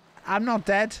 I'm not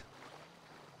dead.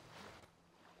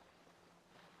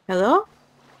 Hello?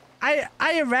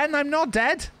 Hi, Ren. I'm not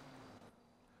dead.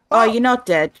 Oh, you're not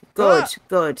dead. Good,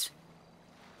 good.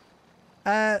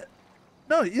 No,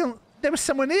 there was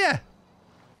someone here.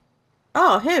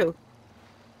 Oh, who?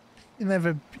 You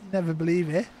never believe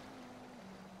it.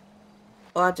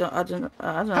 Oh, I don't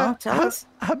know. Tell us.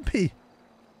 Humpy.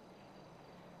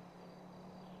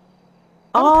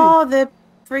 Oh, the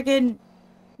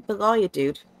lawyer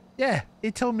dude. Yeah,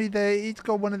 he told me that he'd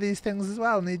got one of these things as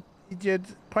well, and he did.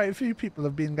 Quite a few people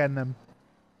have been getting them.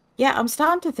 Yeah, I'm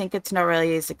starting to think it's not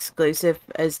really as exclusive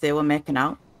as they were making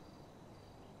out.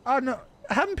 Oh no,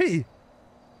 Humpy.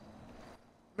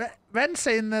 Ren's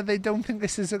saying that they don't think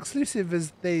this is exclusive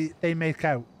as they make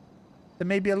out. There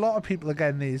may be a lot of people are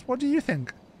getting these. What do you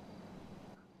think?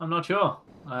 I'm not sure.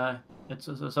 It's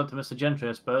up to Mr. Gentry,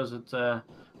 I suppose. I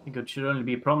think it should only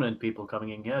be prominent people coming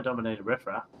in here, dominated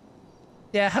riffraff.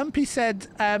 Yeah, Humpy said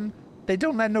they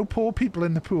don't let no poor people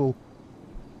in the pool.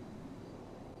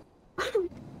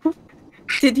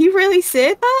 Did he really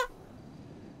say that?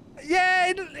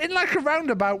 Yeah, in like a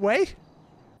roundabout way.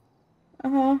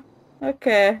 Uh-huh.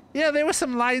 Okay. Yeah, there were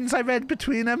some lines I read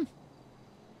between them.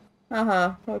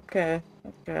 Uh-huh. Okay.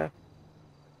 Okay.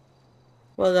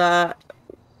 Well,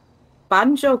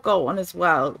 Banjo got one as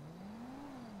well.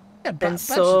 Yeah,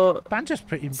 Banjo's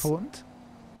pretty important.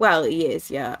 Well, he is,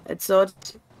 yeah. And so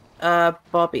did,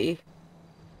 Bobby.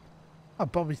 Oh,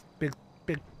 Bobby's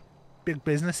big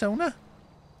business owner.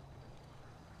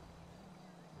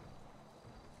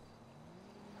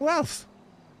 Who else?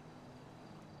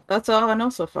 That's all I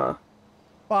know so far.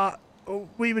 Well,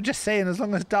 we were just saying, as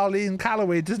long as Darlene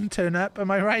Calloway doesn't turn up, am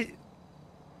I right?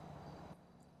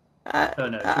 Oh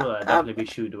no, she'll definitely be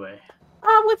shooed away.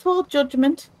 I withhold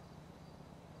judgment.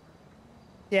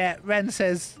 Yeah, Ren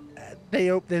says they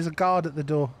hope there's a guard at the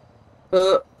door.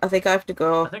 But I think I have to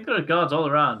go. I think there are guards all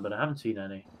around, but I haven't seen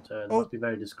any, so they must be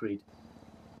very discreet.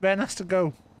 Ren has to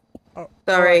go. Oh,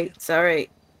 Sorry, sorry.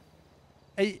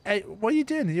 What are you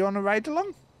doing? Are you on a ride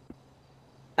along?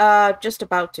 Just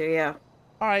about to, yeah.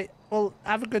 Alright, well,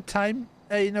 have a good time.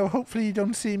 You know, hopefully you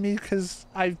don't see me because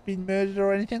I've been murdered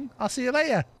or anything. I'll see you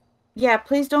later. Yeah,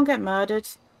 please don't get murdered.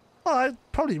 Well, I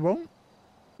probably won't.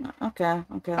 Okay,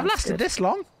 okay. I've lasted good. this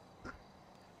long.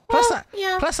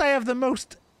 Yeah. Plus, I have the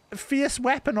most fierce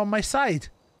weapon on my side.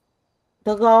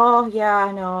 The law, yeah,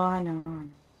 I know.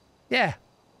 Yeah.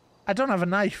 I don't have a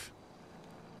knife.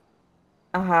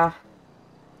 Uh-huh.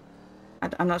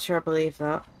 I'm not sure I believe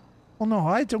that. Well, no,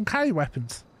 I don't carry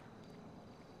weapons.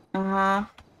 Uh-huh.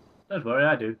 Don't worry,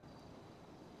 I do.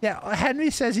 Yeah, Henry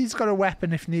says he's got a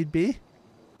weapon if need be.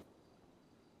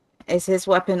 Is his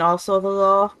weapon also the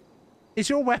law? Is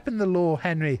your weapon the law,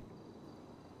 Henry?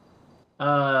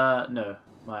 No.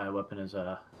 My weapon is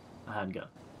a handgun.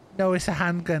 No, it's a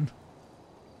handgun.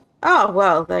 Oh,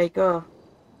 well, there you go.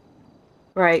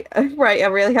 Right, right, I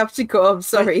really have to go, I'm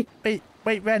sorry. Wait,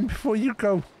 Ren, before you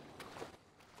go.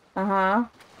 Uh-huh.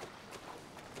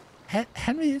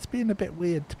 Henry is being a bit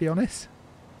weird, to be honest.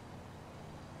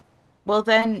 Well,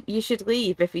 then you should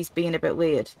leave if he's being a bit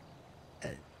weird.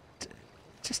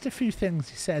 Just a few things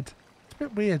he said. It's a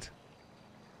bit weird.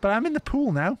 But I'm in the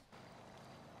pool now.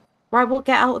 Right, we'll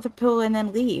get out of the pool and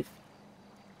then leave.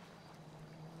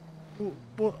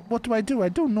 What do? I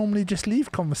don't normally just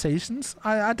leave conversations.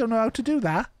 I don't know how to do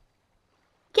that.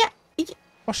 Yeah.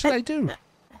 What should I do?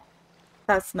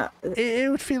 That's not... It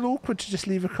would feel awkward to just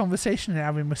leave a conversation you're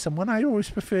having with someone. I always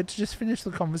prefer to just finish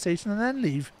the conversation and then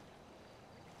leave.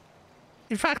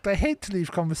 In fact, I hate to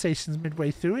leave conversations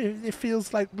midway through. It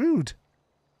feels like rude.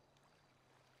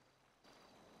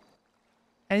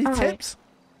 Any tips?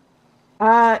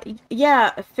 Yeah,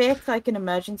 fake like an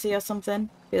emergency or something.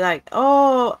 Be like,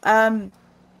 I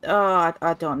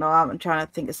don't know. I'm trying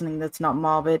to think of something that's not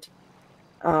morbid.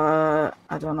 I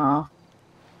don't know.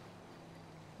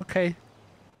 Okay.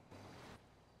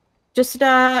 Just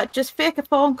fake a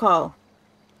phone call.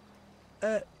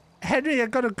 Henry, I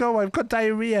gotta go. I've got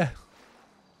diarrhea.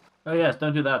 Oh yes,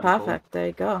 don't do that. Perfect. There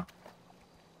you go.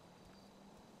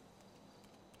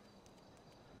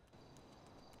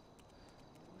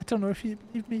 I don't know if you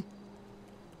believe me.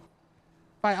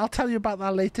 Right, I'll tell you about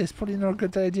that later. It's probably not a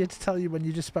good idea to tell you when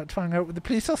you're just about to hang out with the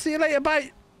police. I'll see you later.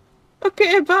 Bye.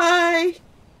 Okay, bye.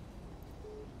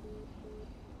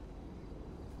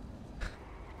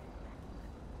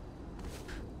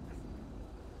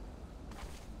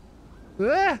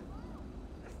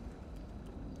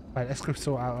 Right, let's go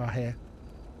sort out our hair.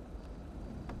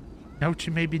 Note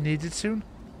you may be needed soon.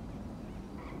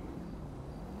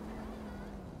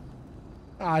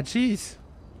 Ah, jeez.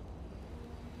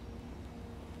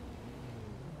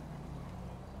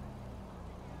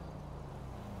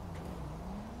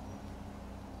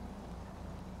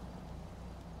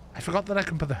 I forgot that I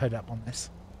can put the hood up on this.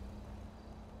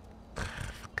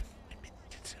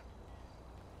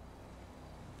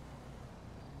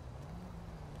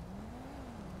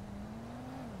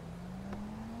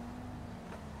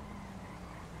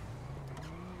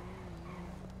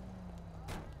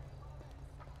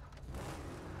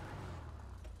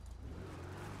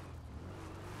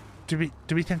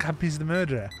 Do we think Happy's the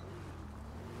murderer?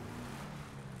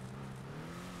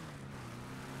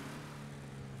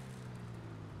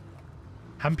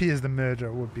 Hampy as the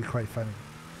murderer would be quite funny.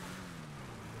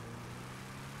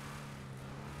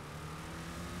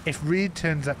 If Reed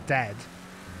turns up dead,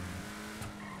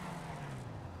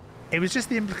 it was just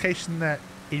the implication that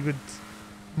he would,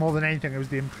 more than anything, it was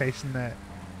the implication that,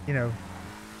 you know,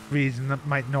 Reed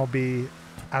might not be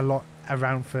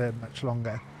around for much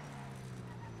longer.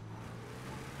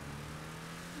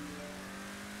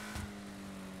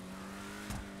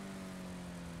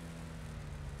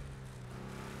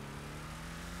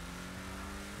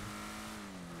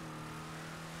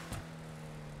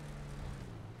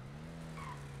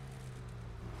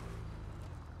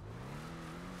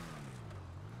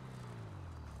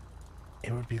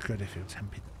 It would be good if it was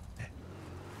Hampy.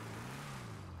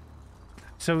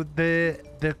 So the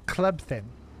club thing.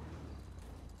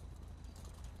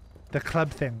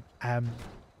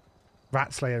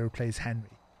 Ratslayer, who plays Henry,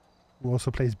 who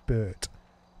also plays Bert,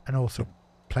 and also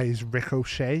plays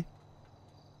Ricochet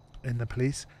in the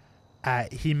police.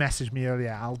 he messaged me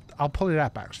earlier. I'll pull it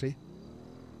up actually.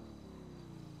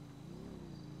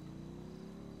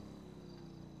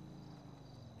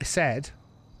 It said,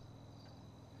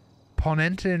 upon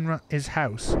entering his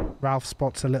house, Ralph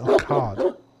spots a little card.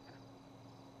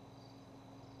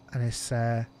 And it's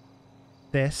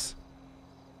this.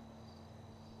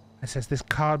 It says, this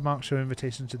card marks your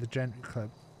invitation to the Gentry Club.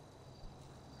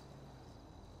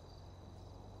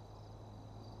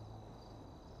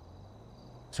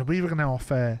 So we were going to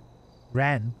offer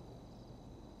Ren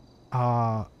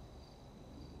our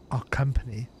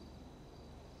company.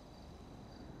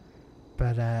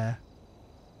 But,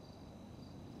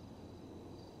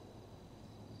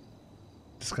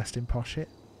 disgusting posh shit.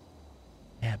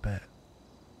 Yeah, but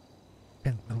I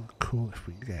think it'll look cool if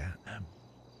we get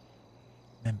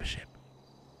membership.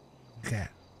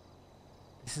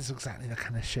 This is exactly the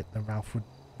kind of shit that Ralph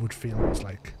would feel was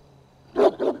like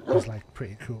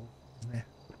pretty cool, isn't it?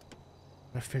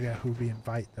 Gotta figure out who we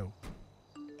invite though.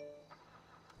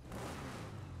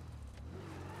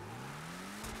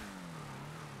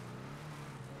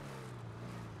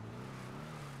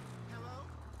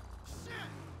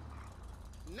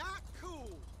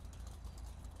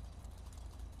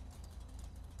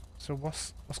 So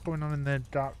what's going on in the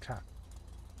dark chat?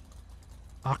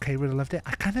 Arcade would have loved it.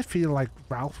 I kind of feel like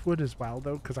Ralph would as well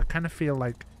though, because I kind of feel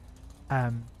like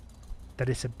that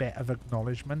it's a bit of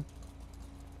acknowledgement.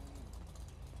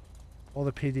 All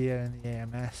the PD and the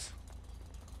AMS.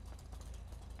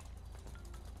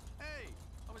 Hey,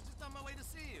 I was just on my way to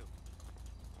see you.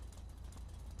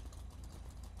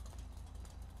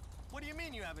 What do you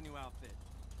mean you have a new outfit?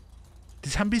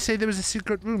 Did somebody say there was a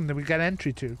secret room that we got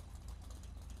entry to?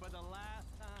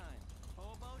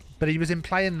 But he was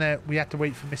implying that we had to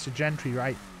wait for Mr. Gentry,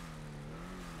 right?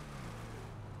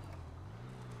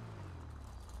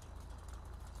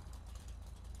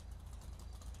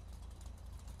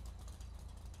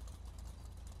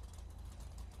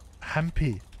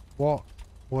 Hampy, what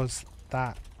was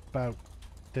that about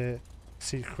the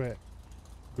secret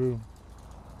room?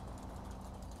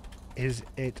 Is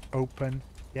it open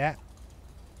yet?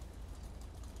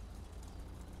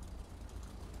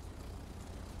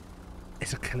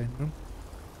 It's a killing room.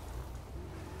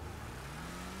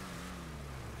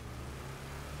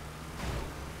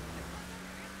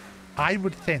 I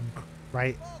would think,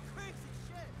 right?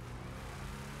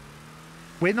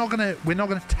 We're not gonna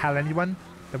tell anyone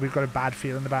that we've got a bad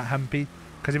feeling about Humpy,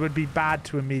 because it would be bad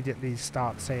to immediately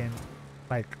start saying,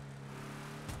 like.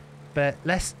 But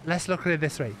let's look at it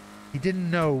this way. He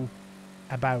didn't know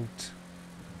about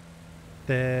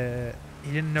the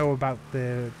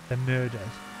murders.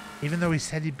 Even though he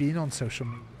said he'd been on social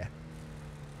media.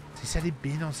 He said he'd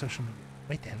been on social media.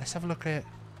 Wait there, let's have a look at...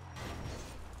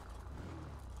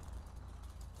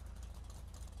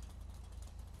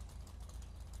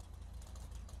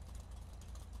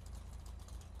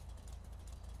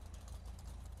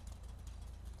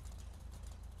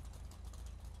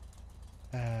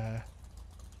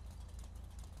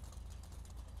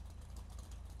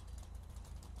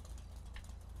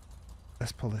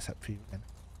 Let's pull this up for you again.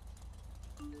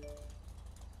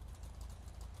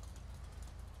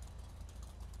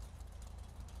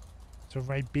 So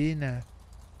Ribena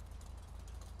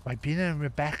and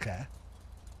Rebecca.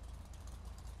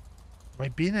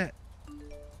 Rebecca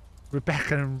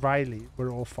and Riley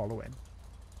were all following.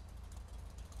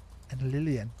 And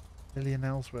Lillian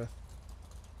Ellsworth.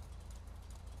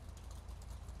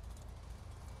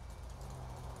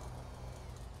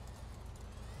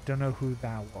 Don't know who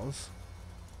that was.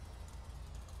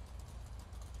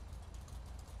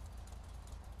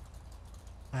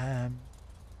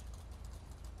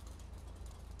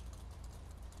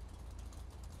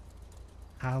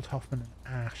 Harold Hoffman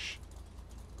and Ash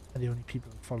are the only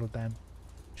people who followed them.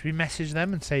 Should we message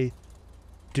them and say,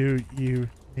 do you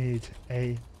need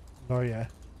a lawyer?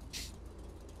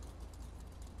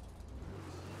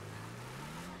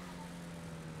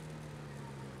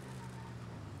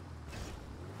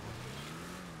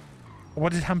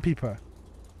 What did Humpy put?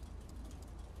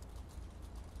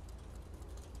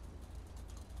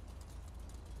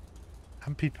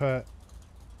 Humpy put...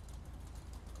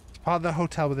 Part of the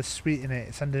hotel with a suite in it.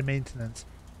 It's under maintenance.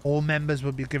 All members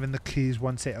will be given the keys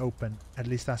once it open. At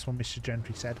least that's what Mr.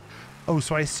 Gentry said. Oh,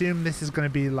 so I assume this is going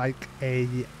to be like a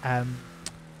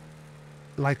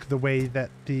like the way that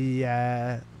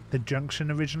the junction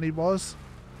originally was,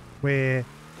 where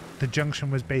the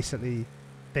junction was basically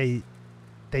they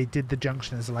did the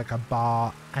junction as like a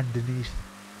bar underneath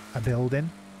a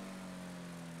building.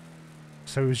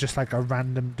 So it was just like a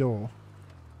random door.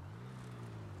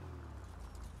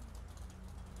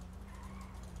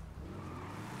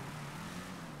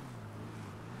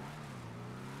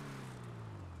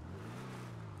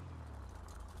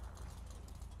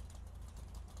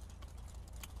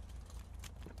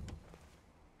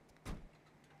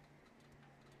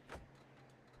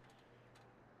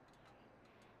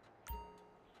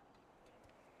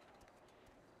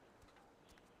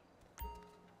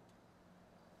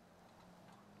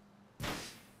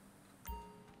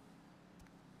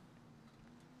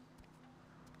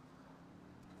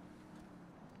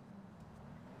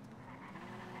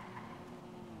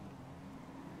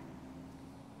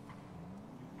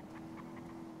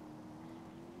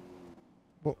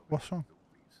 What's wrong?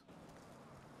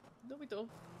 No, we don't.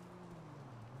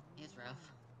 Here's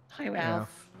Ralph. Hi,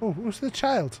 Ralph. Oh, who's the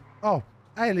child? Oh,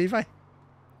 hi, Levi.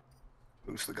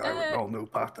 Who's the guy with no new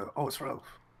partner? Oh, it's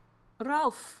Ralph.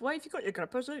 Ralph, why have you got your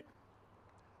grippers out?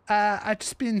 I've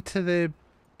just been to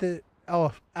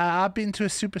I've been to a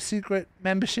super secret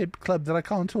membership club that I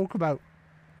can't talk about.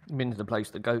 You've been to the place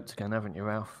the goats again, haven't you,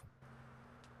 Ralph?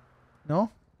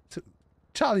 No?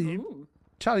 Charlie,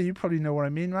 you probably know what I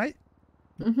mean, right?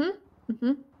 Yep.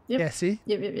 Yeah, see?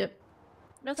 Yep.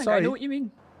 I think I Sorry. know what you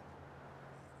mean.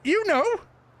 You know?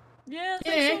 Yeah, I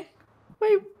think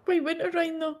Wait,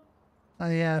 Winterrain though. Oh,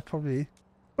 yeah, probably.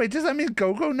 Wait, does that mean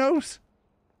Gogo knows?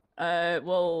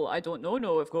 Well, I don't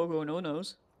know if Gogo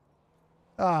knows.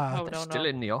 Ah, Oh, They're no, still no.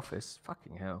 in the office.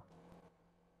 Fucking hell.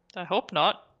 I hope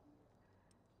not.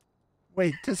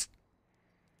 wait, does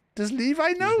Levi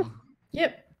know?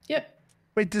 Yep.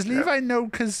 Wait, does Levi know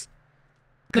because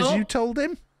No. you told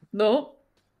him? No,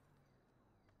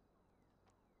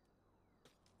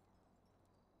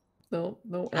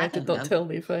 I did not tell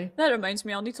Levi. That reminds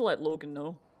me, I'll need to let Logan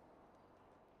know.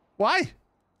 Why?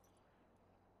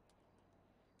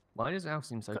 Why does Ralph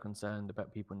seem so concerned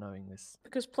about people knowing this?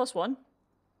 Because +1.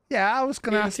 Yeah, I was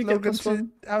gonna Yeah, ask you get Logan plus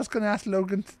one. I was gonna ask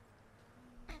Logan.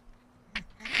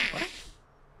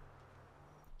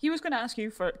 He was going to ask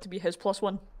you for it to be his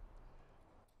 +1.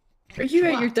 Are you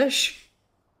at your dish?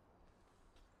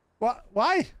 What?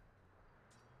 Why?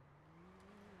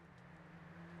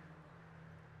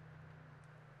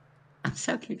 I'm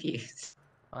so confused.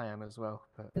 I am as well,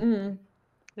 but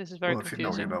This is very Well, if you know,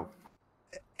 confusing. you know.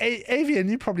 Avian,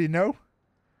 you probably know.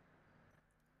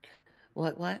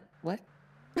 What? Wait,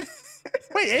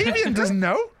 Avian doesn't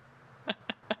know?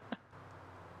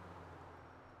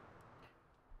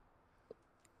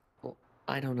 Well,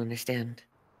 I don't understand.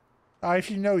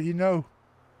 If you know, you know.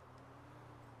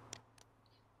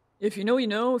 If you know, you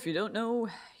know. If you don't know,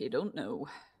 you don't know.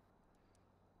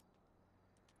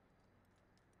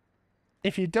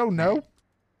 If you don't know,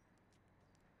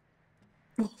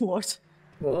 What?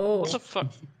 Whoa. What the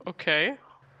fuck? Okay.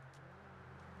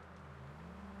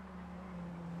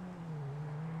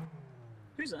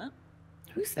 Who's that?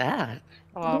 Who's that?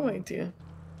 No idea.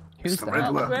 who's the that?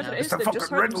 Riddler. Whoever it It's is, the they've just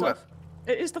fucking hurt Riddler. himself.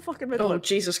 It is the fucking Riddler. Oh,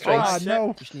 Jesus ah, Christ.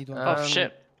 no. Just need one. Oh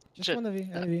shit. Just Shit. one of you.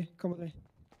 Any of you. Come with me.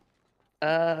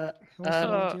 Uh, Who wants to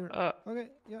volunteer? Okay,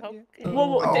 yeah.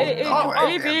 Whoa,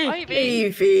 Avie!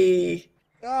 Avie.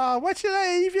 Why should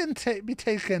Avian be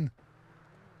taken?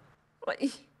 What?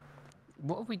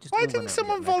 What have we just Why all didn't went out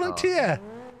someone and got in their car?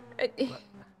 volunteer?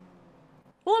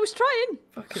 Well, I was trying.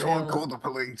 Someone call the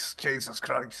police. Jesus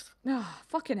Christ. Oh,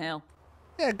 fucking hell.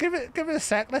 Yeah, give it a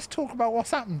sec. Let's talk about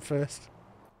what's happened first.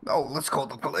 No, let's call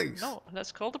the police. No,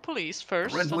 let's call the police The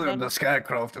first. Riddler and and then... the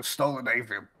Scarecrow have stolen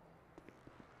Avian.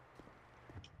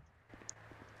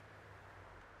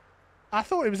 I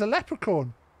thought it was a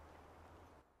leprechaun.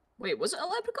 Wait, was it a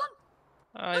leprechaun?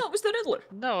 I- No, it was the Riddler.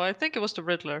 No, I think it was the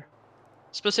Riddler.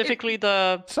 Specifically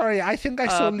the... Sorry, I think I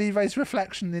saw Levi's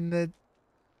reflection in the...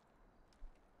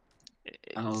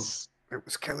 It's... It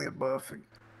was Killian Murphy.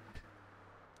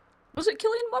 Was it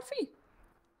Cillian Murphy?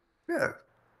 Yeah.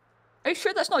 Are you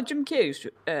sure that's not Jim Carrey's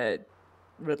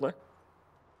Riddler?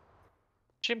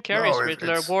 Jim Carrey's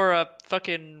Riddler wore a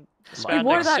fucking He spandex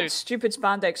wore that suit. stupid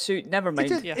spandex suit, never mind.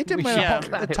 Yeah. It didn't wear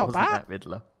a top hat.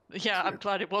 Riddler. Yeah, I'm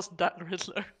glad it wasn't that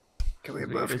Riddler.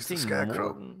 Killian Murphy's the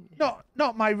Scarecrow.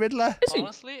 Not my Riddler.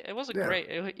 Honestly, it was a great...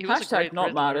 He was a Hashtag great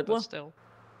not my Riddler, Riddler. but still.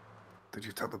 Did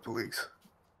you tell the police?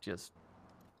 Just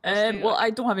Well,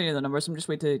 I don't have any of the numbers. I'm just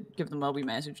waiting to give them a wee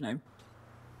message now.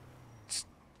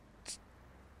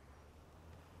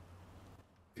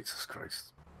 Jesus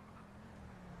Christ.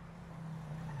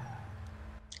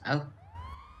 Oh.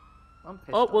 I'm pissed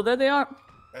Oh, well, there they are.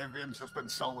 Avian's just been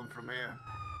stolen from here.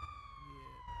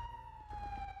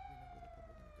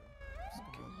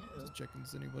 Just checking,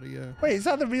 does anybody Wait, is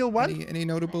that the real one? any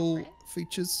notable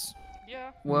features?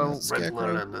 Yeah. Well,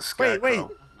 Riddler and the Wait,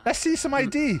 Scarecrow. let's see some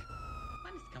ID.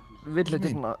 Riddler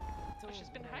didn't like.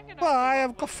 Well, I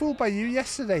have got fooled by you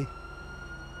yesterday.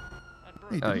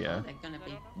 Oh yeah.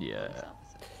 Yeah.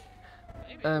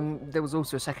 There was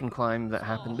also a second crime that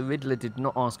happened. The Riddler did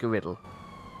not ask a riddle.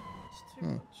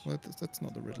 Oh, well, that's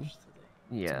not the riddle.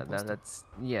 Yeah, that's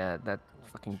that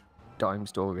fucking dime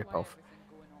store ripoff.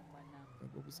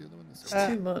 What was the other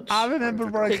one? Too much. I remember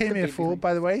what I came here for,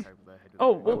 by the way.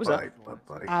 Oh, what was that?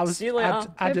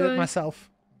 I did it myself.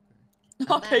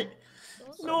 Okay.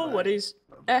 No worries.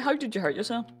 How did you hurt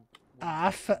yourself?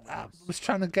 I was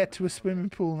trying to get to a swimming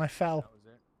pool and I fell.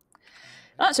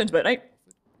 That sounds about right.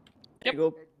 There you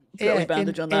go. Got a wee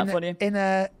bandage on that for you.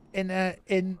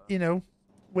 In you know,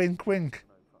 wink, wink.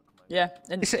 Yeah,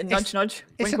 and nudge, nudge,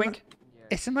 wink, wink.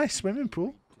 It's a nice swimming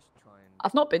pool.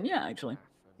 I've not been yet, actually.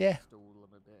 Yeah.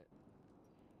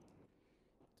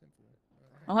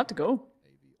 I'll have to go.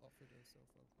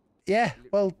 Yeah,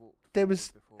 well, there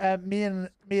was me and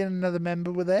another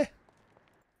member were there.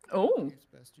 Oh.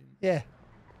 Yeah.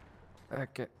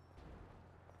 Okay.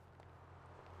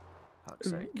 Fuck's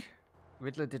sake.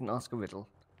 Riddler didn't ask a riddle.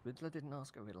 Riddler didn't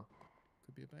ask a riddle.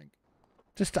 Could be a bank.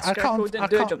 Just Scarecrow didn't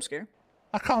do a jump scare.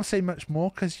 I can't say much more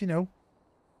because you know.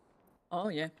 Oh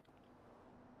yeah.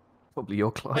 Probably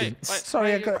your clients. Wait,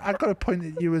 Sorry, I got to point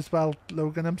at you as well,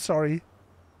 Logan. I'm sorry.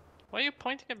 Why are you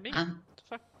pointing at me? What the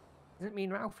fuck? Does it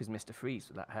mean Ralph is Mr. Freeze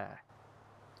with that hair?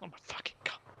 Oh my fucking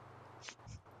god.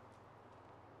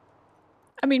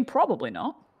 I mean, probably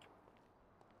not.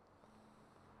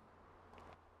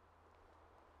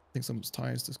 I think someone's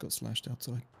tires just got slashed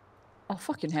outside. Oh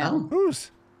fucking hell!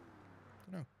 Whose?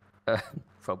 No.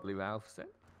 Probably Ralph's. Then.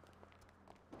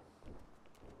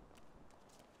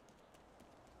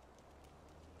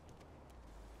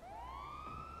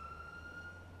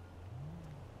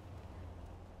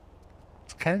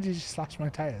 Kennedy just slashed my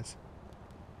tires.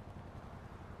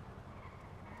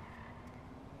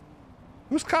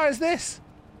 Whose car is this?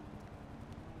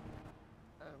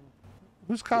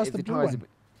 Whose car is If the the blue tyres one?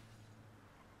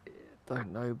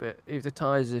 Don't know, but if the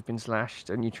tyres have been slashed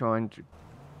and you try and...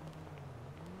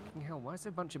 Fucking hell, why is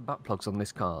there a bunch of butt plugs on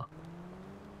this car?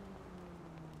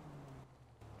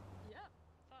 Yeah,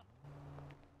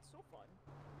 so fun.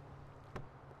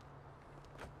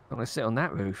 I want to sit on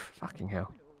that roof. Fucking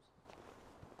hell.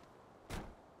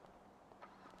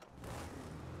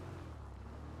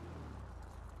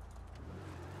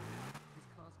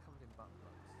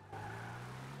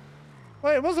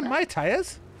 Well, it wasn't my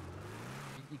tires.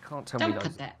 You can't tell Don't me put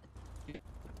those. that. They're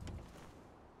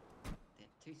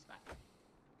too smart.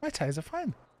 My tires are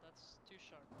fine. That's too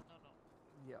sharp. No, no.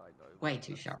 Yeah, I know. Way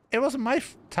too sharp. It wasn't my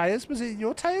tires. Was it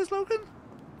your tires, Logan?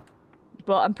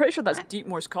 But I'm pretty sure that's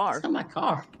Deepmore's car. It's not my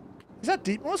car. Is that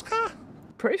Deepmore's car?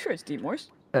 Pretty sure it's Deepmore's.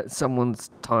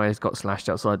 Someone's tyres got slashed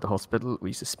outside the hospital.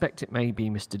 We suspect it may be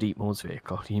Mr. Deepmore's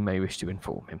vehicle. You may wish to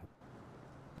inform him.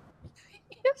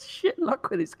 He has shit luck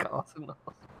with his cars and all.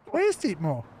 Where's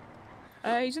Deepmore?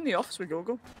 He's in the office with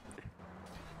Gogo.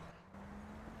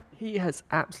 He has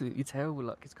absolutely terrible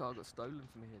luck. His car got stolen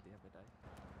from here the other day.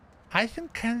 I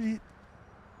think Kennedy...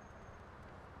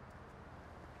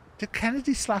 Did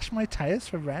Kennedy slash my tires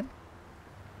for Ren?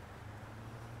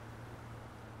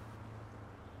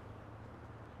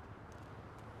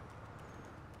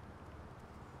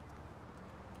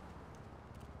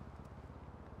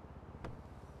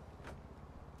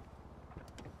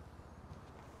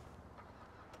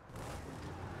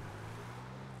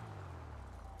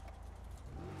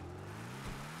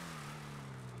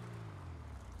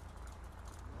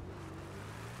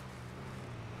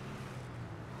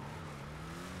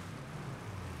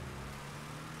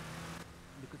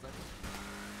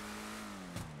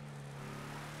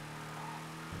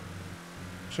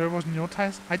 Sure it wasn't your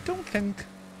tires? I don't think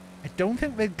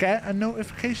they get a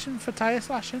notification for tire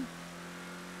slashing.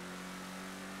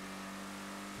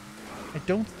 I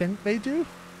don't think they do.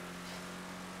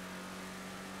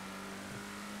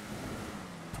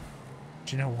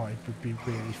 Do you know what? It would be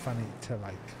really funny to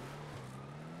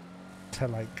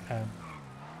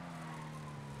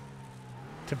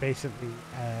basically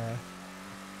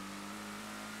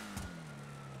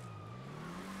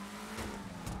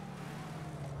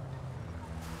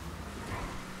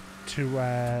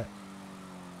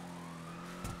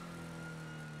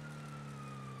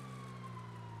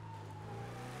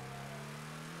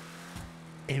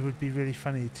it would be really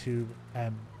funny to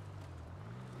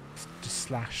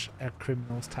slash a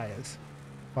criminal's tires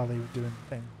while they were doing the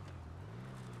thing.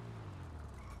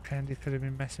 Candy could have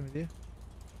been messing with you.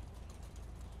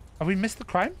 Have we missed the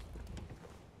crime?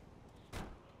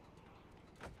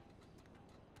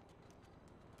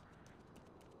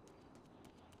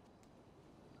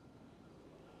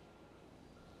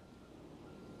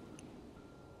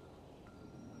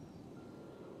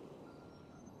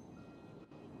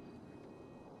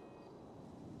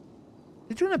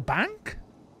 Did you in a bank?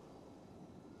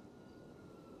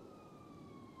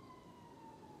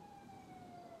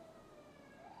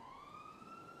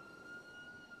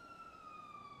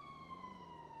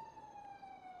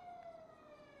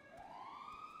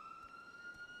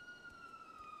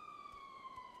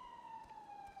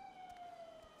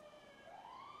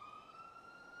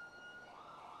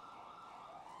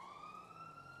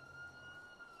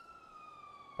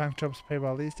 Bank jobs pay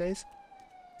well these days.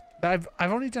 I've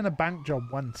only done a bank job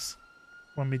once,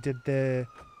 when we did the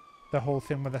whole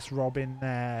thing with us robbing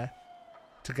to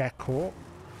get caught.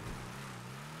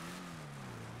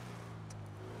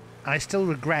 I still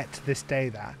regret to this day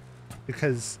that,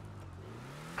 because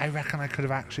I reckon I could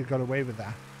have actually got away with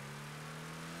that.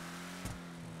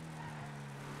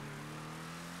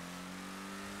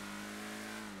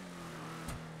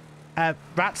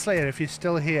 Rat Slayer, if you're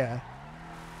still here,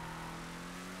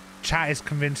 chat is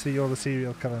convinced that you're the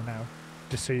serial killer now,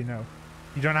 just so you know.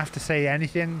 You don't have to say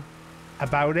anything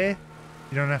about it.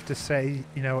 You don't have to say,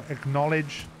 you know,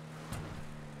 acknowledge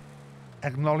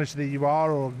that you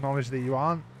are or acknowledge that you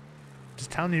aren't. Just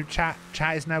telling you, chat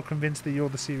is now convinced that you're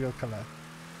the serial killer.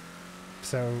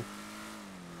 So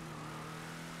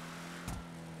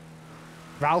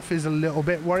Ralph is a little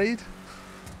bit worried,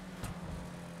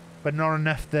 but not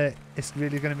enough that it's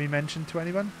really going to be mentioned to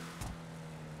anyone.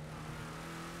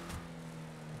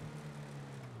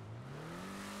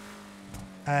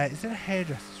 Is there a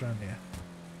hairdresser around here?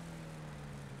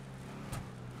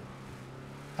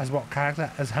 As what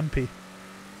character? As Humpy.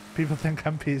 People think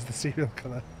Humpy is the serial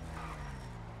killer.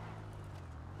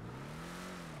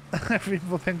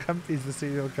 People think Humpy is the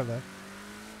serial killer.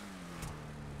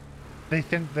 They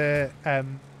think the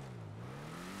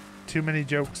too many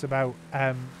jokes about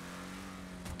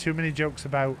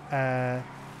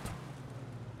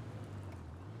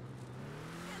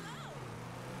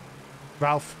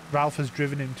Ralph has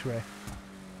driven him to it.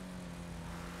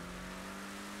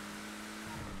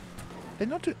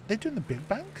 They're doing the big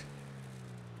bank?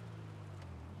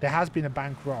 There has been a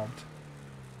bank robbed.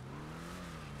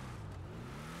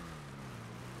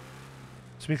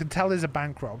 So we can tell there's a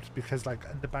bank robbed because, like,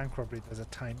 in the bank robbery there's a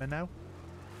timer now.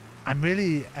 I'm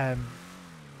really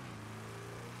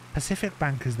Pacific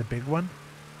Bank is the big one.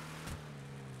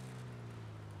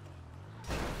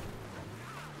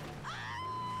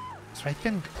 So I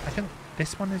think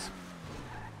this one is.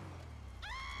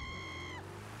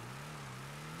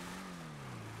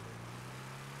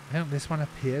 I think this one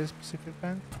appears Pacific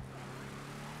Bank.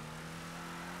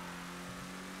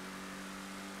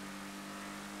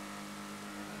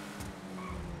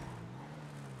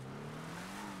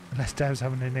 Unless Dev's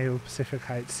having a nail Pacific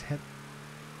Heights hit.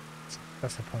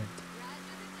 That's the point.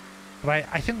 But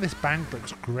I think this bank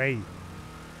looks great.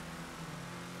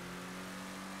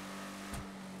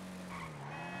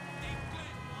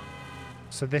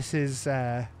 So this is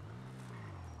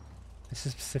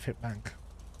Pacific Bank.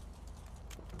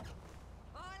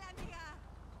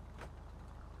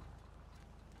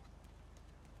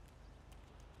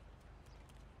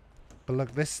 But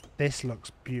look, this looks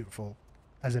beautiful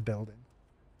as a building.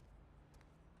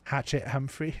 Hatchet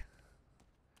Humphrey.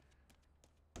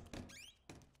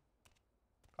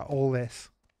 Got all this.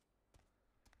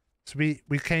 So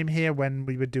we came here when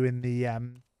we were doing the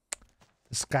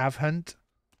scav hunt.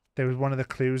 There was one of the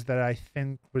clues that I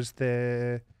think was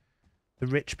the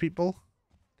rich people.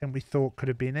 I think we thought could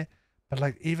have been it. But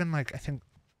like even like I think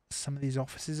some of these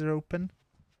offices are open.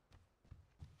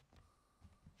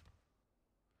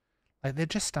 Like they're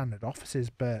just standard offices,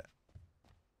 but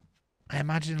I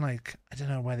imagine like I don't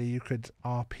know whether you could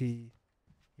RP,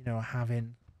 you know,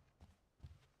 having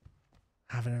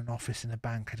an office in a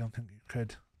bank. I don't think you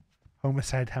could.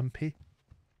 Homicide Humpy.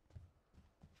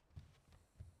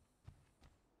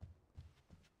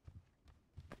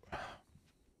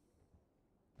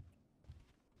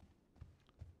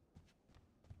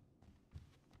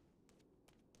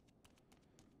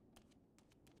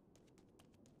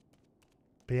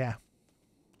 But yeah.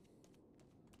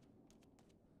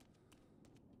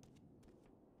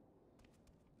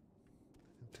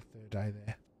 The third eye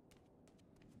there.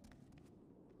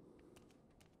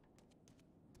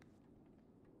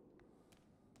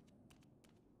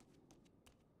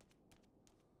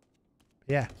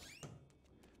 Yeah.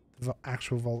 The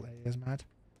actual vault area is mad.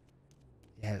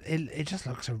 Yeah, it just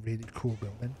looks a really cool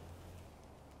building.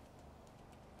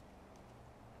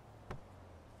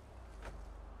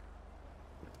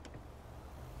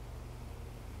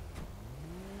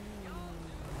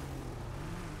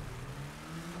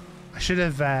 I should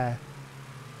have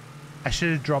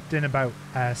dropped in about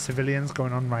civilians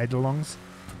going on ride-alongs,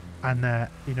 and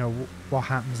you know what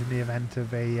happens in the event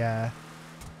of a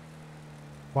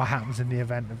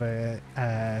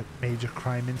major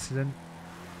crime incident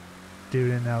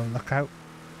during a lookout.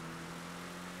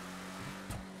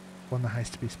 One that has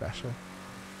to be special.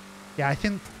 Yeah, I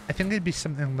think it'd be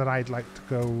something that I'd like to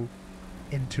go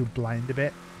into blind a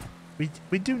bit.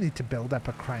 We do need to build up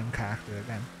a crime character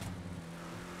again.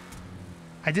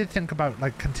 I did think about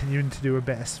like continuing to do a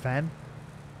bit of Sven,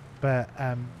 but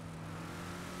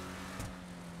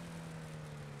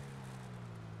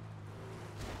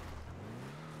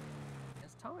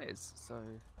It's tires, so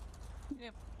yeah.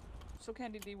 So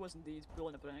Candy D wasn't these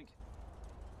pulling a prank.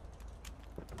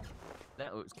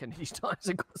 That was Kennedy's tires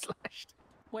and got slashed.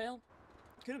 Well,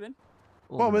 could have been.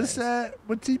 What was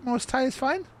Deepmore's tires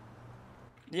fine?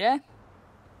 Yeah.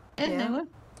 Yeah.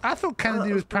 I thought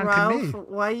Kennedy was pranking Ralph, me.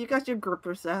 why you got your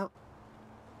grippers out?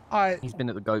 He's been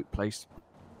at the goat place.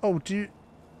 Oh, do you...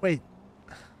 Wait.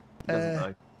 Doesn't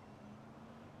know.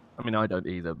 I mean, I don't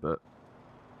either, but...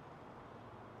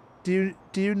 Do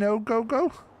you know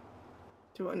Go-Go?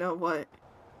 Do I know what?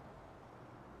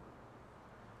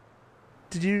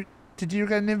 Did you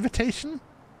get an invitation?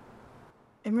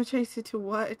 Invitation to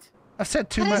what? I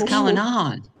said too What much. is going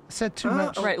on? I said too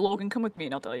much. Right, Logan, come with me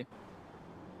and I'll tell you.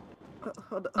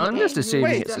 I'm just assuming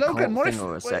Wait, it's a Logan, cult what thing if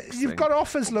or a sex you've thing. got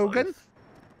offers, Logan?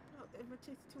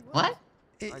 What?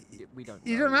 We don't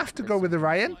You don't have to go with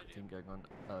Orion.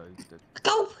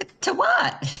 Go to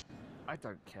what? I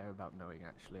don't care about knowing,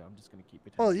 actually. I'm just going to keep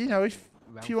it. Well, you know, if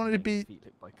you wanted to be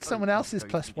someone else's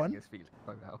plus one.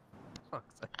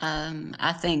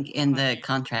 I think in the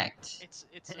contract. It's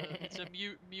a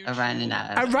mutual. Orion and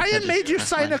I. Orion made you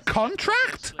sign a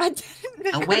contract? A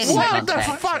wedding What the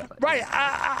contract. fuck? Right,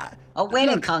 A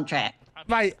wedding contract.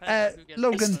 right,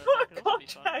 Logan.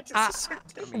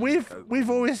 We've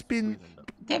always been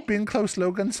close,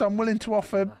 Logan. So I'm willing to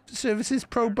offer services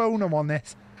pro bono on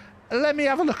this. Let me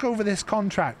have a look over this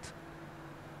contract.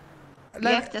 You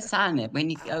have to sign it when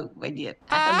you go. When you.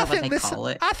 I don't know what they call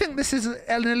it. I think this is an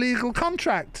illegal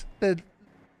contract.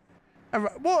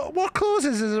 What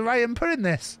clauses has Orion put in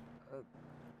this?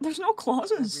 There's no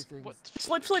clauses. It's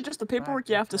literally just the paperwork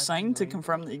you have to sign to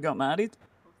confirm that you got married.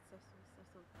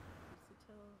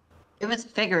 It was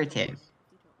figurative.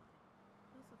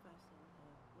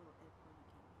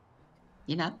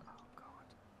 You know.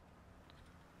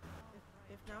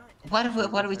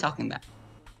 What are we talking about?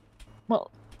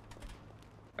 Well,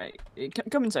 right,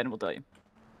 come inside and we'll tell you.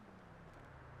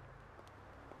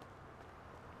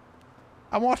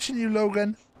 I'm watching you,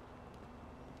 Logan.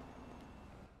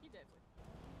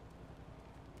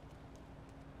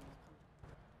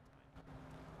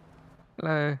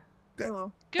 Hello.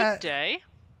 Hello. Good day.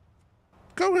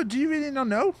 Go, do you really not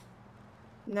know?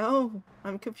 No,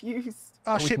 I'm confused.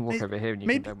 Oh, We shit. can walk over here and you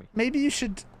maybe, can tell me. maybe you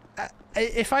should...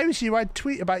 if I was you, I'd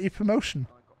tweet about your promotion.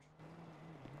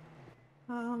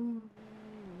 Nah.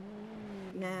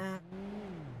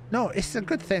 No, it's a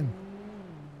good thing.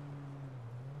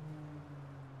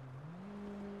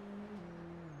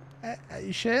 Are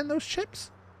you sharing those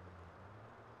chips?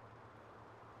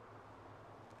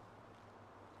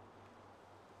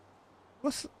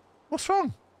 What's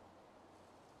wrong?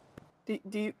 Do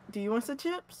you want some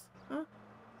chips? Huh?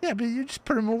 Yeah, but you just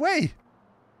put them away.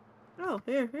 Oh,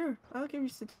 here. I'll give you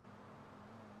some.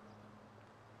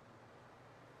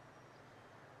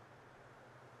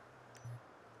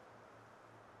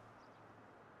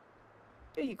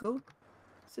 There you go.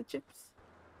 Some chips.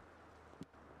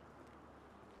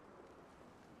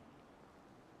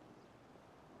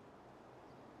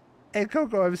 Hey,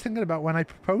 Coco, I was thinking about when I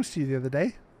proposed to you the other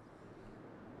day.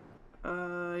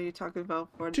 You're talking about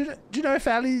what? Do you know if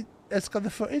Ellie has got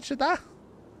the footage of that?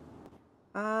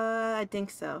 I think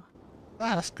so.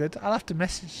 Ah, that's good. I'll have to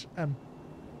message Yeah.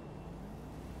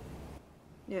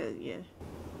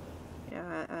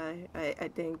 I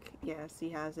think yes, he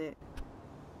has it.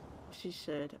 She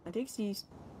should. I think she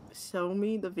showed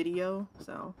me the video.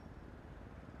 So.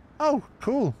 Oh,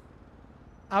 cool.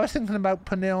 I was thinking about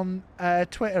putting it on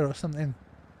Twitter or something.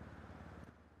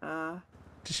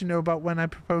 Does she know about when I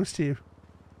proposed to you?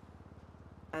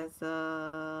 As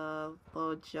a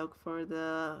little joke for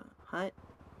the hunt.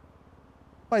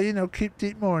 Well, you know, keep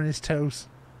Deepmore on his toes.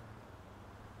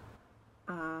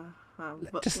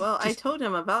 I told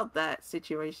him about that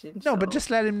situation. No, but so- just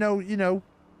let him know, you know,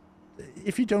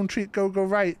 if you don't treat Go-Go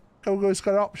right, Go-Go's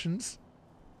got options.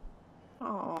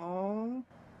 Aww.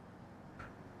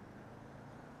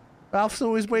 Ralph's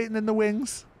always waiting in the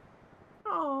wings.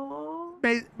 Aww.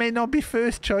 May not be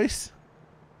first choice.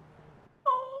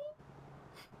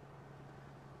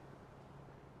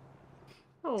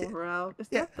 Oh, Ralph. Is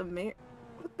that the mayor?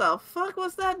 What the fuck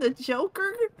was that? The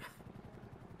Joker?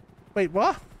 Wait,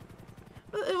 what?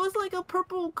 It was like a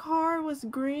purple car was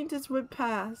green, just went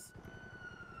past.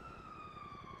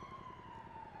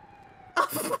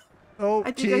 Oh,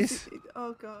 I think I jeez. see-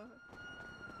 oh, God.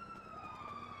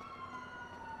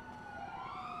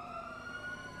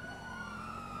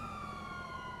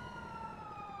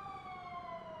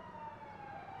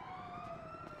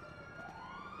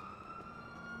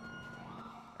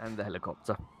 And the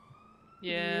helicopter.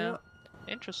 Yeah.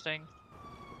 Interesting.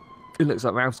 It looks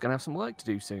like Ralph's gonna have some work to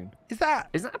do soon. Is that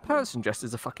a person dressed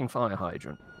as a fucking fire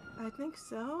hydrant? I think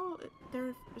so.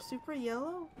 They're super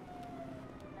yellow.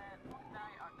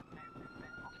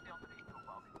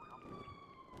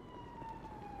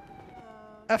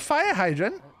 A fire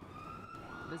hydrant?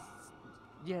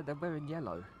 Yeah, they're wearing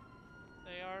yellow.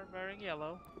 They are wearing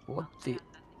yellow. What the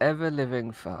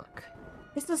ever-living fuck?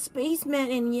 It's the spaceman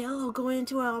in yellow going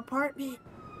into our apartment.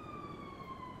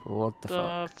 What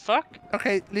the fuck?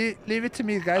 Okay, leave it to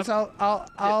me, guys.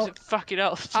 I'll fuck it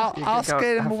up. I'll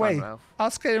scare him have fun, away. Ralph.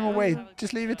 I'll scare him away.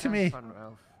 Just leave it to me. Fun,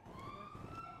 Ralph.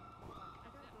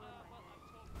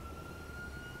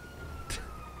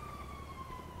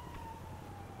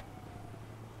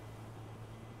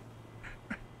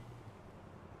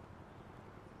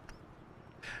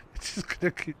 Just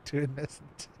gonna keep doing this.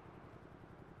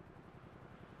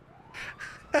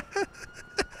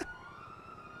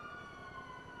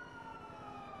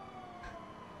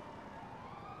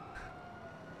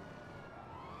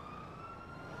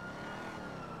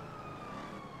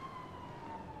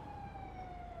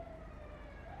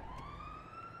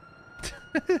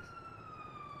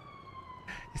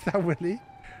 Is that Willie?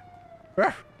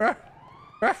 Ralph,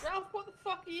 what the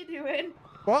fuck are you doing?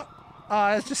 What? Oh,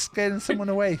 I was just scaring someone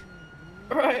away.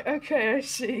 Right, okay, I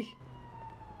see.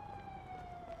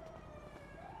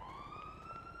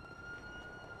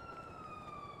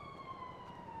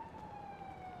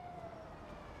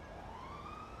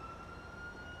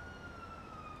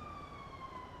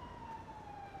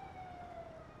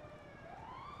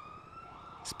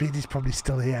 Speedy's probably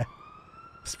still here.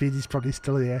 Speedy's probably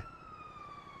still here.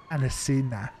 And has seen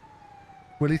that.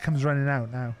 Willie comes running out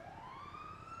now.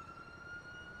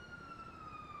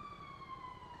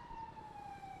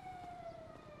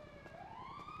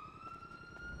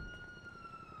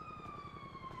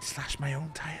 Slash my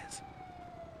own tires.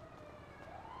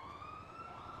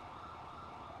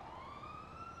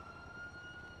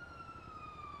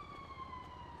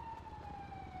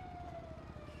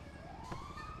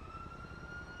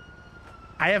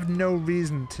 I have no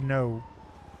reason to know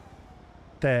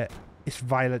that it's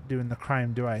Violet doing the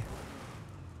crime, do I?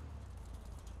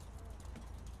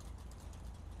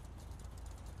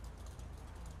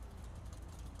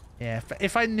 Yeah,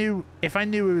 if I knew it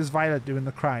was Violet doing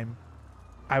the crime,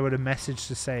 I would have messaged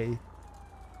to say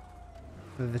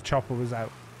that the chopper was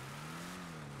out.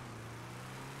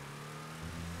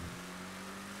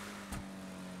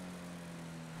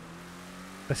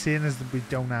 But seeing as that we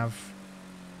don't have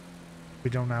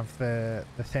the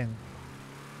thing.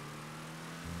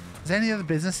 Is any other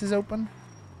businesses open?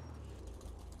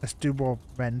 Let's do what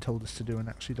Ren told us to do and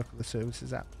actually look at the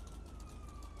services app.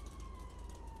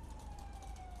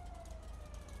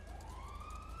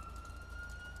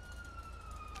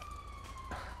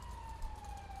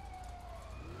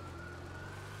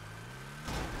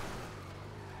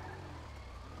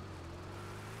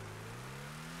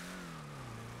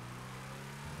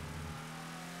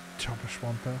 Chopper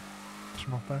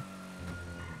Schmopper.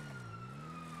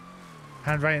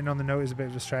 Handwriting on the note is a bit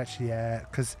of a stretch, yeah,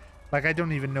 because like I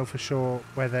don't even know for sure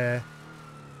whether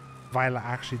Violet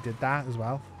actually did that as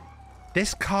well.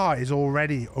 This car is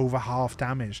already over half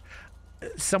damaged.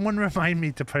 Someone remind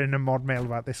me to put in a mod mail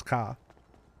about this car.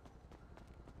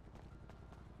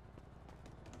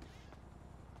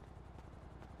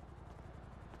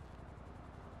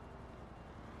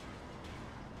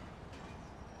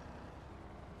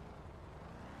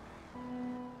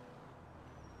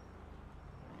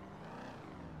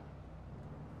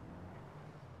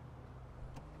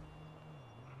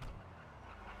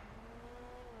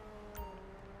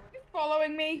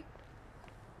 Following me?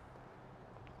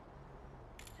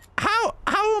 How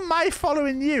am I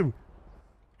following you?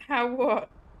 How what?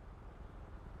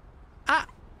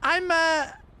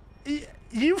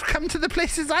 You've come to the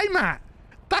places I'm at.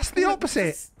 That's the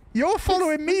opposite. You're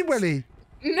following me, Willie.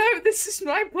 No, this is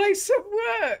my place of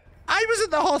work. I was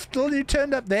at the hospital, you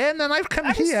turned up there, and then I've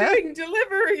come here. I was doing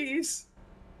deliveries.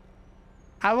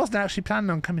 I wasn't actually planning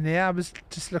on coming here. I was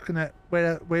just looking at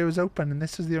where it was open, and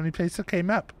this was the only place that came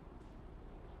up.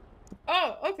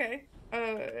 Oh, okay.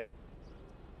 I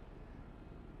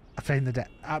played the deck.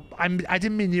 I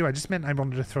didn't mean you. I just meant I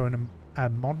wanted to throw in a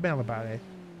mod mail about it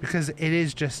because it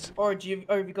is just. Or have you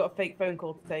got a fake phone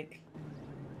call to take?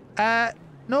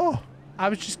 No. I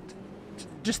was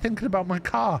just thinking about my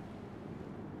car.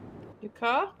 Your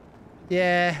car?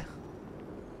 Yeah.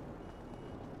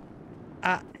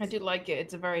 I do like it.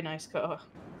 It's a very nice car.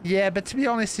 Yeah, but to be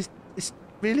honest, it's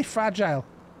really fragile.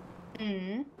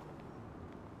 Hmm.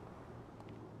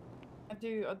 I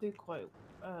do quite.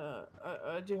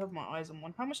 I do have my eyes on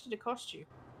one. How much did it cost you?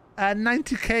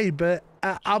 90k, but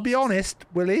I'll be honest,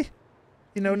 Willie.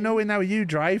 You know, knowing how you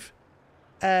drive,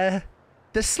 the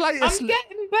slightest. I'm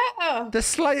getting better. The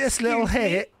slightest little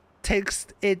hit takes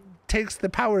the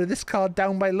power of this car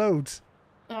down by loads.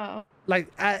 Oh. Like,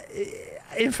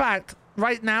 in fact,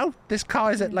 right now, this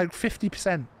car is at like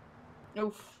 50%.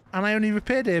 Oof. And I only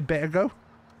repaired it a bit ago.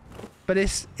 But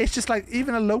it's just like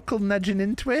even a local nudging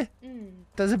into it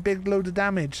does a big load of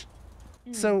damage.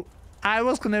 So I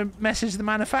was going to message the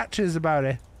manufacturers about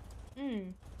it.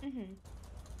 Would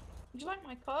you like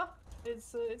my car?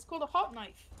 It's called a hot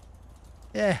knife.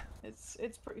 Yeah.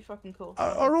 It's pretty fucking cool.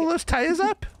 Are all those tires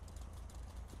up?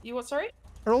 You what? Sorry?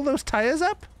 Are all those tires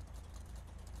up?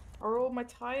 Are all my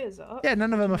tires up? Yeah,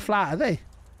 none of them are flat, are they?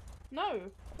 No,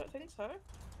 I don't think so.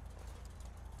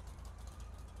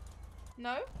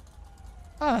 No?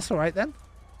 Oh, that's alright then.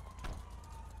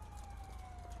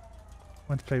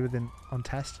 Want to play with him on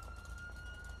test?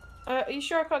 Are you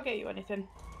sure I can't get you anything?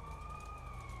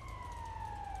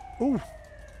 Ooh.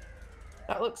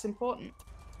 That looks important.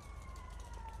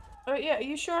 Oh yeah, are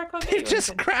you sure I can't get you It just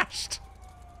anything? crashed.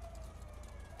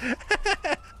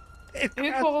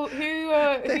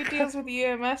 Who deals with the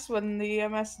EMS when the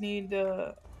EMS need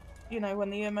when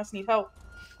the EMS need help?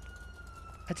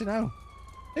 I don't know.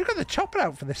 They've got the chopper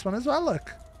out for this one as well,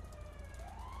 look.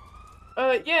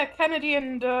 Yeah, Kennedy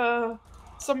and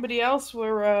somebody else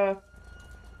were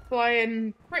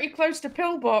flying pretty close to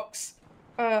Pillbox.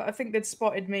 I think they'd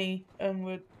spotted me and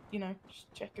were,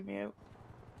 just checking me out.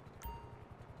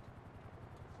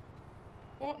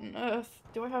 What on earth?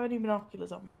 Do I have any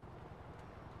binoculars on?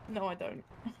 No, I don't.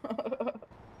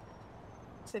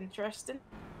 It's interesting.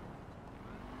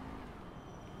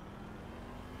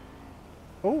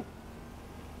 Oh.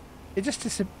 It just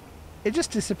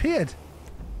disappeared.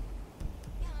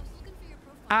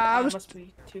 I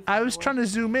was trying to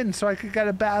zoom in so I could get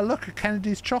a better look at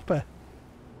Kennedy's chopper.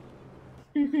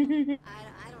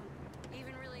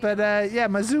 But yeah,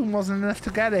 my zoom wasn't enough to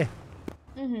get it.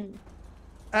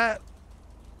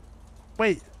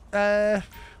 Wait. Yeah,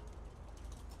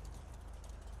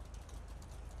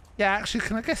 actually,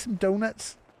 can I get some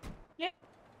donuts? Yeah.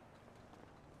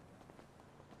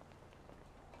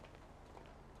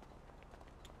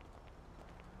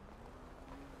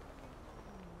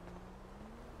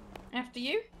 After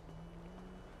you?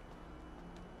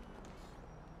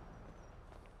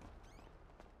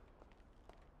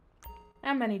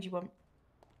 How many do you want?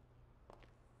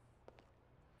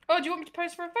 Oh, do you want me to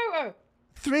pose for a photo?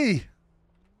 3.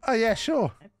 Oh yeah,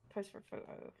 sure. Pose for a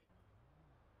photo.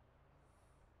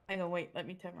 Hang on, wait, let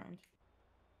me turn around.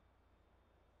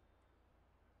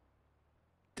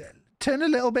 Turn a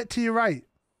little bit to your right.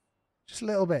 Just a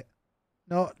little bit.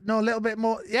 No, a little bit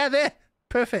more. Yeah, there.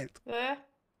 Perfect. There?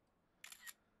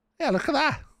 Yeah, look at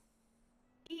that.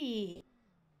 You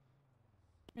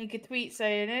could tweet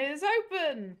saying it is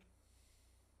open.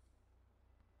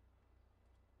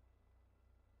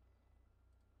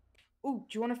 Ooh,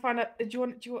 do you want to find out? Do you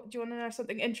want to know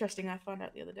something interesting I found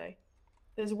out the other day?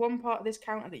 There's one part of this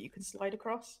counter that you can slide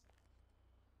across.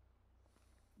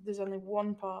 There's only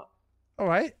one part. All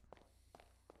right.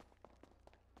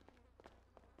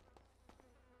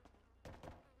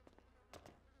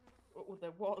 Oh,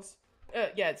 there was.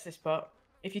 Yeah, it's this part.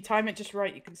 If you time it just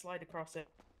right, you can slide across it.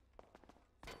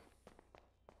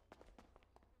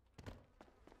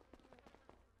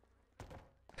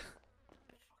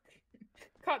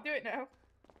 Can't do it now.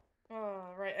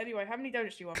 Oh, right. Anyway, how many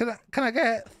donuts do you want? Can I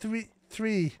get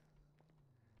three?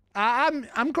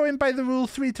 I'm going by the rule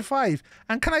 3 to 5.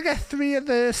 And can I get 3 of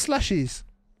the slushies?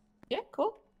 Yeah,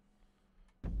 cool.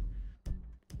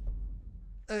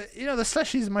 The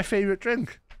slushies are my favourite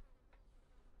drink.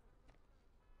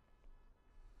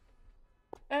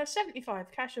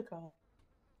 75, cash or card?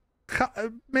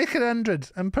 Make it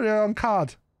 100 and put it on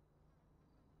card.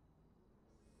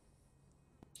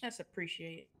 That's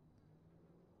appreciated.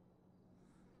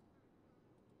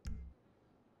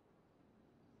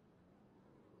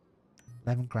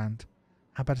 $11,000.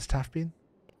 How bad has TAF been?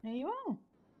 There you are.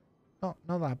 Not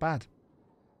that bad.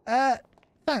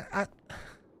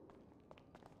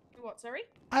 What, sorry?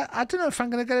 I don't know if I'm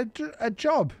going to get a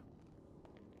job.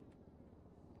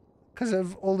 Because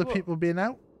of all the people being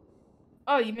out.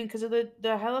 Oh, you mean because of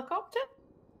the helicopter?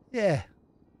 Yeah.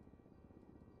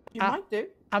 You might do.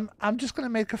 I'm just going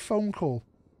to make a phone call.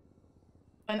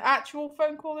 An actual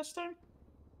phone call this time?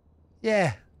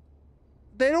 Yeah.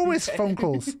 They're always phone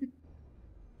calls.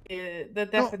 Yeah, they're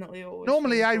definitely always.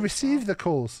 Normally I receive the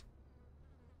calls.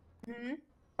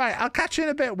 Right, I'll catch you in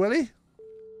a bit, Willie.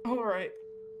 All right.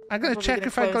 I'm going to check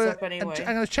if I've got I'm going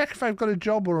to check if I've got a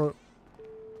job or.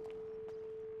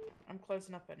 I'm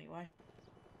closing up anyway.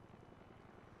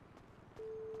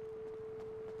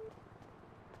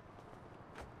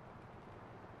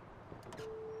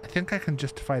 I think I can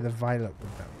justify the violet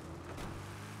window.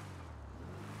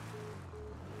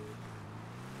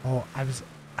 Oh, I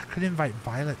could invite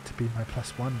Violet to be my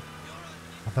 +1.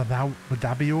 Although would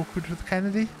that be awkward with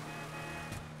Kennedy?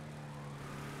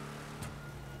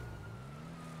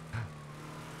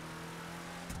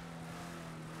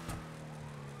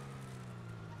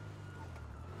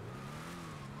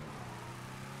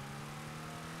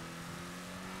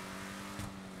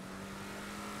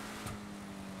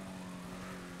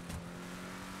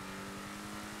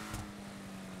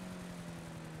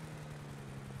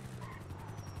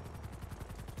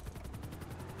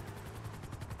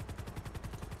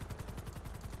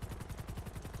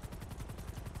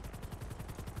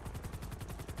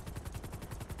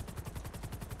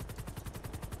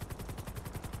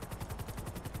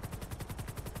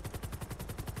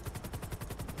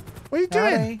 What are you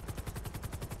doing? Howdy.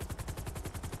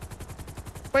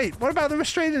 Wait, what about the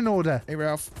restraining order? Hey,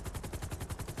 Ralph.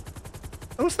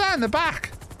 Who's that in the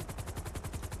back?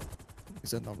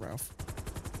 Is that not Ralph?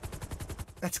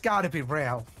 That's gotta be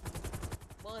Ralph.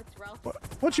 Well, it's Ralph.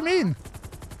 What do you mean?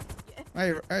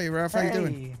 Hey, Ralph, how you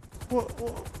doing?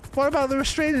 What about the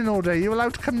restraining order? Are you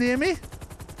allowed to come near me?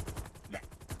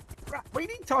 We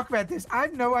need to talk about this. I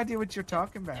have no idea what you're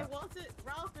talking about. It wasn't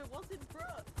Ralph. It wasn't Brooks.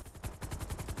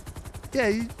 Yeah,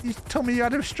 you told me you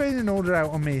had a restraining order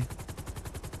out on me.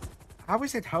 I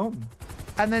was at home.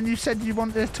 And then you said you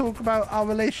wanted to talk about our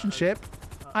relationship.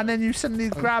 And then you suddenly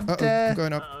grabbed... I'm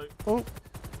going up. Oh.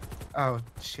 Oh,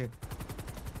 shit.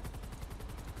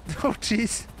 Oh,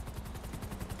 jeez.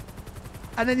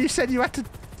 And then you said you had to...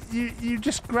 You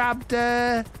just grabbed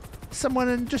someone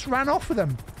and just ran off with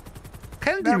them.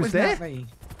 Kennedy That was was there. not me.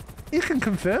 You can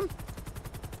confirm.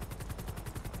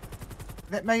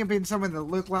 That may have been someone that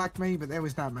looked like me, but that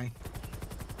was not me.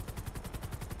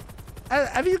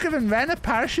 Have you given Ren a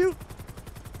parachute?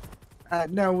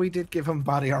 No, we did give him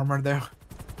body armor, though.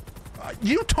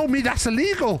 You told me that's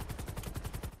illegal.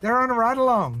 They're on a ride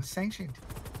along, sanctioned.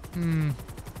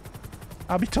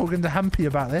 I'll be talking to Humpy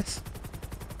about this.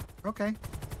 Okay.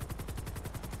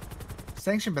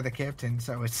 Sanctioned by the captain,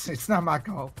 so it's not my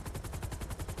call.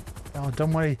 Oh,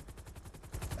 don't worry.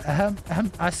 Have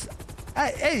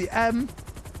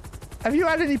you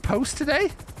had any posts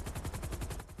today?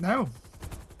 No.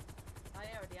 I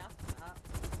already asked that.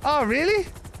 Oh, really?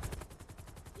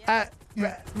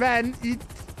 Ren, you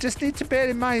just need to bear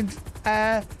in mind,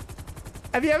 have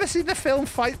you ever seen the film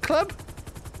Fight Club?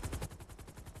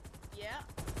 Yeah.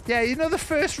 Yeah, you know the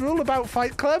first rule about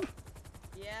Fight Club?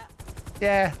 Yeah.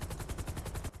 Yeah.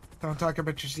 Don't talk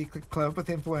about your secret club with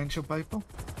influential people.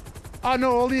 Oh,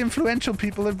 no, all the influential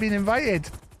people have been invited.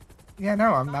 Yeah,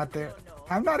 no, I'm not there.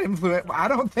 I'm not influential. I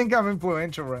don't think I'm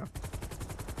influential, Ralph.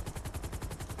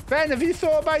 Ben, have you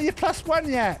thought about your +1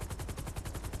 yet?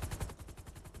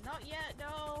 Not yet,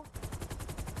 no.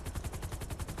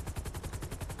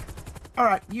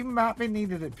 Alright, you might be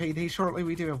needed at PD shortly.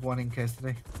 We do have one in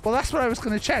custody. Well, that's what I was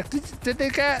going to check. Did they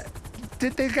get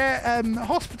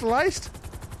hospitalized?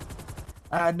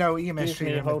 No, EMS Excuse me,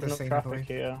 treated him at the holding up scene, I traffic believe.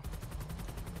 here.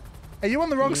 Are you on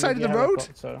the wrong side of the road?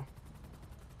 So.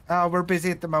 We're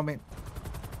busy at the moment.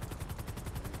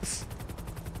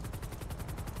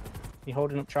 You're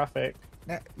holding up traffic.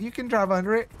 You can drive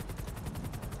under it.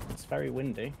 It's very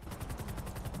windy.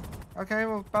 Okay,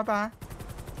 well, bye-bye.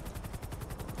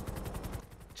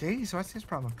 Jeez, what's his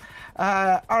problem?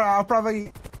 Alright, I'll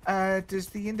probably... does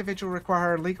the individual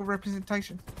require legal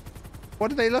representation? What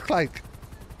do they look like?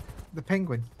 The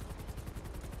penguin.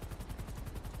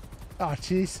 Oh,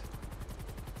 jeez.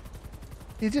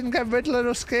 You didn't get Riddler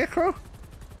or Scarecrow?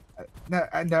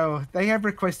 No, they have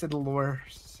requested a lure,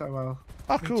 so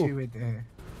oh, cool. meet you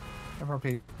at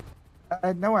MRP.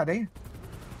 No idea.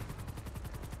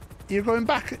 You're going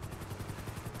back.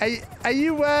 Are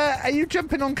you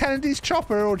jumping on Kennedy's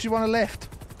chopper, or do you want to lift?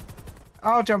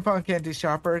 I'll jump on Kennedy's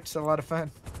chopper. It's a lot of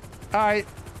fun. All right.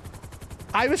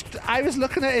 I was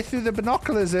looking at it through the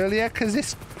binoculars earlier because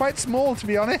it's quite small, to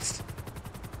be honest.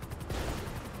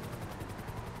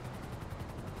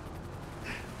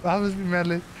 Ralph has been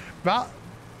meddling.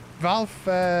 Ralph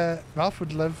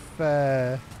would love.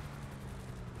 I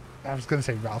was going to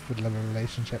say Ralph would love a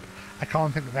relationship. I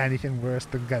can't think of anything worse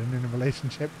than getting in a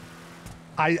relationship.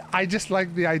 I just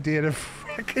like the idea of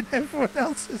wrecking everyone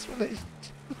else's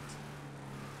relationships.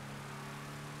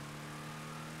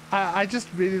 I just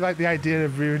really like the idea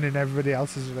of ruining everybody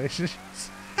else's relationships.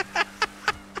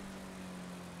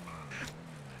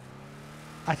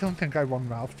 I don't think I want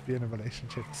Ralph to be in a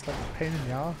relationship. It's like a pain in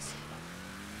the arse.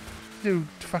 Do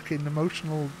fucking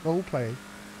emotional roleplay.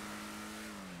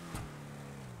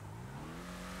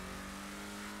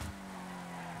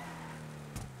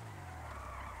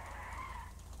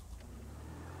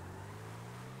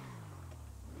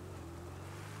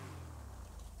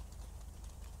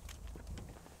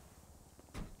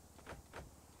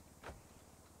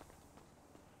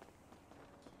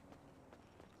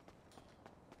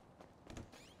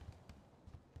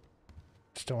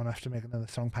 just don't have to make another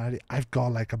song parody. I've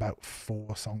got like about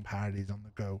 4 song parodies on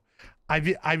the go.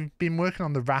 I've been working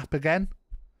on the rap again.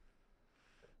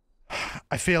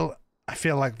 I feel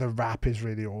like the rap is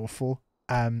really awful.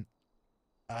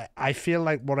 I feel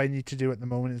like what I need to do at the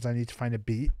moment is I need to find a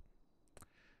beat.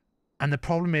 And the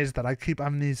problem is that I keep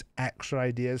having these extra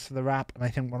ideas for the rap, and I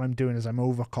think what I'm doing is I'm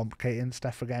overcomplicating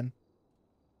stuff again.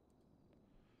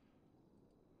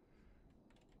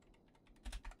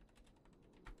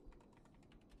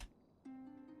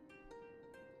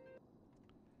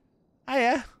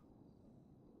 Hiya.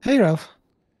 Hey, Ralph.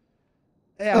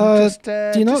 Yeah, I'm just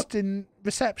do you know- just in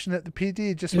reception at the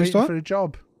PD, just You waiting what? for a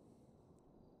job.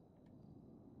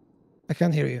 I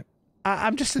can't hear you.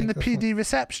 I'm just in the Take the phone. PD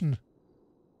reception.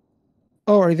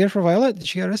 Oh, are you there for Violet? Did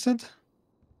she get arrested?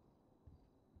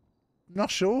 Not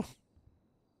sure.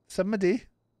 Somebody.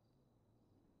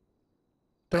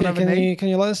 Don't Okay, have a name. can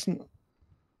you let us?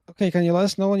 Okay, can you let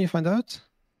us know when you find out?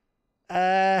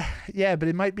 Yeah, but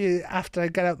it might be after I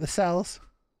get out the cells.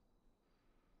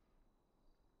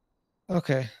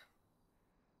 Okay.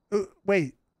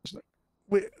 Wait.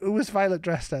 Who was Violet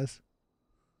dressed as?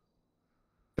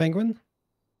 Penguin?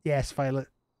 Yes, Violet.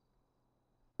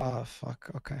 Oh, fuck.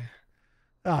 Okay.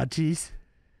 Oh, jeez.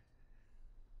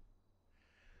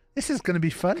 This is going to be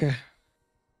fun. Okay.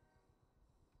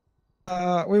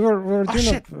 We were Oh, doing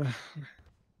shit.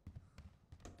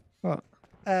 What?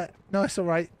 No, it's all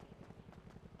right.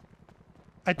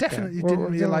 I definitely We're didn't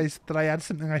doing- realise that I had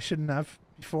something I shouldn't have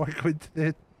before I go into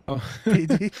the Oh.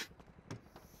 PD.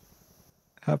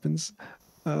 Happens.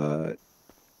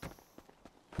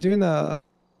 Doing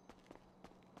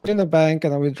a bank,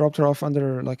 and then we dropped her off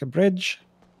under like a bridge,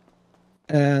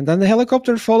 and then the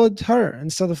helicopter followed her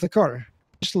instead of the car.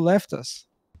 Just left us.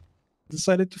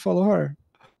 Decided to follow her.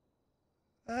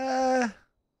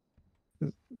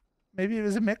 Maybe it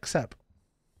was a mix-up.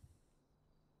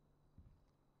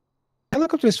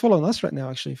 Helicopter is following us right now,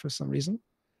 actually, for some reason.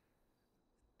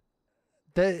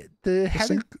 The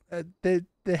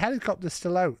helicopter's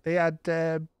still out. They had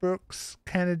Brooks,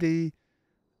 Kennedy,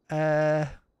 Banjo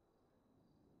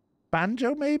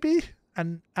maybe,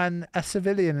 and a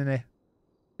civilian in it.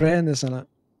 Brand is in it.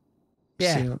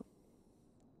 Yeah. Seen it.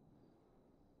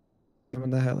 I'm in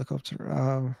the helicopter.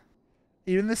 Are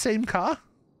you in the same car?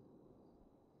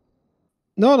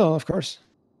 No, of course.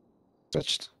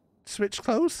 Switched. Switch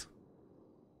clothes?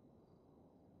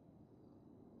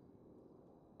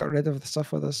 Got rid of the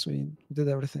stuff with us. We did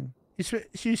everything.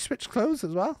 You switch clothes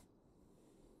as well?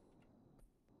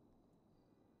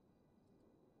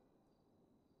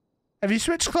 Have you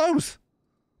switched clothes?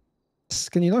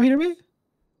 Can you not hear me?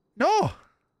 No.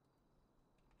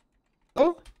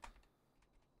 Oh.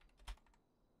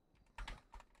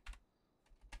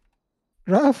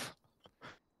 Ralph.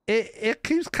 It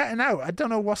keeps cutting out. I don't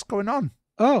know what's going on.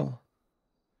 Oh.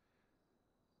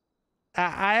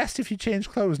 I asked if you changed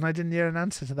clothes and I didn't hear an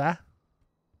answer to that.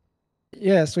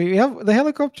 Yes, we have the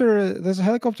helicopter. There's a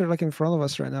helicopter like in front of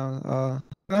us right now.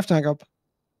 I have to hang up.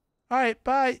 All right,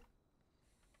 bye.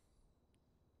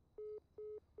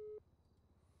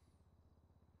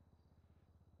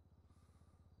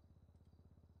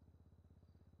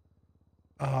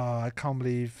 Oh, I can't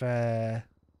believe. Do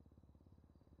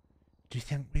you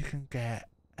think we can get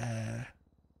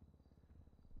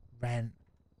rent?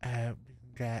 We can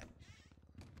get.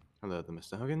 Hello there,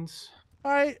 Mr. Huggins.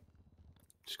 All right.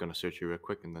 Just gonna search you real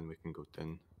quick and then we can go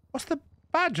down. What's the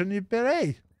badge on your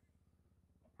beret?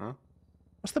 Huh?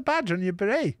 What's the badge on your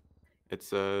beret? It's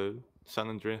San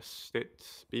Andreas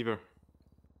State Beaver.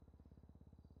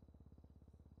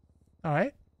 All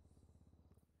right.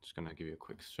 Just gonna give you a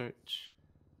quick search.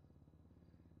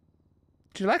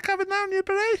 Do you like having that on your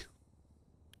beret?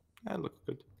 That looks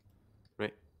good.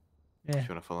 Right. Yeah. If you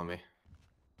wanna follow me.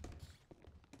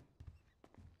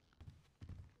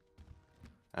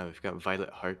 We've got Violet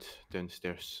Heart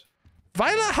downstairs.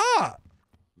 Violet Heart?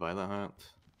 Violet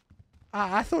Heart.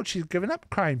 I thought she'd given up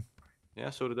crime. Yeah,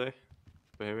 so did I.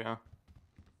 But here we are.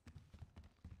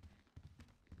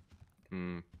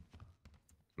 I'm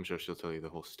sure she'll tell you the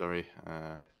whole story.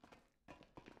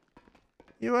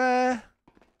 You have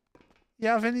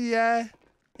any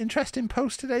interesting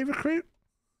post today, recruit?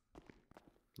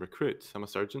 Recruit. I'm a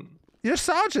sergeant. You're a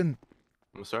sergeant.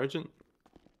 I'm a sergeant.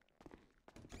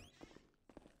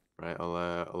 Right, I'll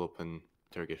open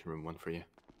interrogation room 1 for you.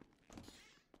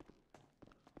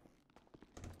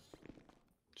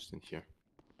 Just in here.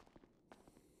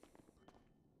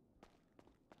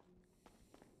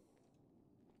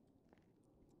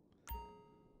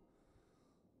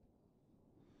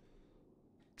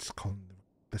 Just call him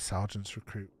the sergeant's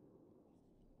recruit.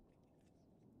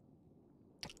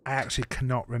 I actually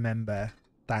cannot remember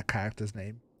that character's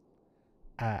name.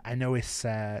 I know it's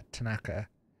Tanaka.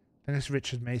 I think it's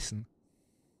Richard Mason.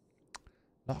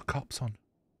 A lot of cops on.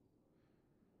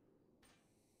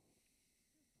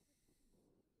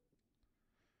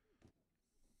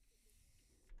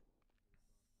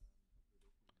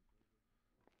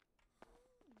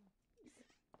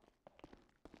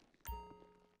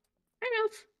 Hi,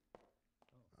 Ralph.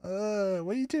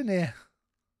 What are you doing here?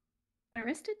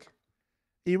 Arrested?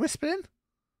 Are you whispering?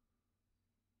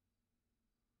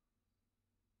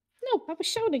 No, I was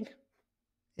shouting.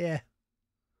 Yeah.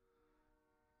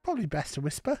 Probably best to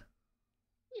whisper.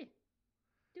 Yeah.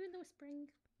 Doing the whispering.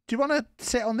 Do you want to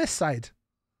sit on this side?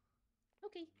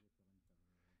 Okay.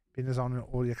 Being as on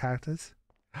all your characters,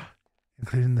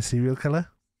 including the serial killer.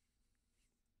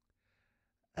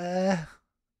 All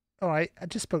right. I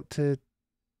just spoke to,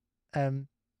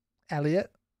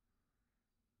 Elliot.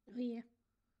 Oh yeah.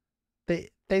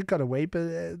 They got away,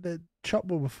 but the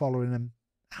chopper were following them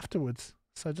afterwards.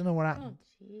 So I don't know what happened.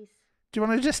 Oh jeez. Do you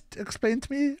want to just explain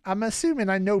to me? I'm assuming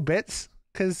I know bits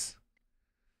because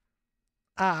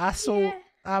I saw. Yeah.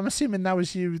 I'm assuming that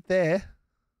was you there.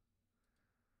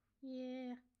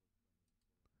 Yeah.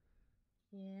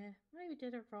 Yeah. I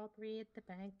did a robbery at the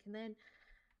bank, and then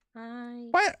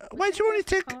Why'd you only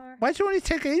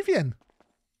take Avian?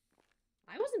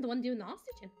 I wasn't the one doing the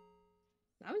hostage.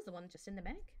 I was the one just in the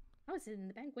bank. I was in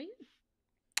the bank waiting.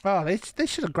 Oh, they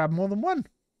should have grabbed more than one.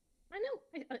 I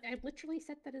know. I literally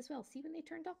said that as well. See, when they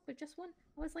turned up with just one,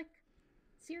 I was like,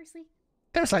 seriously?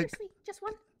 Seriously, just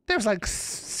one? There was like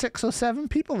 6 or 7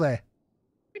 people there.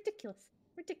 Ridiculous.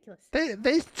 Ridiculous.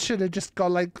 They should have just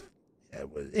got like,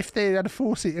 if they had a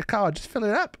 4-seater car, just fill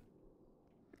it up.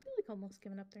 I feel like almost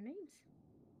giving up their names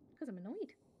because I'm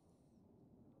annoyed.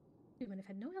 We would have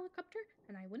had no helicopter,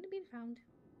 and I wouldn't have been found.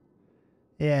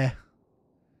 Yeah.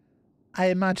 I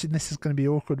imagine this is going to be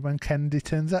awkward when Kennedy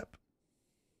turns up.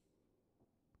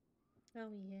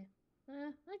 Oh yeah.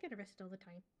 I get arrested all the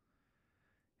time.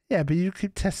 Yeah, but you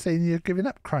keep saying you're giving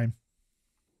up crime.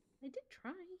 I did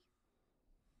try.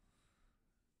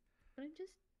 But I'm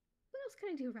just... What else can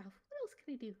I do, Ralph? What else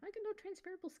can I do? I got no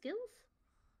transferable skills.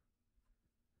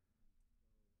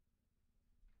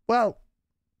 Well,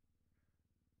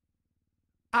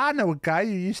 I know a guy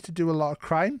who used to do a lot of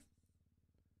crime.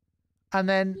 And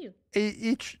then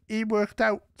he worked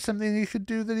out something he could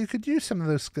do that he could use some of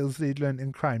those skills that he'd learned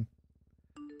in crime.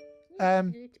 Yeah,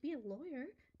 to be a lawyer,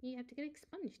 you have to get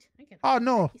expunged. I get Oh,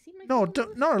 no. No,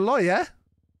 not a lawyer.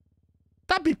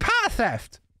 That'd be power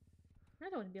theft. I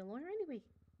don't want to be a lawyer anyway.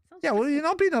 Sounds Yeah, well, you're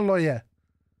not being a lawyer.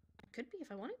 I could be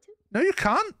if I wanted to. No, you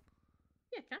can't.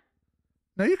 Yeah, I can.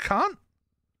 No, you can't.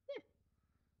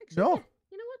 Actually, No. yeah.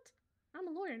 You know what? I'm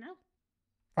a lawyer now.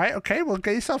 Right, okay, well,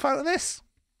 get yourself out of this.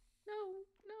 No.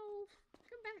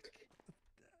 Come back.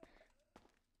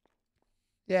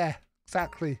 Yeah,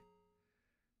 exactly.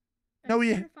 Know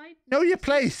your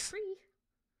place.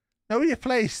 Know your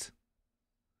place.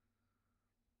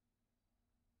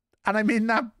 And I mean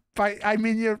that I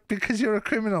mean because you're a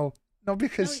criminal, not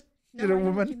because you're a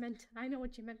woman. I know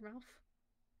what you meant, Ralph.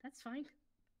 That's fine.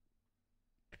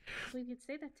 I believe you'd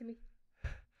say that to me.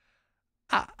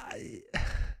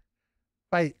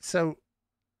 Right, so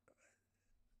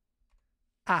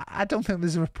I don't think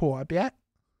there's a report up yet.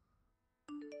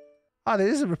 Oh, there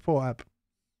is a report up.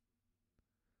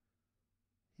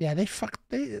 Yeah, they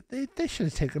should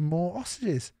have taken more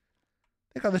hostages.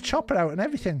 They got the chopper out and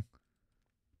everything.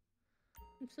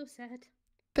 I'm so sad.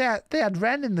 They had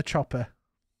Ren in the chopper.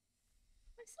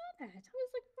 I saw that. I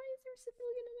was like, why is there a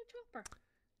civilian in the chopper?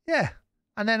 Yeah.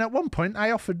 And then at one point, I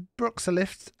offered Brooks a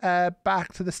lift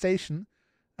back to the station,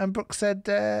 and Brooks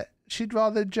said she'd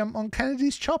rather jump on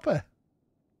Kennedy's chopper.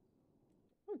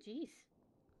 Oh, jeez.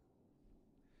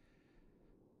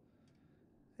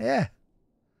 Yeah.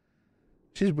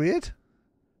 She's weird.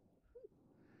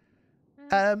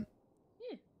 Yeah.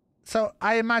 So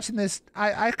I imagine this.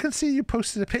 I can see you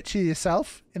posted a picture of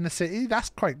yourself in the city. That's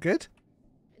quite good.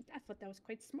 I thought that was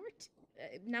quite smart.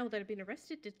 Now that I've been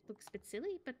arrested, it looks a bit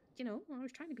silly, but, you know, I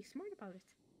was trying to be smart about it.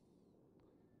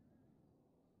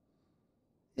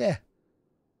 Yeah.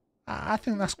 I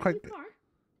think that's quite good.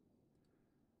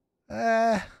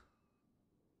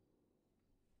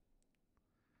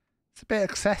 It's a bit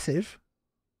excessive.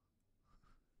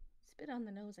 It's a bit on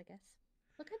the nose, I guess.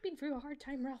 Look, I've been through a hard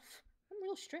time, Ralph. I'm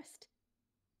real stressed.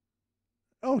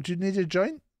 Oh, do you need a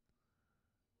joint?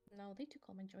 No, they took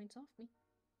all my joints off me.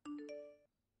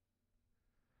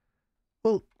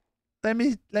 Well, let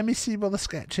me see what the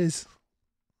sketch is.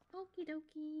 Okie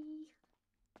dokie.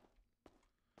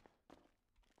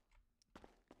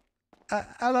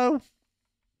 Hello.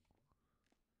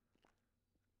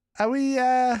 Are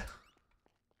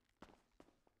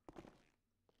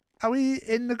we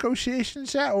in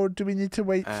negotiations yet, or do we need to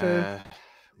wait for?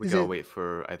 We gotta wait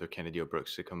for either Kennedy or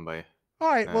Brooks to come by. All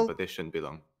right, well, but they shouldn't be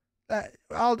long.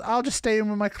 I'll just stay in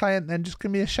with my client then. Just give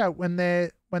me a shout when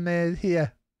they're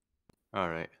here. All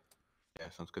right. Yeah,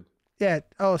 sounds good. Yeah.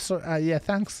 Oh, so yeah.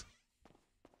 Thanks.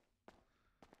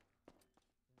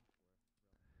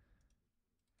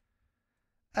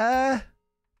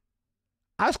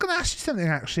 I was going to ask you something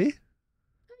actually.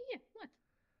 Oh yeah,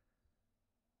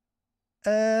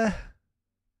 what?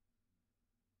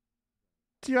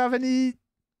 Do you have any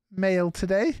mail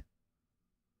today?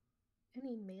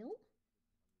 Any mail?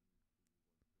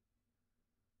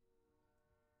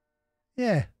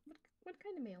 Yeah. What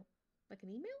kind of mail? Like an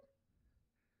email?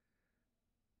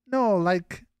 No,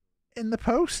 like in the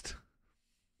post.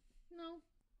 No.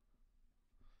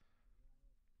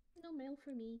 No mail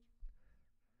for me.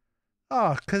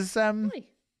 Oh, cause Why?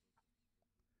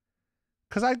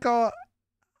 Cause I got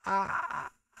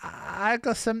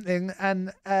something,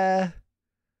 and yeah,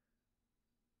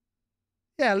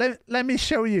 let me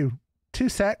show you. 2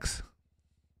 secs.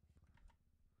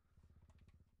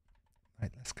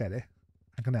 Right, let's get it.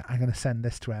 I'm gonna send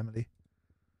this to Emily.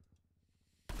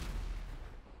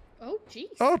 Oh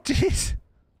jeez. Oh jeez.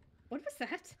 What was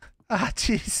that? Ah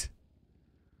jeez.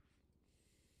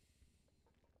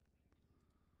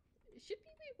 Should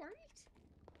we be worried?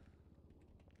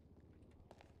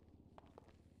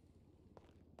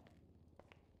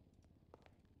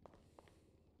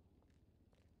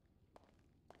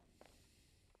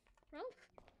 Ralph?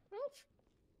 Ralph?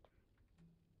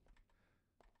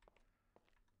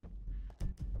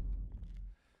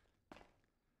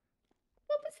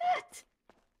 What was that?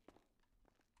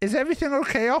 Is everything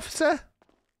okay, officer?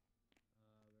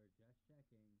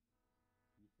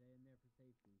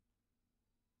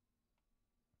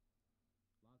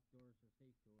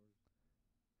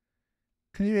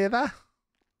 Can you hear that?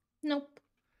 Nope.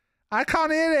 I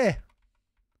can't hear it.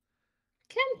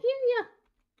 Can't hear you.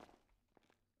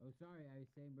 Oh, sorry, I was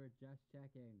saying we're just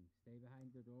checking. Stay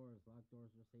behind the doors. Locked doors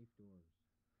are safe doors.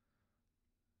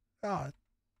 Oh,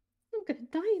 I'm gonna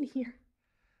die in here.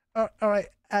 all right.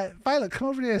 Violet, come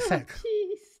over here a sec.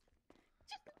 Jeez.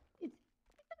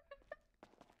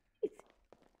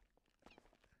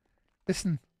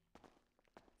 Listen.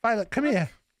 Violet, come here.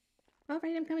 All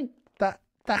right, I'm coming.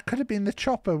 That could have been the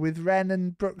chopper with Ren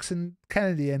and Brooks and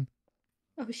Kennedy in.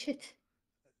 Oh shit.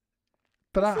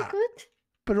 But Is that good?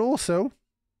 But also,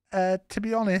 to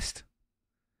be honest,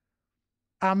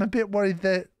 I'm a bit worried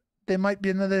that there might be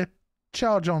another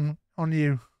charge on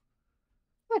you.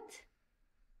 What?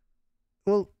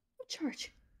 Well, What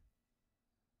charge?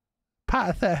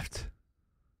 patter theft.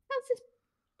 How's this?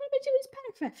 What am I doing as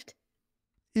patter theft?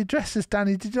 You're dressed as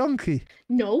Danny the Donkey.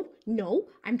 No,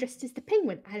 I'm dressed as the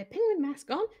penguin. I had a penguin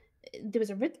mask on. There was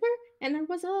a Riddler, and there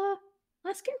was a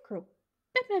scarecrow.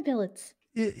 Batman villains.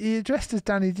 You're dressed as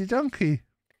Danny the Donkey.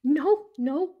 No,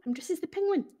 I'm dressed as the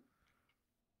penguin.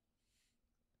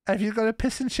 Have you got a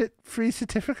piss and shit free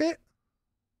certificate?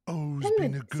 Oh, he's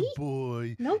Penguin, been a good see?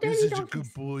 boy. No You're Danny such a Donkeys.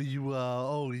 good boy, you are.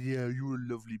 Oh, yeah, you're a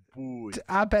lovely boy.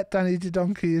 I bet Danny the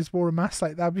Donkey has wore a mask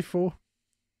like that before.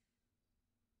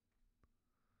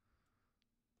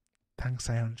 Thanks,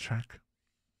 I own track.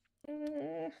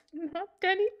 Not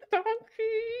Danny the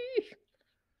Donkey.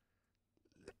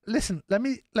 Listen, let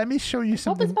me show you What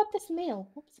something. was about this mail?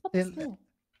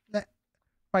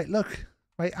 Right, look.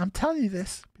 Right, I'm telling you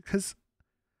this because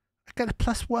I get a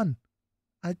 +1.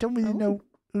 I don't really know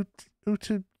who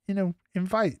to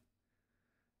invite.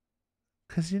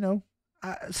 Because,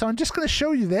 so I'm just going to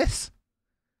show you this.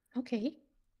 Okay.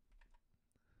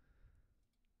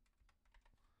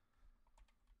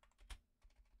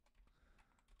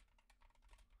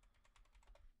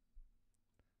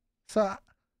 So,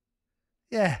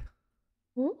 yeah.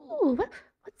 Ooh,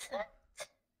 what's that?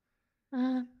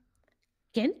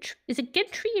 Gentry? Is it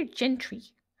Gentry or Gentry?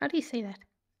 How do you say that?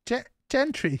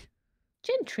 Gentry.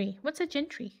 Gentry. What's a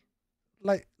gentry?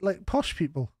 Like posh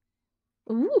people.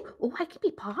 Ooh, I can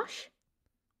be posh.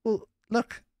 Well,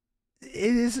 look,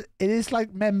 it is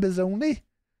like members only,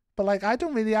 but like I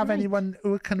don't really have anyone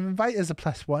who can invite as a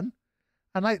 +1,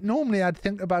 and like normally I'd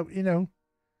think about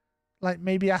like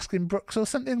maybe asking Brooks or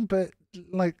something, but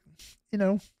like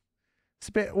it's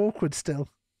a bit awkward still.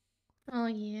 Oh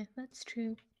yeah, that's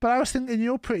true. But I was thinking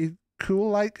you're pretty cool,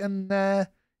 like, and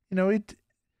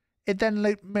it then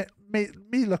like made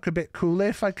me look a bit cooler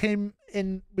if I came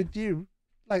in with you.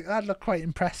 Like that'd look quite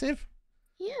impressive.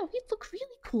 Yeah, we'd look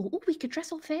really cool. Oh, we could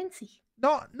dress all fancy.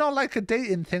 Not like a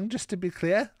dating thing, just to be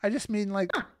clear. I just mean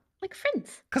like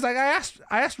friends. Because like I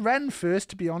asked Ren first,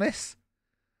 to be honest,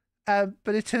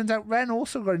 but it turns out Ren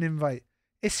also got an invite.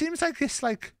 It seems like it's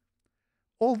like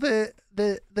all the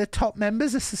top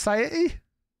members of society.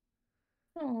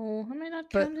 Oh, am I not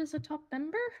But- counted as a top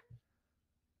member?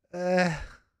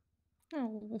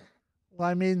 Oh. Well,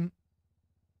 I mean,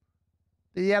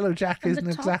 the Yellow Jack I'm isn't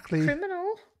the top exactly.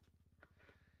 criminal.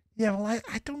 Yeah, well,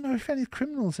 I don't know if any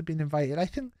criminals have been invited. I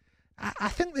think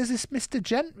there's this Mr.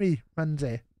 Gentry runs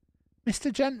it.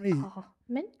 Mr. Gentry. Oh,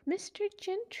 Mr.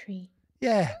 Gentry.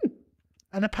 Yeah.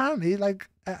 And apparently, like,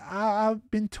 I've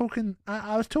been talking.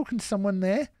 I was talking to someone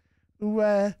there who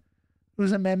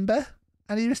was a member,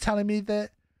 and he was telling me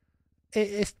that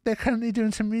they're currently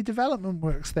doing some redevelopment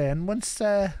works there, and once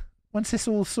it's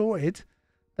all sorted,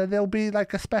 that there'll be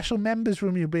like a special members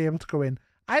room you'll be able to go in.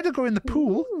 I had to go in the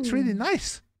pool. It's really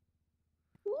nice.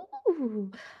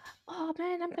 Ooh. Oh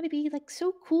man, I'm gonna be like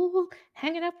so cool,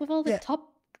 hanging out with all the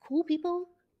top cool people.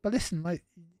 But listen, like,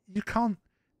 you can't.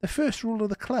 The first rule of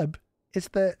the club is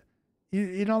that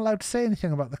you're not allowed to say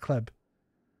anything about the club.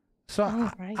 So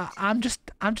I'm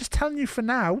just telling you for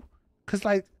now, because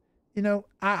like, you know,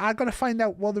 I got to find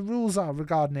out what the rules are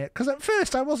regarding it. Because at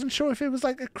first I wasn't sure if it was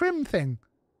like a crim thing.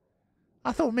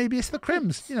 I thought maybe it's the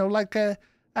crims, you know, like a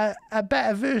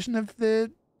better version of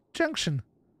the junction.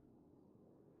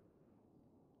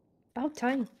 About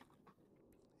time.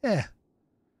 Yeah.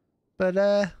 But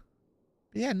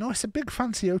yeah, no, it's a big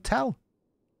fancy hotel.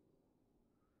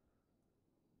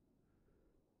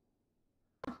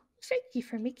 Thank you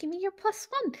for making me your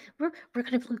 +1. We're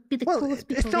gonna be the coolest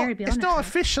people there. To be It's honest. not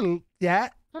official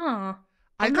yet. Oh,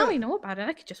 I now got- I know about it.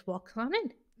 I could just walk on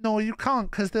in. No, you can't,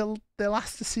 because they'll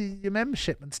ask to see your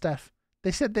membership and stuff.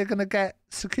 They said they're gonna get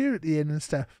security in and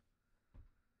stuff.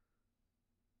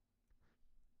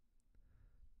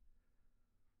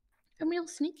 I'm real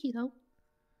sneaky though.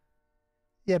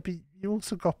 Yeah, but you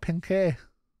also got pink hair.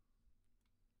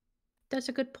 That's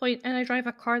a good point. And I drive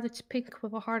a car that's pink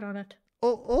with a heart on it.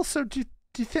 Also, do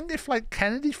you think if like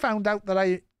Kennedy found out that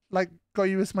I like got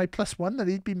you as my +1, that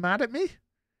he'd be mad at me?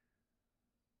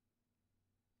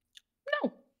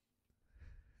 No.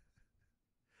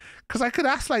 Because I could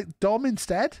ask like Dom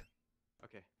instead.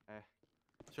 Okay,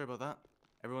 sorry about that.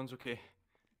 Everyone's okay.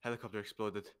 Helicopter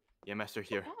exploded. EMS are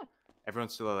here.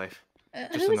 Everyone's still alive.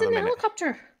 Just Who was in another the minute.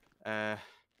 helicopter?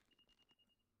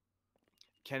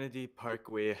 Kennedy,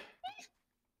 Parkway,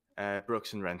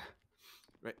 Brooks and Wren.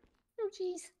 Right. Oh,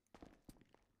 jeez.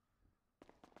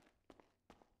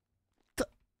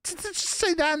 Just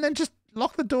say that and then just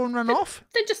lock the door and run off.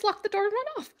 Then just lock the door and run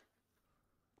off.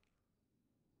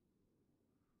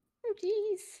 Oh,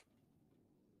 jeez.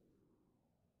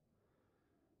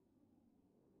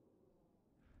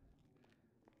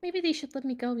 Maybe they should let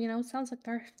me go. You know, it sounds like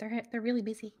they're really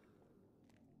busy.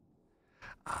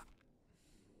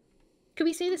 Could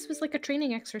we say this was like a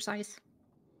training exercise?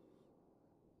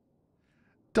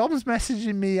 Dom's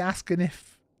messaging me asking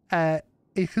if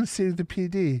he can sue the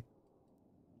PD.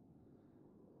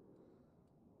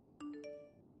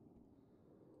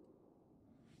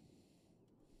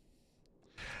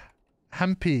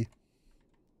 Humpy.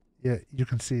 Yeah, you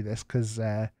can see this because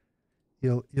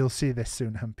you'll see this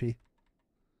soon, Humpy.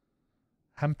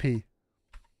 Humpy,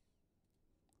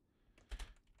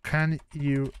 can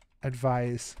you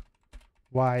advise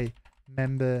why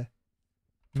members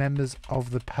of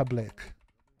the public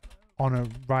on a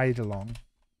ride along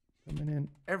coming in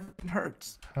everything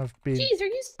hurts have been Jeez, are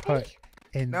you put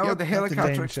in No, the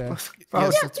helicopter danger exploded.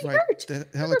 Yes, that's right. The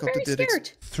helicopter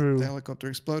did through the helicopter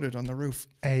exploded on the roof.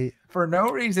 For no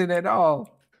reason at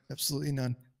all. Absolutely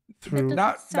none. through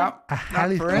Not a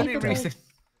for any helicopter reason.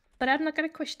 But I'm not gonna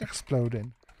question it.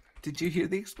 exploding. Did you hear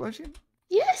the explosion?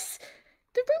 Yes,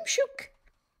 the room shook.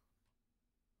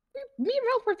 Me and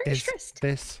Ralph were very Is stressed.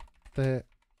 this the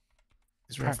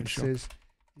Is Ralph in shock? practices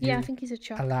Yeah, I you think he's a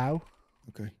shock. allow?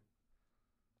 Okay.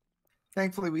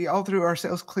 Thankfully, we all threw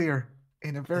ourselves clear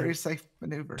in a very safe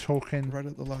maneuver. Talking right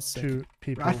at the last to second.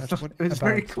 people. Right. It was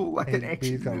very about cool, like a an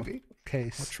action legal movie.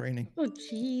 Case. What training? Oh,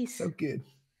 jeez. So good.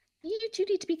 You two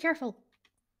need to be careful.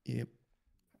 Yep.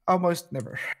 Almost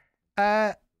never.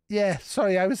 Yeah,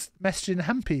 sorry, I was messaging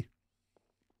Humpy.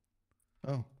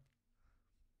 Oh.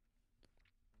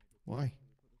 Why?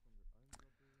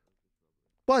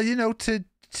 Well, you know, to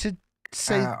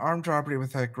say Armed robbery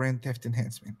with a grand theft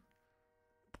enhancement.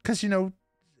 because you know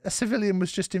a civilian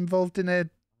was just involved in a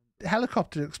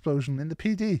helicopter explosion in the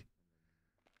PD.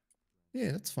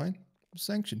 Yeah, that's fine.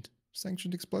 Sanctioned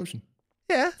explosion.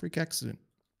 Yeah. Freak accident.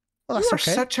 Well, You that's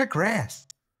are okay. such a grass.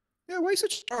 Yeah, why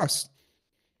such grass?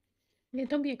 Yeah,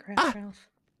 don't be a grass, Ralph.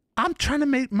 I'm trying to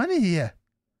make money here.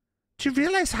 Do you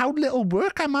realize how little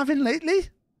work I'm having lately?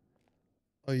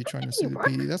 Oh, you're trying to sue the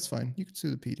PD? That's fine. You can sue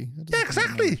the PD. Yeah,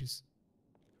 exactly.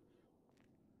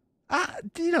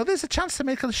 You know, there's a chance to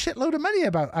make a shitload of money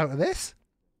out of this.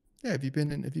 Yeah, have you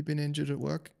been injured at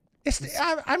work?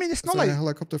 I mean, it's not like a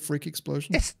helicopter freak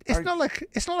explosion. It's not like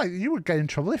you would get in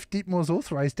trouble if Deepmore's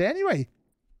authorized it anyway.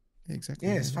 Exactly.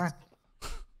 Yeah, it's fine.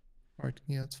 Right.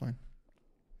 Yeah, that's fine.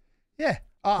 Yeah.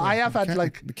 I have had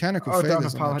like mechanical don't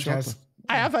failures. apologize.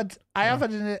 I have had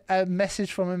a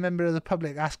message from a member of the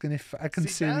public asking if I can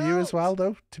sue you as well,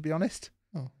 though. To be honest.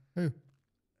 Oh, who?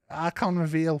 I can't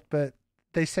reveal, but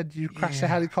they said you crashed a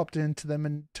helicopter into them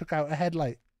and took out a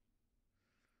headlight.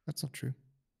 That's not true.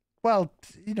 Well,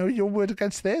 you know, your word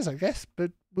against theirs, I guess,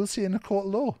 but we'll see in the court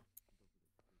of law.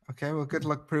 Okay, well, good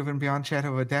luck proving beyond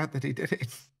shadow of a doubt that he did it.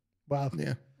 Well,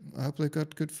 yeah, I hope they've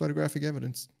got good photographic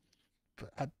evidence.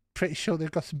 But I'm pretty sure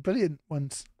they've got some brilliant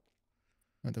ones.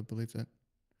 I don't believe that.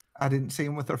 I didn't see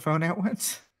him with their phone out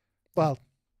once. Well,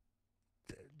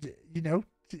 you know,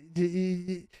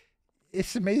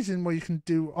 it's amazing what you can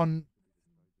do on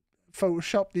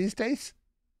Photoshop these days.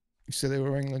 You said they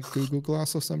were wearing like Google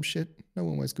Glass or some shit? No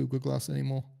one wears Google Glass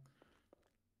anymore.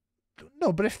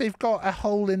 No, but if they've got a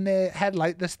hole in their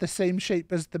headlight that's the same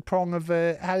shape as the prong of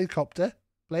a helicopter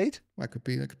blade. That could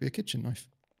be a kitchen knife.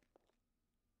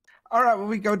 All right, will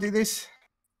we go do this?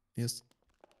 Yes.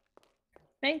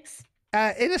 Thanks.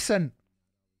 Innocent.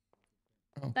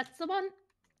 Oh. That's the one.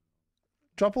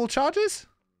 Drop all charges?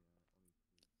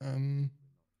 I mean,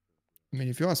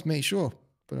 if you ask me, sure.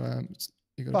 But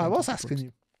you gotta I go was to the asking books.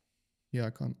 you. Yeah, I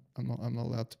can't. I'm not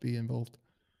allowed to be involved.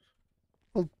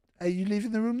 Well, are you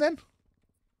leaving the room then?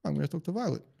 I'm going to talk to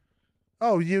Violet.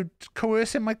 Oh, you're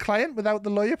coercing my client without the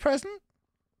lawyer present?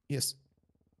 Yes.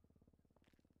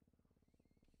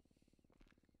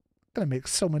 Gonna make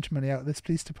so much money out of this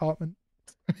police department.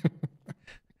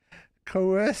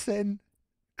 Coercing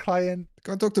client.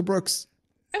 Go and talk to Brooks.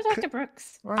 Go talk to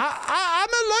Brooks. I'm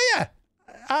a lawyer.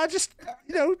 I just,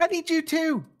 you know. I need you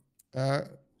too.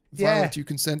 Violet, you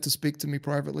consent to speak to me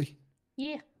privately?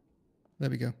 Yeah. There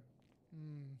we go.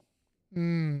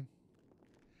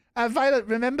 Violet,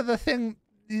 remember the thing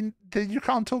that you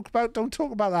can't talk about? Don't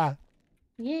talk about that.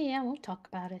 Yeah, I won't talk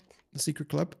about it. The secret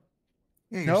club?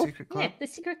 Yeah, No? your secret club. Yeah, the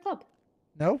secret club.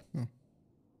 No? Oh. It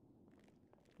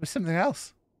was something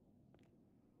else.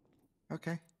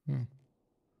 Okay.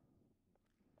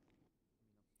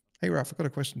 Hey, Ralph, I've got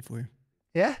a question for you.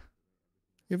 Yeah?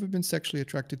 You ever been sexually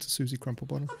attracted to Susie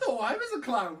Crumplebottom? I thought I was a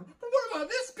clown. But what about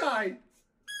this guy?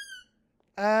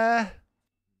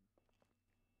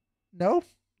 No.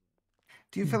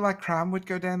 Do you feel like crime would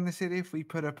go down in the city if we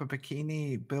put up a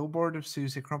bikini billboard of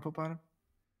Susie Crumplebottom?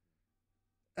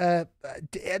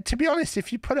 To be honest,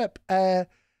 if you put up a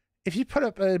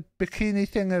bikini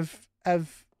thing of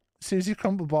Susie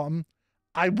Crumplebottom,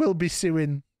 I will be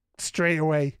suing straight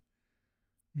away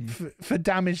for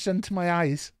damage done to my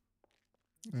eyes.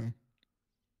 Oh.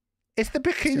 Is the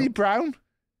bikini brown?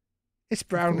 It's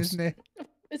brown, isn't it?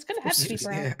 It's gonna have to be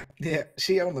brown. Yeah.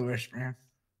 She only wears brown.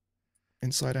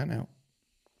 Inside and out.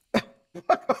 What is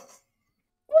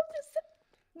that?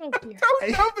 Oh dear.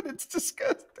 I don't know, but it's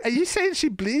disgusting. Are you saying she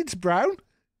bleeds brown?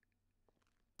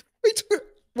 Wait,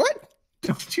 what?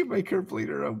 Don't you make her bleed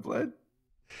her own blood?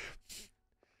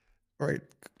 All right,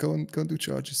 go and do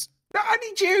charges. No, I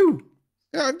need you.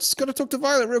 Yeah, I'm just gonna talk to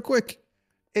Violet real quick.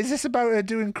 Is this about her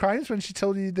doing crimes when she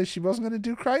told you that she wasn't going to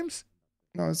do crimes?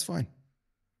 No, it's fine.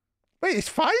 Wait, it's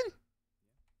fine?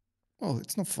 Well,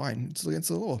 it's not fine. It's against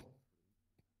the law.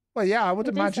 Well, yeah, I would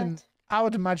What is imagine. that? I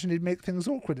would imagine he'd make things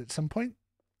awkward at some point.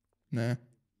 Nah.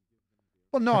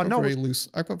 Well, no, I've got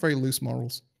no. very loose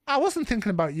morals. I wasn't thinking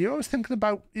about you. I was thinking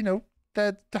about, you know,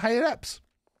 the higher ups.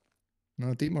 No,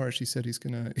 Deetmar actually said he's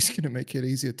gonna make it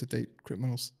easier to date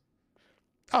criminals.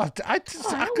 Oh, I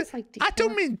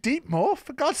don't mean Deepmore,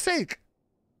 for God's sake.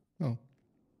 Oh.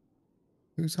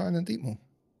 Who's higher than Deetmore?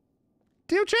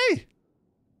 DOJ.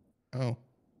 Oh.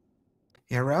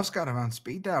 Yeah, Ralph's got him on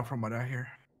speed dial from what I hear.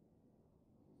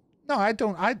 No, I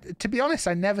don't. To be honest,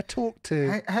 I never talked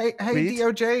to. Hey, Reed.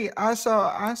 DOJ! I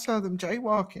saw them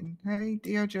jaywalking. Hey,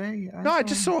 DOJ! I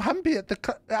just saw Humpy at the.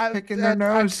 Picking their I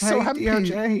nose. saw Hey, Humpy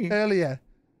DOJ! earlier.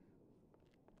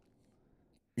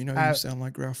 You know, you sound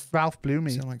like Ralph. Ralph blew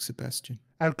me. You sound like Sebastian.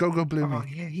 Go blew me. Oh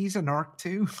yeah, he's an arc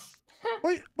too.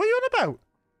 What are you on about?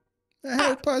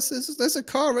 Help us! There's a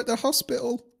car at the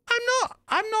hospital.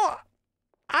 I'm not.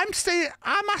 I'm saying.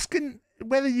 I'm asking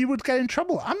whether you would get in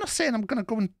trouble. I'm not saying I'm going to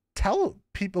go and tell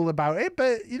people about it,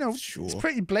 but you know, it's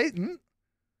pretty blatant.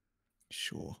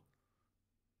 Sure.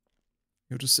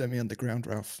 You'll just send me underground,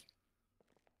 Ralph.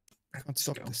 I can't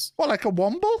stop this. What, like a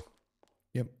womble?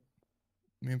 Yep.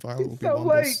 Me and Violet will be So wombles.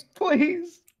 late,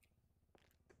 please.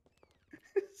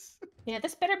 Yeah,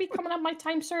 this better be coming on my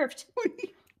time served.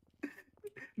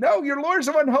 No, your lawyer's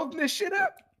the one holding this shit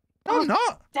up. No, I'm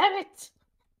not. Damn it.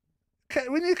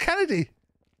 We need Kennedy.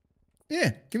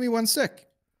 Yeah, give me 1 sec.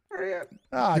 Hurry up.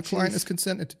 Ah, Your client jeez. has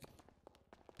consented.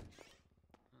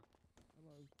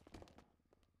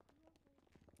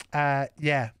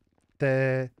 Yeah.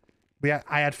 I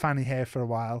had Fanny here for a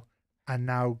while, and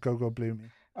now Go blew me.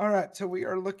 All right, so we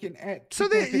are looking at. So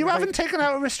you haven't taken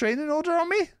out a restraining order on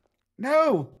me?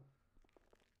 No.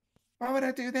 Why would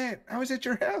I do that? I was at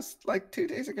your house like 2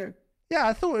 days ago. Yeah,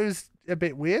 I thought it was a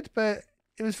bit weird, but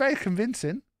it was very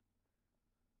convincing.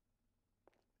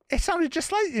 It sounded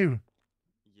just like you.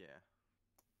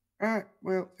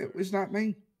 Well, it was not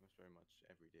me.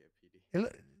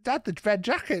 It had the red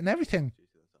jacket and everything.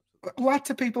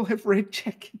 Lots of people have red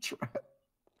jackets, right?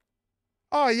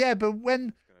 Oh yeah, but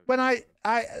when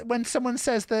someone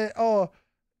says that, oh,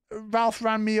 Ralph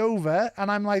ran me over,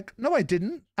 and I'm like, no, I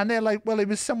didn't, and they're like, well, it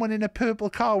was someone in a purple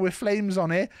car with flames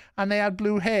on it, and they had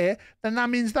blue hair, then that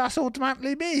means that's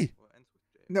automatically me.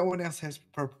 No one else has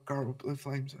purple car with blue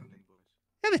flames on it.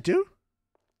 Yeah, they do.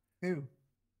 Who?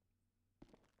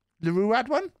 LaRue had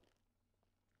one.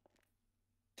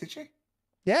 Did she?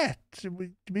 Yeah,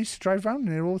 we used to drive around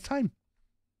in it all the time.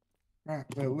 Right.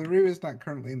 Well, LaRue is not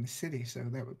currently in the city, so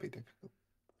that would be difficult.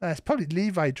 It's probably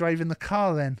Levi driving the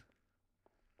car then.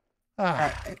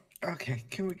 Ah. Okay.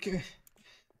 Can we get?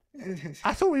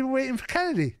 I thought we were waiting for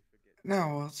Kennedy.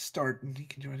 No, we'll start and he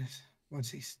can join us once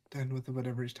he's done with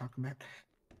whatever he's talking about.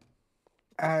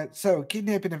 So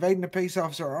kidnapping, evading a peace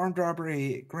officer, armed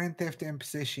robbery, grand theft, and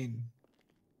possession.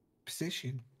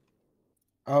 Possession.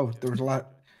 Oh, there was a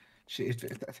lot.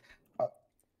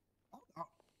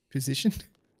 Position?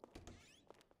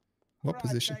 What Right,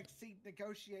 position? backseat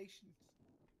negotiations.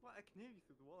 What? I can hear you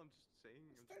through the wall. I'm just saying.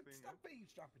 Stop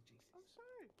eavesdropping, Jesus. I'm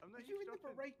sorry. I'm not Are you in the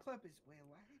parade club as well?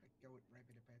 I had a go at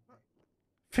Rabbit about that.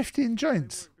 15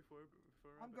 joints.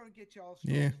 I'm gonna get you all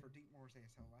Yeah. for Deepmore's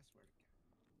asshole. I swear to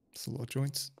God. It's a lot of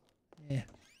joints. Yeah.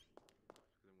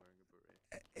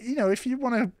 You know, if you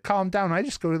want to calm down, I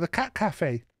just go to the cat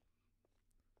cafe.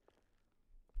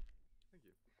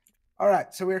 All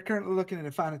right, so we're currently looking at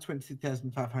a fine of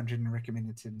 22,500 and a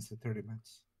recommended sentence of 30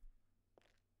 months.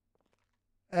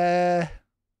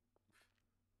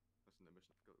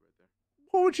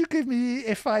 What would you give me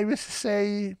if I was to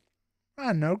say, I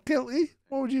don't know, guilty?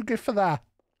 What would you give for that?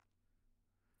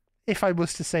 If I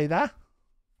was to say that?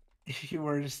 If you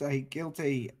were to say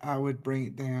guilty, I would bring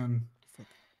it down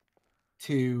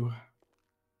to.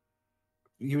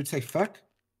 You would say fuck?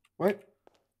 What?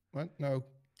 What? No,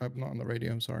 I'm not on the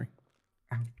radio. I'm sorry.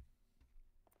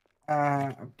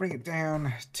 Bring it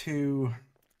down to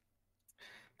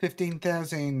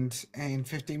 15,000 and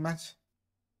 15 months.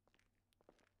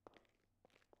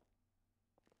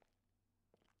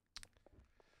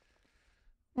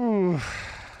 Ooh.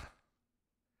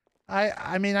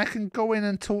 I mean, I can go in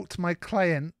and talk to my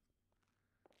client,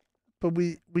 but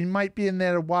we might be in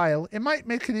there a while. It might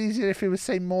make it easier if it was,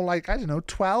 say, more like, I don't know,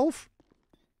 12?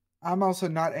 I'm also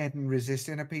not adding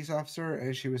resisting a peace officer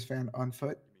as she was found on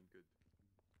foot.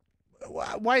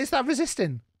 Why is that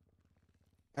resisting?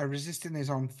 Resisting is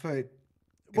on foot.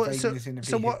 What, so, is in a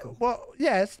so vehicle. what,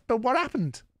 yes, but what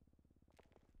happened?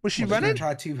 Was she Well, running?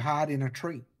 Tried to hide in a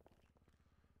tree.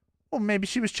 Or maybe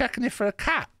she was checking it for a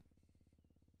cat.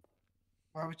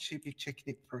 Why would she be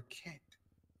checking it for a cat?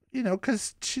 You know,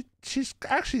 because she's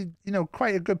actually, you know,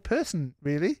 quite a good person,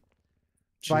 really.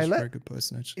 She's Violet? a very good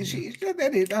person, actually.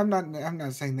 I'm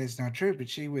not saying that's not true, but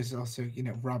she was also, you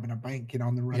know, robbing a bank and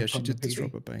on the run. Yeah, she from the did just PD.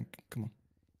 rob a bank. Come on.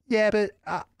 Yeah, but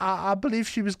I believe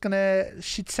she was gonna.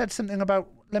 She'd said something about.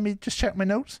 Let me just check my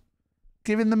notes.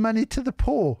 Giving the money to the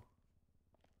poor.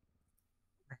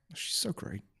 She's so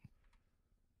great.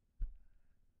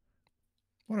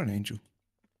 What an angel.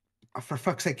 Oh, for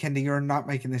fuck's sake, Kendi, you're not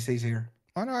making this easier.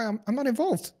 I know. I'm not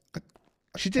involved.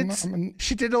 She did.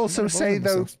 She did I'm also not say involved in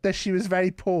though myself. that she was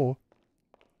very poor.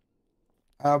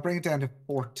 I'll bring it down to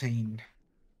 14.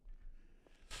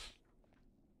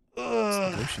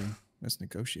 Ugh. Negotiating. That's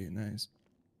negotiating. That is.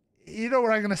 You know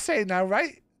what I'm gonna say now,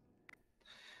 right?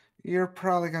 You're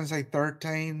probably gonna say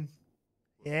 13.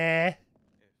 Yeah.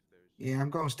 Yeah, I'm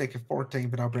going to stick at 14,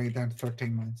 but I'll bring it down to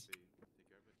 13 months.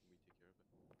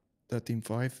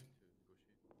 13.5.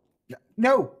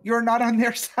 No, you're not on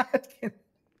their side.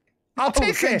 I'll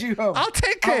take send it. you home. I'll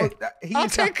take it. He I'll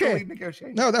is not take fully it.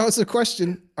 negotiating. No, that was a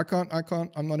question. I can't.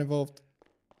 I'm not involved.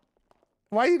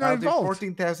 Why are you not I'll involved? do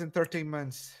 14,000, 13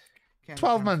 months.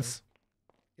 12 months.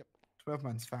 12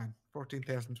 months, fine.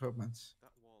 14,000, 12 months.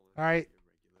 All right.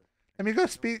 Let me go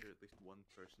speak.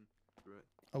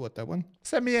 Oh, what, that one?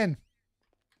 Send me in.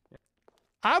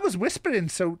 I was whispering,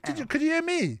 so could you hear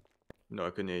me? No, I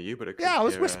couldn't hear you, but I could Yeah, I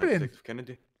was hear, whispering. Detective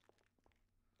Kennedy.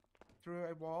 Through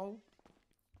a wall?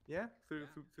 Yeah, through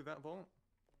that vault.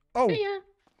 Oh. Yeah.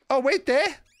 Oh, wait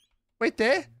there. Wait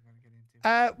there.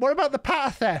 What about the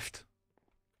patter theft?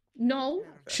 No.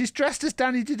 She's dressed as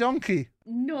Danny DeDonkey.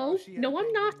 No. No,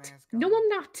 I'm not. No, I'm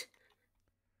not.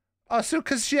 Oh, so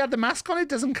because she had the mask on, it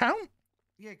doesn't count?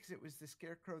 Yeah, because it was the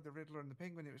Scarecrow, the Riddler, and the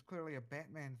Penguin. It was clearly a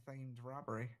Batman-themed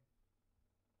robbery.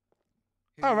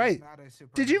 All right. Not a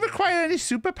super Did you require any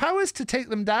superpowers to take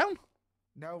them down?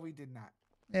 No, we did not.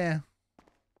 Yeah.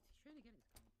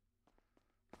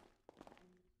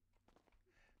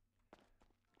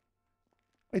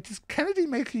 Wait, does Kennedy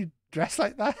make you dress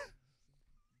like that?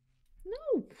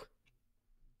 No.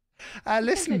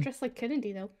 Listen. I dress like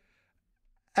Kennedy though.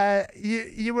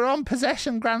 You were on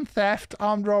possession, grand theft,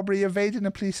 armed robbery, evading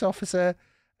a police officer,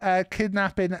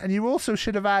 kidnapping, and you also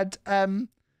should have had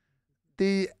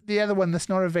the other one that's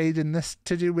not evading, this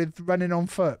to do with running on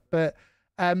foot. But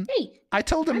hey, I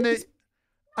told them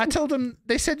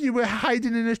they said you were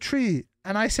hiding in a tree,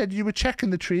 and I said you were checking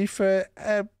the tree for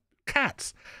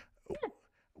cats. Yeah.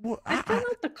 Well, I fell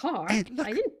out the car. Hey, look.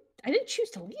 I didn't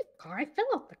choose to leave the car. I fell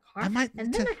out the car, and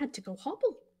then I had to go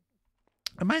hobble.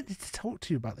 I might need to talk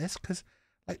to you about this because,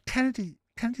 like,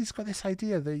 Kennedy's got this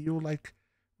idea that you're like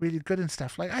really good and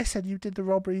stuff. Like I said, you did the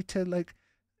robbery to like,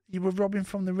 you were robbing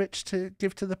from the rich to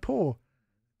give to the poor,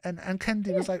 and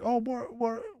Kennedy was like, oh,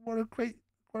 what a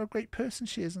great person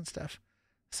she is and stuff.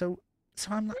 So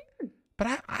I'm like,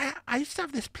 but I used to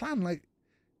have this plan like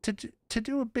to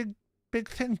do a big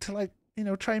thing to like, you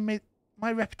know, try and make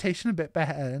my reputation a bit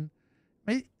better, and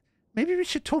maybe we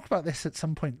should talk about this at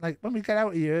some point, like when we get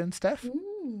out of here and stuff.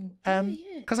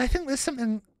 Because I think there's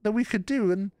something that we could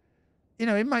do, and you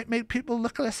know, it might make people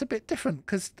look at us a bit different.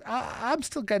 Because I'm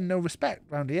still getting no respect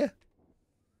around here.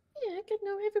 Yeah, I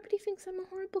know everybody thinks I'm a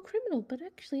horrible criminal, but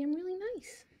actually I'm really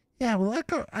nice. Yeah, well, I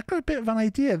got a bit of an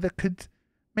idea that could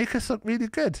make us look really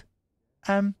good.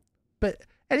 But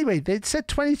anyway, they'd said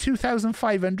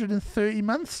 22,530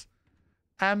 months.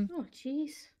 Oh,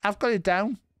 jeez. I've got it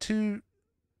down to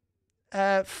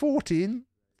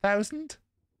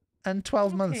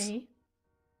 14,012 months.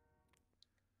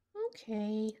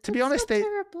 Okay. To be honest, they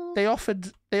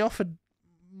offered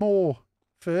more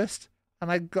first,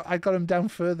 and I got them down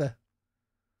further.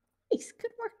 Nice,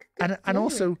 good work. And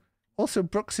also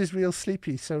Brooks is real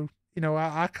sleepy, so you know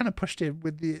I kind of pushed him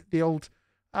with the old.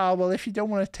 Well, if you don't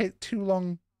want to take too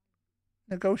long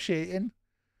negotiating,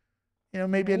 you know,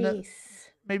 maybe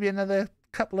another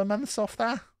couple of months off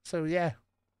that. So yeah.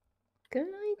 Good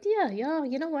idea. Yeah,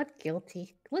 you know what?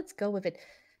 Guilty. Let's go with it.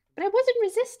 But I wasn't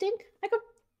resisting. I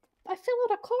fell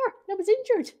out of a car and I was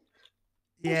injured.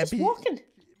 I was just walking.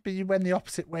 But you went the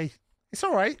opposite way. It's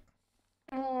all right.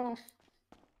 Oh.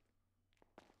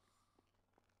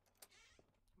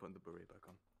 Putting the beret back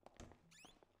on.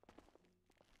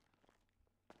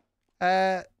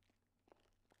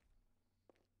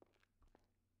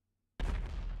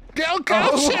 Get out,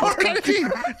 shit, Kennedy!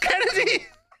 Kennedy!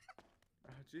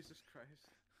 Oh, Jesus Christ.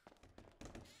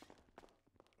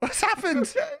 What's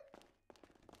happened?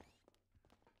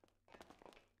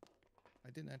 I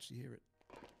didn't actually hear it.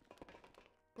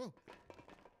 Oh.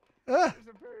 There's a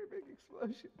very big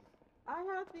explosion. I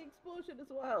had the explosion as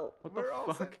well. What We're the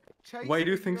all fuck? chasing Why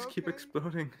do you, things keep okay?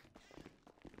 exploding?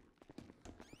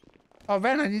 Oh,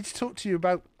 Ren, I need to talk to you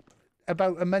about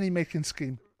a money-making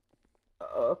scheme.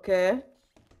 Okay.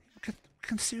 We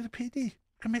can sue the PD. We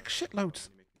can make shitloads.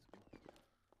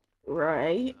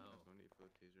 Right.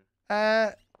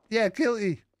 Yeah,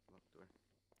 guilty.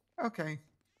 Okay.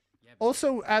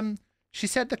 Also, she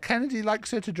said that Kennedy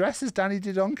likes her to dress as Danny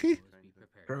DeDonkey.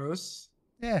 Gross.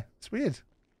 Yeah, it's weird.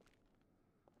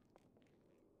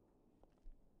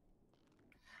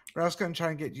 We're also going to try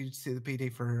and get you to see the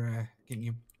PD for getting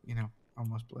you, you know,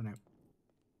 almost blown out.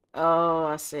 Oh,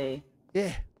 I see.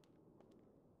 Yeah.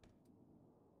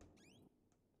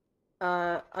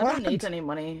 I don't need any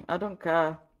money. I don't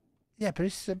care. Yeah, but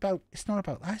it's not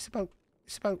about that. It's about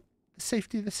the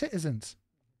safety of the citizens.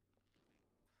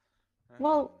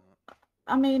 Well,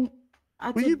 I mean,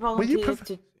 I did volunteer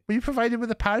to. Were you provided with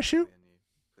a parachute?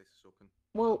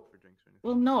 Well,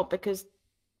 no, because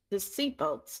there's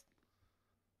seatbelts.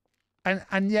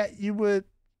 And yet you were,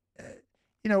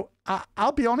 you know,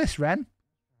 I'll be honest, Ren.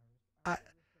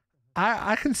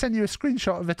 I can send you a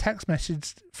screenshot of a text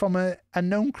message from a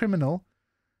known criminal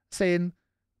saying,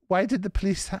 why did the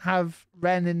police have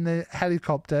Ren in the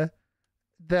helicopter?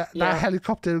 That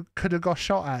helicopter could have got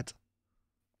shot at.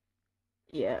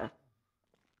 Yeah.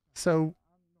 So,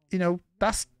 you know,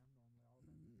 that's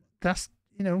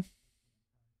you know.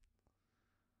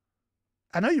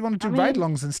 I know you want to do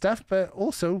ride-alongs and stuff, but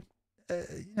also,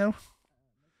 you know, I'm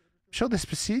sure there's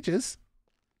procedures.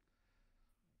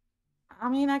 I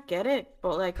mean, I get it,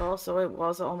 but like also it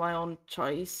was all my own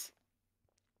choice.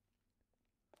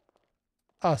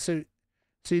 Oh, so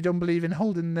you don't believe in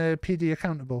holding the PD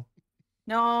accountable?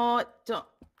 No, don't.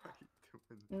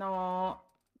 No.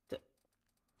 The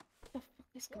fuck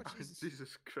is going on?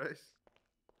 Jesus Christ.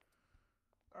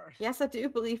 Yes, I do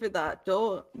believe in that.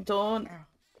 Don't do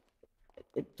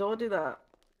that.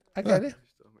 I get it.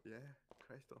 Yeah,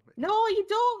 Christ almighty. No, you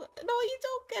don't. No, you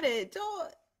don't get it.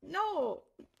 Don't. No.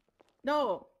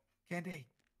 No. Candy.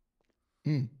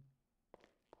 Hmm.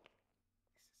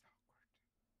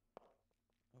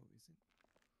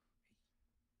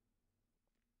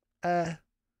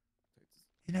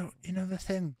 You know the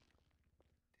thing.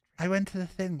 I went to the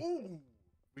thing. Ooh,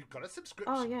 we've got a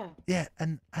subscription. Oh yeah. Yeah,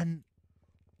 and I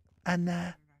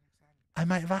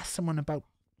might have asked someone about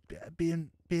being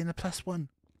a +1.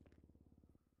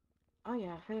 Oh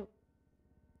yeah. Who?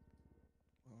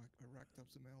 Oh, I racked up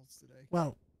some L's today.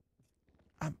 Well,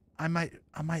 I might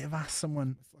have asked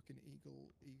someone. My fucking eagle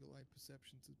eye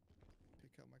perception to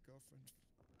pick up my girlfriend.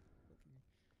 Fucking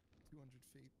 200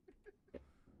 feet.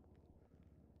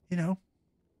 You know.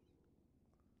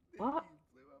 What?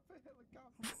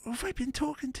 Who have I been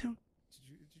talking to? Did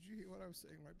you hear what I was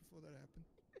saying right before that happened?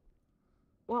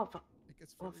 What? It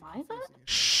gets What very five? confusing.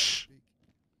 Shh.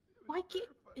 Why can't?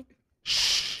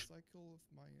 Shh. Cycle of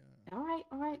my All right.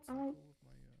 all my hands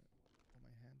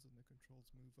on the controls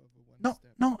move over one No,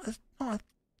 step. no, it's not.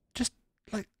 Just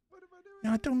like, you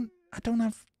know, I don't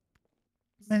have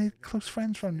many close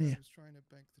friends around here.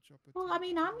 Well, I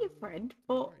mean, I'm your friend,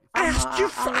 but I asked you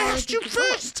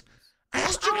first. I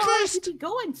asked you first. Keep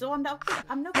going, so I'm not.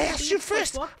 I asked you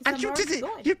first, and you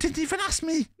didn't even ask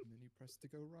me. To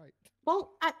go right.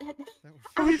 Well, What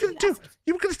were you gonna do?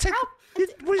 You were gonna take. What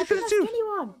were you gonna do?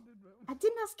 Anyone. I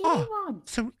didn't ask anyone.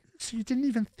 So you didn't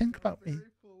even think about me.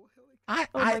 my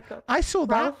God. I saw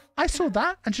that. Ralph? I saw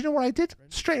that, and do you know what I did?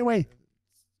 Straight away.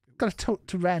 Got a tote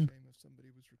to Ren.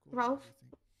 Ralph.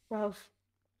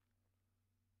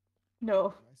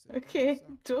 No. Okay,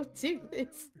 don't do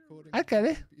this. I get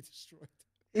it.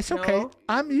 It's okay. No.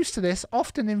 I'm used to this.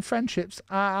 Often in friendships,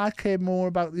 I care more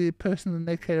about the person than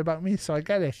they care about me, so I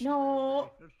get it.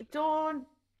 No, don't.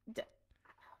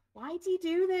 Why do you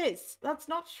do this? That's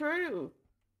not true.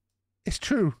 It's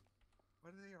true.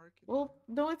 Well,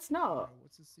 no, it's not.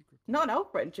 Not in our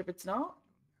friendship, it's not.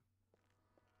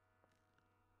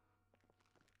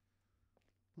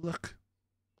 Look.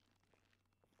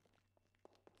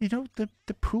 You know,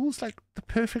 the pool's like the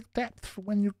perfect depth for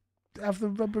when you have the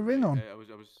rubber ring on.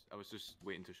 I was just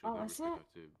waiting to show Oh, that is we it?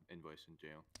 got to invoice in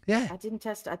jail. Yeah. I didn't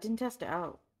test it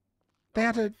out. They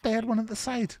had one at the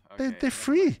side. They're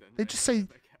free. They just say,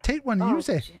 take one, Oh, use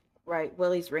it. shit. Right,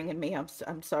 Willie's ringing me. I'm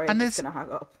sorry. And I'm just there's- gonna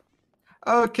hang up.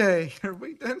 Okay, are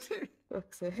we done here?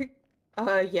 Fuck's sake.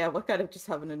 Yeah, we're kind of just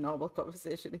having a normal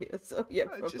conversation here. So yeah, It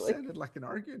probably. just sounded like an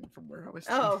argument from where I was.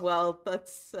 Oh well,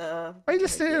 that's. Are you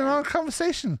listening to our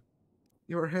conversation?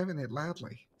 You were having it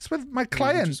loudly. It's with my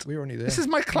client. We were only there. This is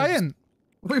my client.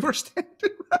 We were standing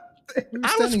right there. We were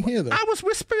standing here, though. I was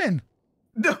whispering.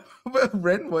 No, well,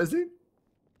 Ren wasn't.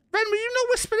 Ren, were you not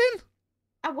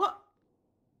whispering? What?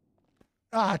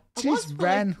 Ah, I was jeez, for,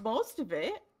 Ren. like, most of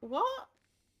it. What?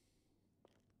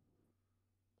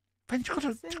 Ren,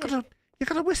 you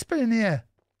gotta whisper in here.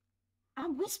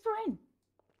 I'm whispering.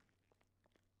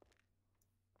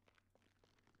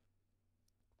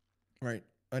 Right.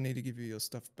 I need to give you your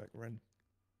stuff back, Ren.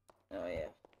 Oh yeah.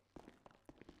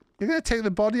 You're gonna take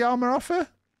the body armor off her?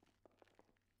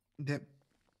 Yep.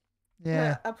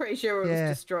 Yeah. I'm pretty sure it Yeah.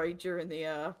 was destroyed during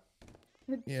the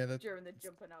Yeah, that- during the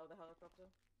jumping out of the helicopter.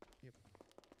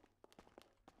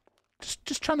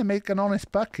 Just trying to make an honest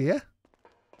buck here.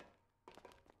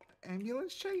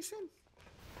 Ambulance chasing?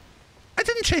 I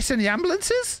didn't chase any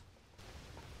ambulances.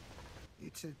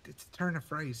 It's a turn of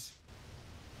phrase.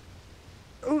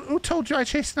 Who told you I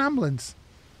chased an ambulance?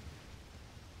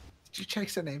 Did you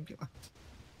chase an ambulance?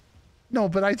 No,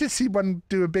 but I did see one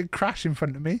do a big crash in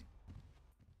front of me.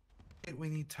 We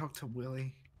need to talk to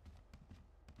Willie.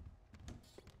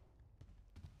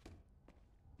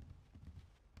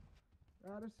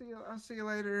 I'll see you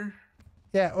later.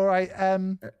 Yeah, all right.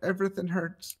 Everything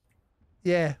hurts.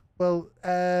 Yeah. Well,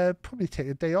 probably take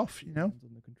a day off. You know.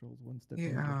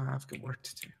 Yeah, I've got work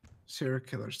to do. Serial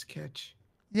killers to catch.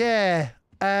 Yeah.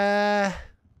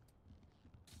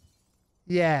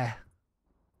 Yeah.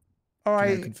 All Can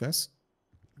I right. confess?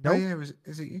 No. Oh, yeah,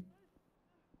 is it you?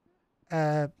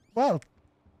 Well,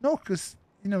 no, because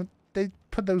you know they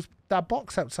put that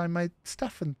box outside my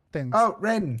stuff and things. Oh,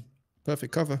 Ren.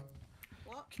 perfect cover.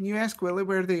 Can you ask Willie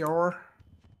where they are?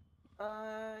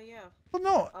 Yeah. Well,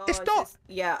 no, it's is not. this-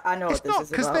 Yeah, I know It's what this not is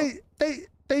because about.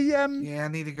 they Yeah, I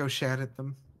need to go shout at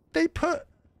them. They put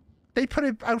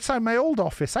it outside my old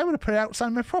office. I would have put it outside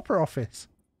my proper office.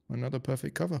 Another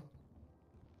perfect cover.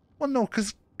 Well, no,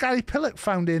 because Gary Pillock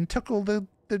found it and took all the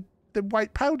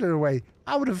white powder away.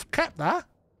 I would have kept that.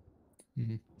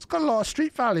 Mm-hmm. It's got a lot of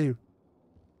street value.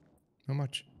 How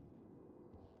much?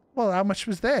 Well, how much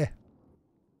was there?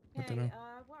 I don't know.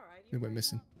 They went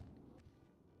missing.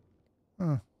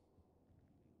 Oh.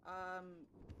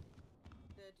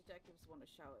 The detectives want to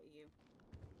shout at you.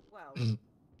 Well,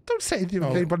 Don't say they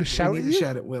want to We shout need at to you.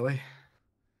 shout at Willie.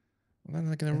 Well, then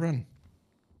they're going to run.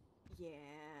 yeah.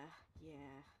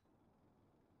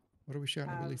 What are we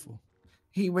shouting at Willie for?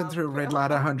 He went through a red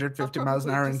light 150 miles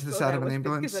an hour into the side of an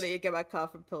ambulance. Because I need to get my car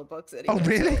from Pillbox anyway. Oh,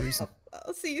 really?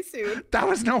 I'll see you soon. That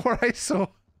was not what I saw.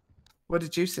 What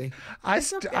did you see? I It's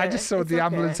just okay, saw it's the okay.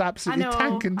 ambulance absolutely I know,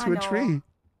 tank into I a know. tree.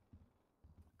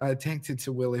 I tanked it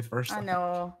to Willie first. I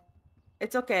know.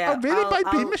 It's okay. Oh, really?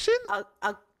 By beam machine? I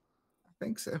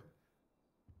think so.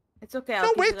 It's okay. No, I'll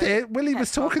give wait you, there. like, Willie pep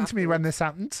was talk talking to me when afterwards. this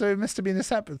happened, so it must have been a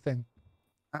separate thing.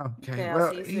 Okay, I'll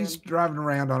well, see you he's soon. driving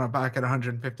around on a bike at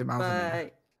 150 miles an hour.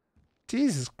 Bye.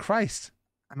 Jesus Christ.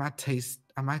 I might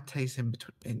tase him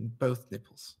in both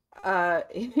nipples.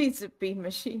 He's a beam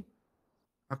machine.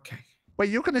 Okay. Wait,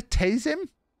 you're going to tase him?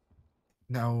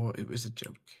 No, it was a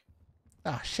joke.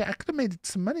 Ah, shit, I could have made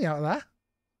some money out of that.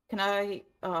 Can I?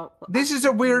 This is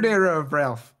a weird era of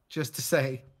Ralph, just to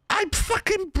say. I'm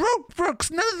fucking broke,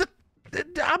 Brooks. None of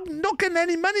the... I'm not getting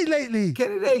any money lately.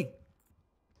 Kennedy!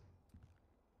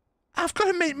 I've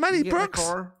got to make money, You get in the Brooks.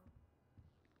 car?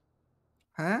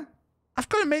 Huh? I've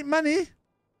got to make money.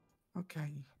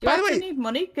 Okay. Do By you the actually way, need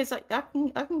money? Because I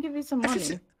can give you some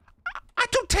money. I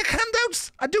don't take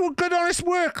handouts. I do a good, honest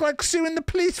work, like suing the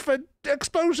police for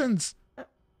explosions.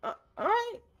 All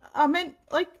right. I meant,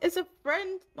 like, as a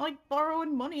friend, like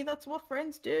borrowing money. That's what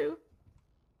friends do.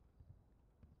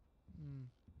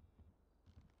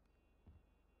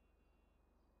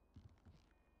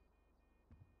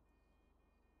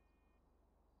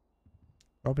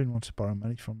 Robin wants to borrow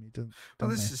money from me, don't Well,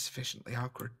 they? this is sufficiently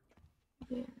awkward.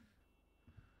 Yeah.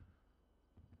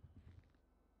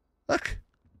 Look,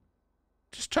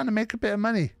 just trying to make a bit of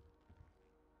money.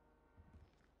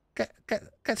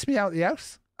 Gets me out of the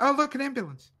house. Oh, look, an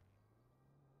ambulance.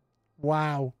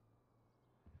 Wow.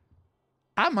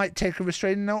 I might take a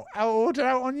restraining order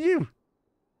out on you.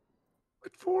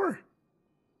 What for?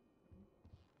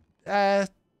 I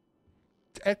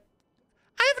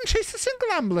haven't chased a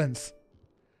single ambulance.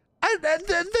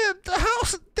 The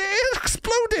house, it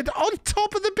exploded on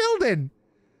top of the building.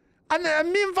 And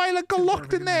me and Violet got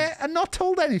locked in there and not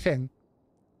told anything.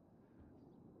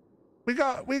 We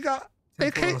got,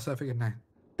 they came,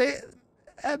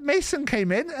 Mason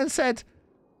came in and said,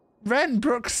 Ren,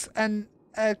 Brooks and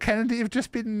Kennedy have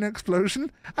just been in an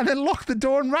explosion, and then locked the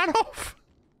door and ran off.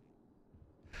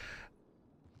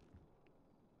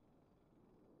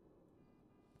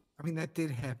 I mean, that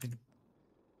did happen.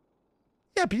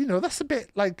 Yeah, but you know, that's a bit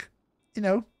like, you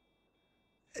know,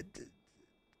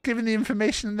 giving the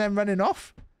information and then running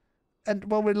off. And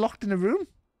while we're locked in a room,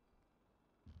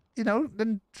 you know,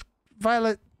 then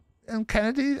Violet and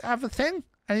Kennedy have a thing.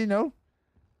 And, you know,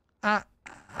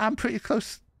 I'm pretty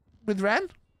close with Ren.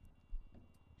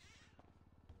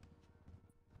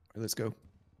 Let's go.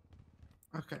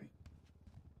 Okay.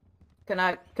 Can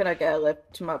I get a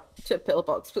lift to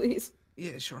Pillbox, please?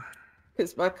 Yeah, sure.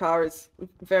 Because my car is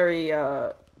very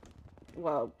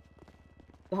well,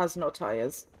 it has no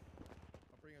tires.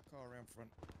 I'll bring a car around front.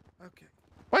 Okay.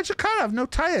 Why'd your car have no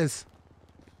tires?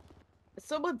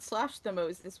 Someone slashed them. It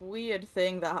was this weird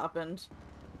thing that happened.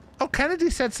 Oh, Kennedy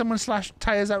said someone slashed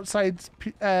tires outside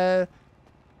the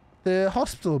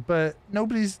hospital, but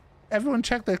everyone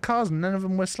checked their cars and none of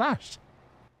them were slashed.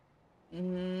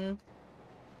 Mm-hmm.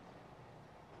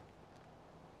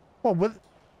 What?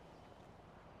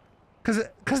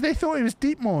 Because they thought it was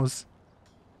Deepmore's.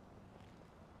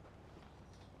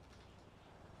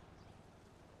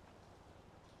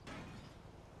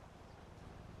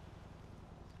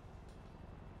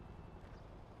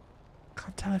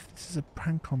 Can't tell if this is a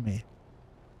prank on me.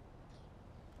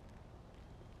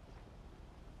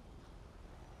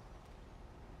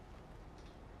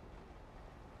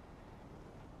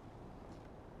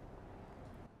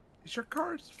 Is your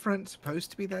car's front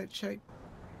supposed to be that shape?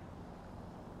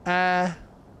 Yeah.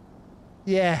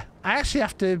 I actually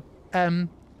have to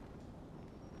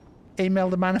email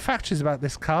the manufacturers about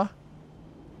this car.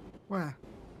 Why?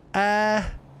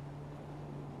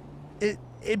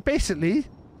 It basically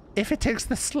if it takes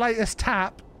the slightest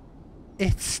tap,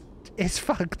 it's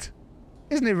fucked.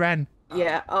 Isn't it, Ren?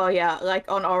 Yeah, oh yeah,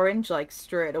 like on orange, like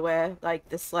straight away, like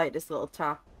the slightest little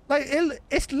tap. Like,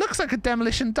 it looks like a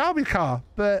demolition derby car,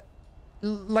 but,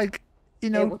 like, you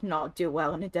know... It would not do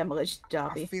well in a demolition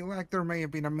derby. I feel like there may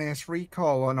have been a mass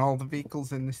recall on all the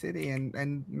vehicles in the city,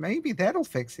 and maybe that'll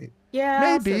fix it.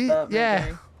 Yeah, maybe,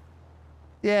 yeah.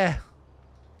 Yeah.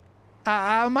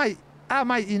 I might,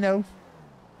 you know,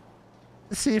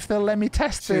 see if they'll let me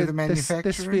test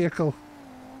this vehicle.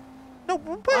 No,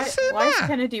 why is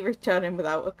Kennedy returning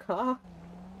without a car?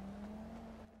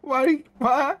 Why?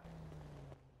 What?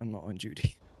 I'm not on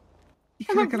duty. You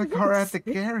could have got a car at the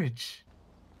garage.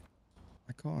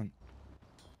 I can't.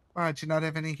 Why, did you not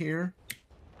have any here?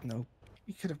 No.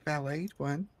 You could have valeted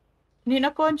one. Can you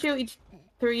not go on duty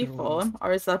through your phone,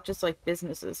 or is that just like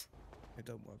businesses? It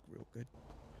don't work real good.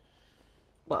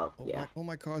 Well, yeah. All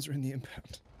my cars are in the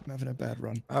impound. I'm having a bad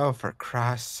run. Oh, for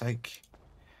Christ's sake.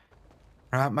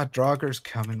 Right, my Drager's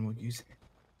coming. We'll use it.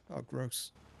 Oh,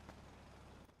 gross.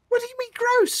 What do you mean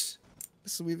gross?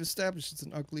 So we've established it's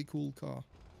an ugly, cool car.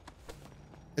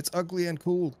 It's ugly and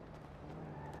cool.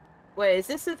 Wait, is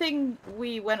this the thing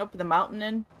we went up the mountain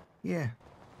in? Yeah.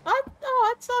 I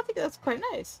think that's quite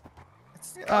nice.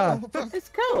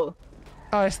 It's cool.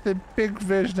 Oh, it's the big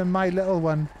version of my little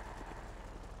one.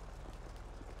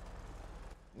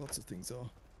 Lots of things are.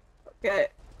 Okay.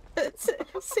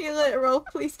 See you later, Rolf.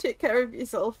 Please take care of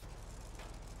yourself.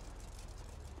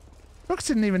 Brooks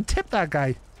didn't even tip that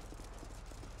guy.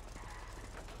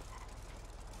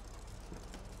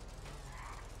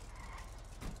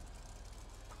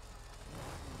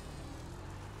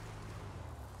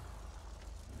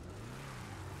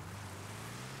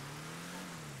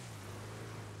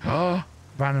 Oh,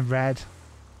 ran in red.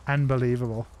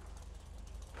 Unbelievable.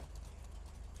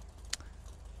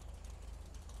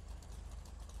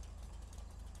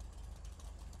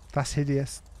 That's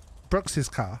hideous. Brooks's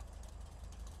car.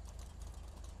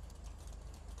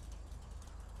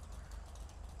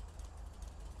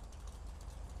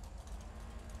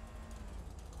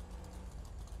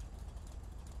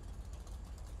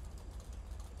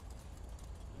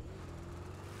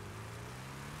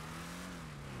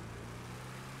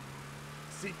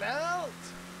 Seatbelt!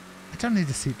 I don't need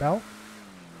a seatbelt.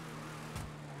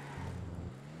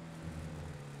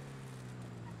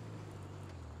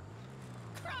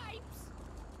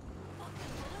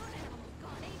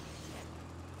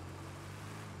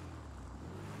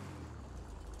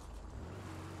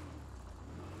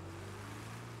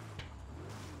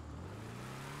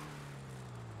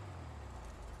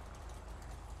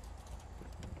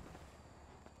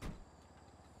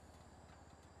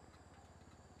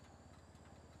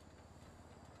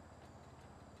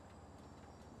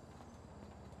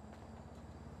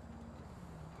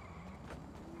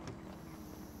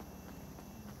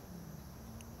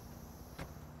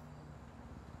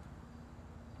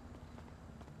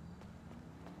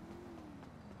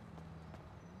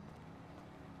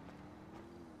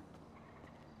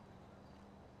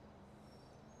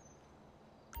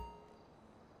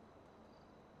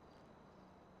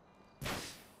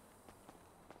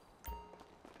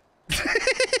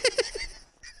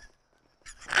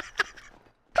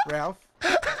 Ralph?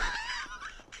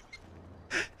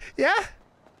 Yeah?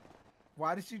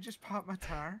 Why did you just pop my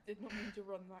tire? Did not mean to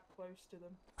run that close to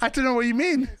them. I don't know what you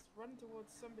mean. Run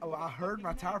towards somebody. Oh, I heard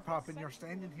my tire pop and you're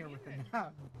standing here with a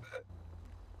knife.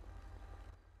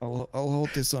 I'll hold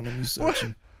this on and you search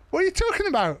him. What are you talking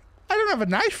about? I don't have a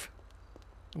knife.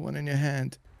 The one in your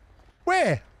hand.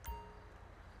 Where?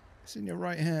 It's in your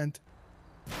right hand.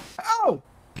 Oh!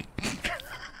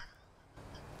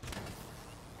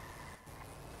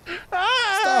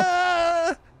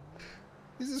 Stop!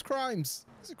 This is crimes.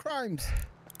 These are crimes.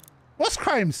 What's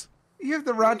crimes? You have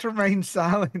the right to remain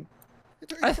silent.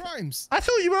 You're doing crimes. I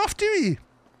thought you were off duty.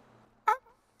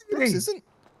 Brooks isn't.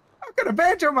 I've got a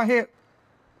badge on my hip.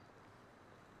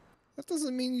 That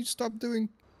doesn't mean you stop doing.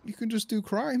 You can just do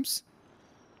crimes.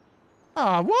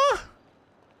 Ah, what?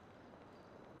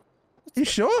 You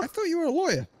sure? I thought you were a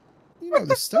lawyer. You know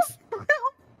this stuff.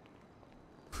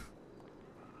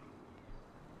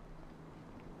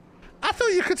 I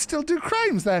thought you could still do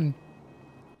crimes then.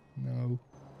 No.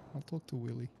 I'll talk to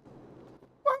Willie.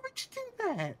 Why would you do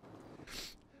that?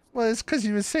 Well, it's because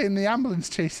you were saying the ambulance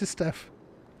chaser stuff.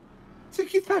 So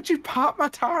you thought you'd pop my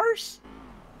tires?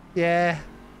 Yeah.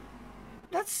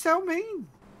 That's so mean.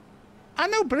 I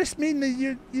know, but it's mean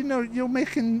that you're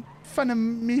making fun of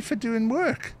me for doing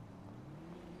work.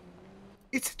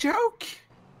 It's a joke.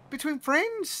 Between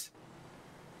friends.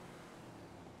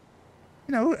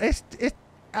 You know,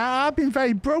 I've been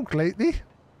very broke lately.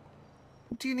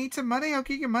 Do you need some money? I'll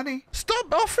give you money.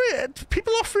 Stop offering it.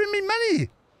 People offering me money.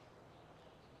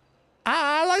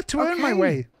 I like to earn my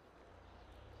way.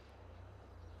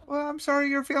 Well, I'm sorry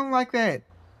you're feeling like that.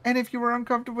 And if you were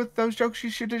uncomfortable with those jokes, you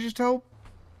should have just told.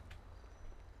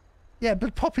 Yeah,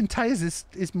 but popping tires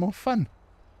is more fun.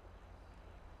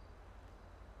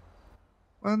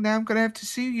 Well, now I'm going to have to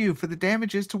sue you for the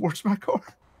damages towards my car.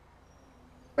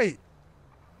 Wait.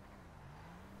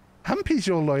 Humpy's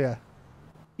your lawyer?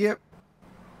 Yep.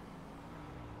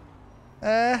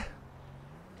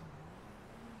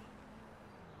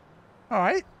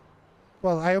 Alright.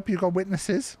 Well, I hope you got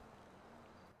witnesses.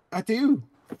 I do.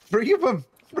 3 of them.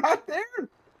 Right there.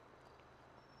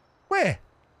 Where?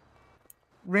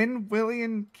 Ren, Willie,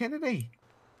 and Kennedy.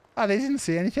 Oh, they didn't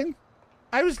see anything?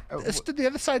 I was stood the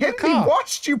other side of the Kennedy car.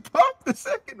 watched you pop the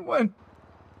second one.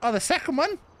 Oh, the second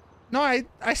one? No,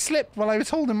 I slipped while I was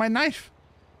holding my knife.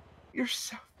 You're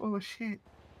so full of shit.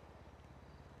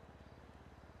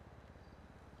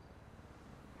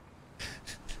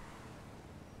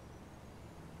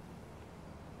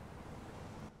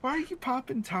 Why are you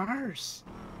popping tires?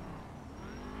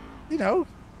 You know,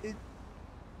 it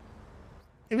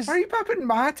was... Why are you popping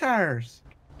my tires?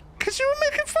 Because you were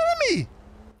making fun of me.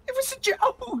 It was a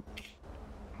joke.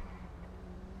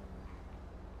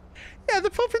 Yeah,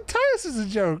 the popping tires is a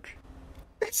joke.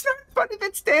 It's not funny.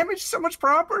 That's damaged so much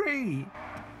property.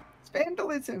 It's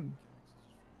vandalism.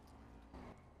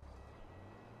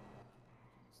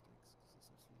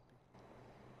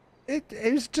 It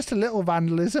was just a little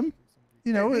vandalism,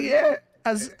 you know. Yeah.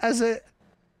 As a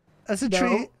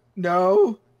treat.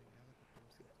 No.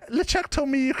 LeChuck told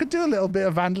me you could do a little bit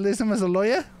of vandalism as a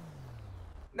lawyer.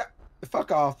 No.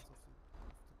 Fuck off.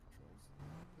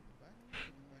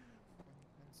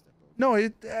 No,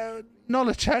 not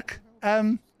LeChuck.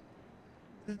 Tell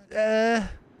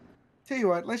you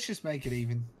what, let's just make it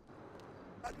even.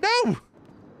 No!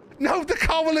 No, the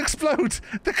car will explode!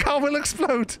 The car will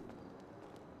explode!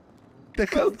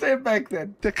 Well, stand back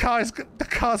then. The car's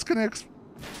gonna explode.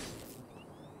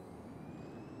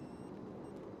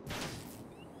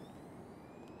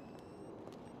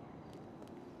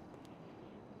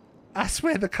 I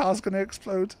swear the car's gonna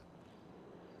explode.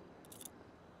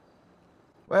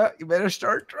 Well, you better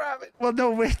start driving. Well,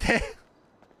 no, wait there.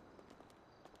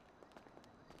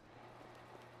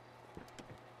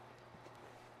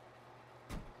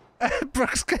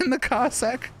 Brooks, get in the car,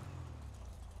 sec.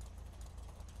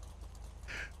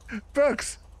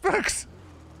 Brooks,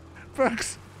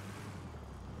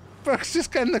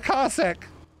 just get in the car, sec.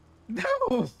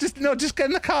 No. Just get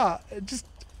in the car.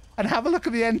 And have a look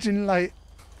at the engine light.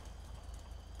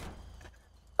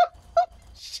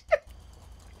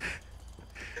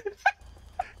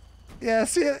 Yeah,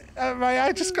 see,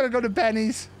 I just gotta go to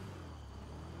Benny's.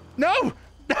 No,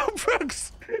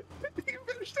 Brooks. You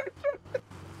better start driving.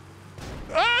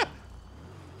 Ah!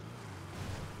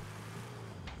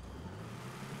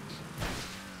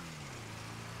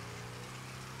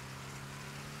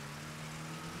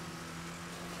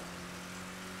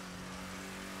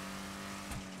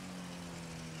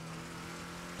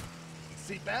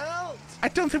 Seatbelt. I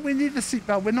don't think we need the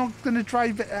seatbelt. We're not going to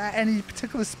drive at any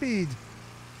particular speed.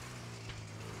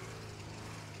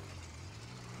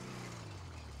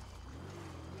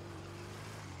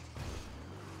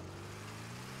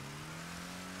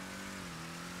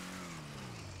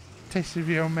 Taste of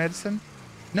your own medicine?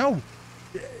 No.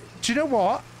 Do you know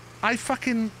what? I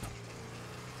fucking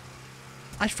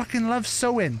love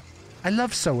sewing. I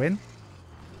love sewing.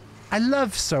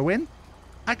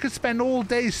 I could spend all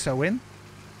day sewing.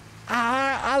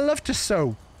 I love to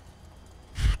sew.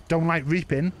 Don't like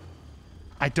reaping.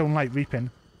 I don't like reaping.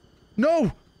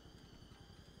 No!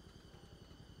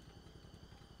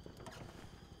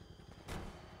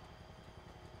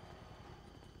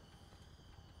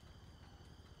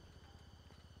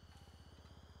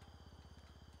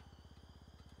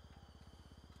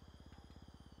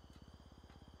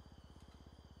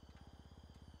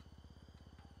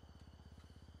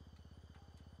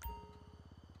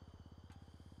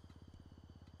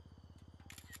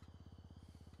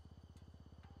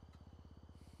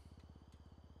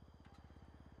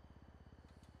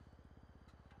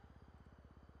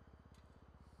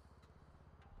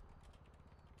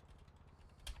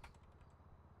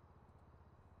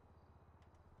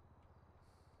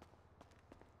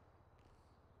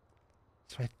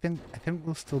 So I think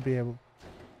we'll still be able.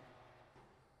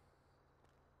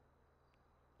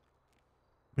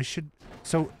 We should.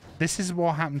 So this is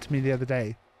what happened to me the other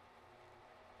day.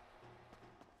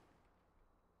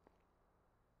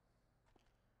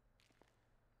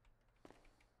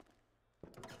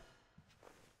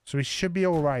 So we should be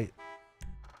all right.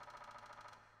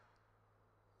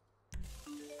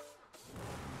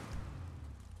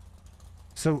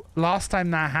 So last time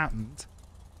that happened,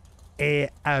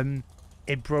 it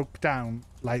broke down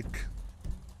like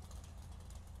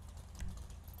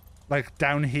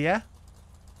down here,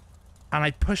 and I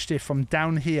pushed it from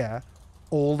down here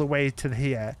all the way to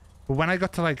here. But when I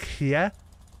got to like here,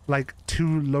 like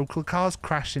 2 local cars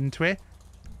crashed into it,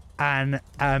 and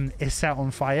it set on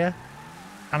fire.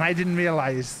 And I didn't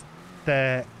realize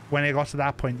that when it got to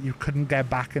that point, you couldn't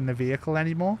get back in the vehicle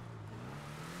anymore.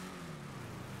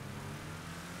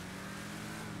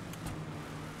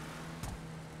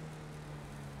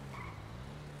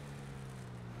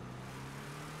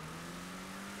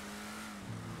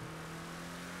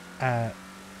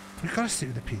 We gotta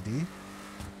sue the PD.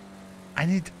 I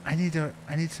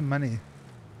need some money.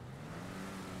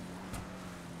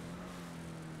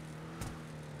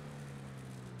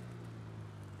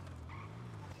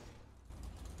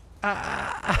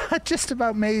 I just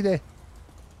about made it.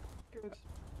 Good.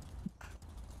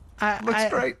 Looks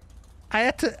great.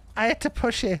 I had to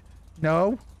push it.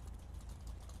 No.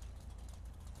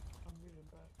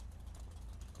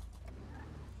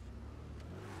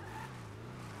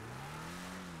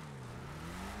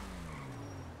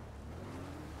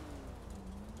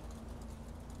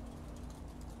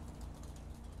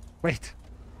 Wait.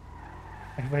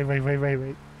 Wait.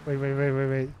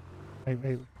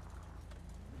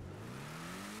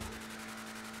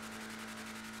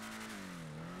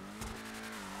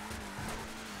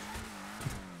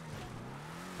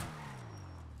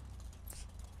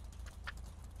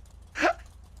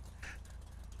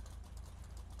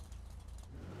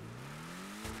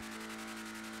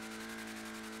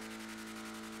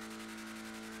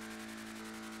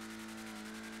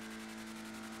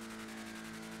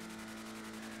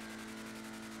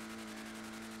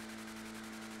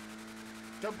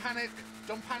 Don't panic.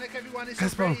 Don't panic, everyone. It's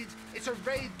Gizmo. a raid. It's a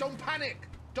raid. Don't panic.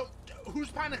 Don't. Who's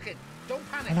panicking? Don't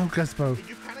panic. Hello, Gizmo. Are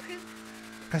you panicking?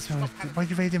 Gizmo, what are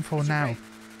you raiding for now?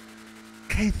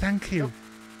 Cade, thank you.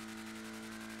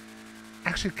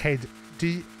 Actually, Cade,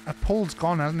 Paul's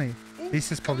gone, hasn't he? Ooh,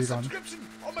 Lisa's probably got a gone. subscription.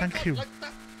 Oh my Thank God, you. Like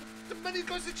that, the money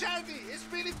goes to charity. It's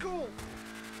really cool.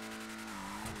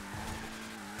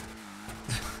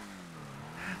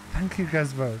 Thank you,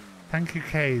 Gizmo. Thank you,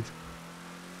 Cade.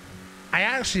 I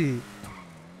actually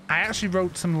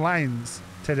wrote some lines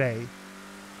today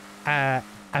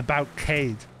about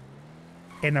Cade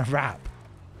in a rap.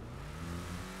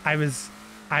 I was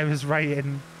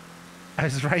writing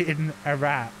a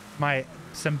rap,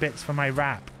 some bits for my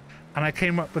rap, and I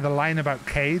came up with a line about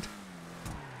Cade,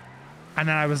 and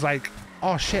then I was like,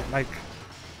 oh shit, like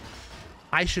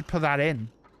I should put that in.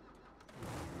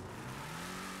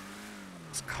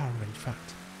 This car really fucked.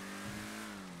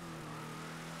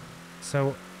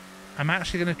 So I'm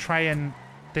actually going to try and,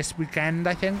 this weekend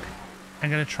I think, I'm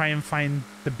going to try and find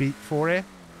the beat for it.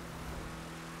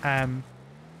 But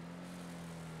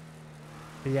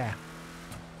yeah.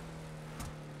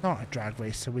 Not a drag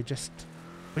racer, we're just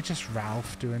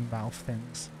Ralph doing Ralph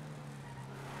things.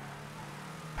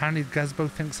 Apparently Guzbo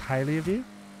thinks highly of you.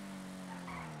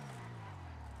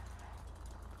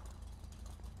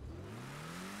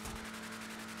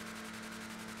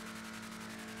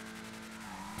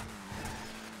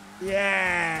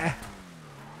 Yeah.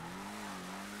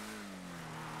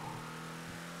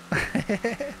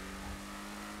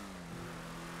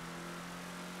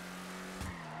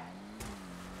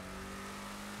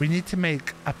 We need to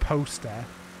make a poster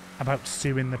about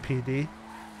suing the PD.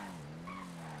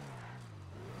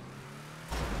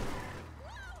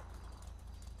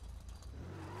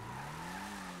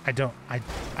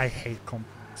 I hate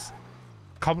compliments.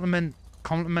 Compliment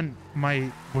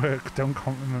my work, don't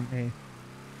compliment me.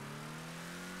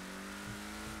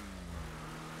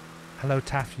 Hello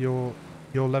Taff, you're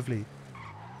lovely.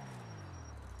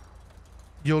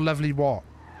 You're lovely what?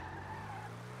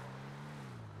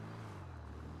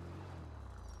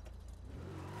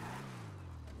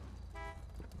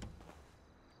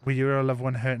 Were you or a loved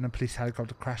one hurt in a police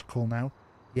helicopter crash? Call now.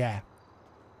 Yeah.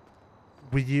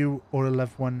 Were you or a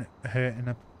loved one hurt in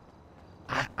a...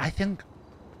 I think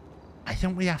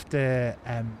we have to...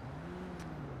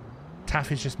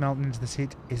 Taff is just melting into the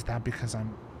seat. Is that because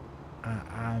I'm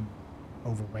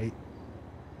overweight?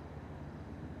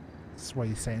 That's what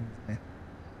you're saying, isn't it?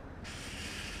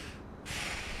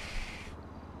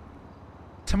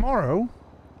 Tomorrow,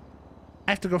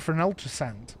 I have to go for an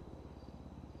ultrasound.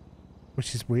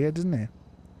 Which is weird, isn't it?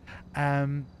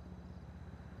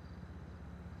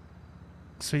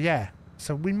 So yeah.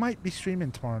 So we might be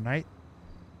streaming tomorrow night.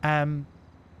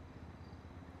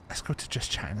 Let's go to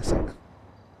just chat in a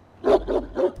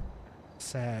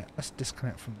sec. Let's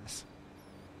disconnect from this.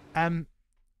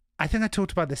 I think I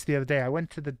talked about this the other day. I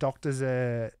went to the doctor's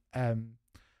a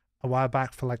while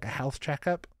back for like a health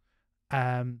checkup,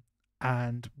 and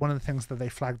one of the things that they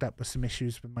flagged up was some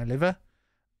issues with my liver.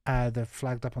 They're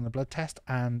flagged up on the blood test,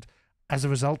 and as a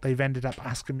result, they've ended up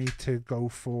asking me to go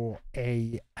for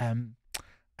an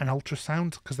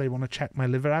ultrasound because they want to check my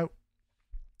liver out.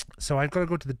 So I've got to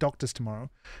go to the doctor's tomorrow.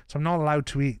 So I'm not allowed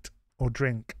to eat or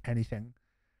drink anything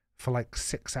for like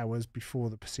 6 hours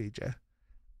before the procedure,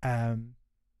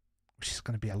 which is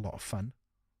going to be a lot of fun.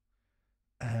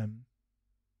 But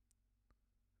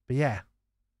yeah,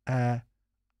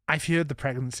 I've heard the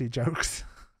pregnancy jokes.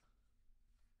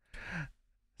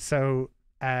 So,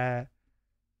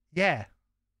 yeah,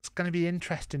 it's going to be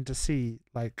interesting to see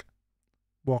like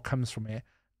what comes from it.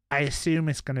 I assume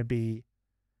it's going to be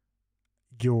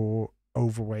you're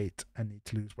overweight and need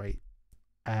to lose weight.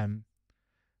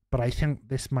 But I think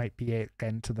this might be it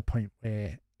again to the point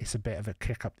where it's a bit of a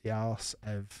kick up the arse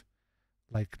of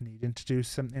like needing to do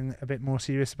something a bit more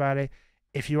serious about it.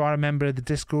 If you are a member of the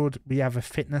Discord, we have a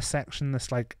fitness section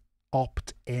that's like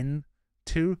opt in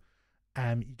to.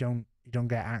 You don't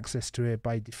get access to it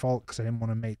by default because I didn't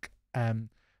want to make I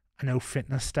know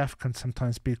fitness stuff can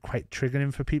sometimes be quite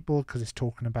triggering for people because it's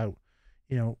talking about,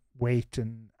 you know, weight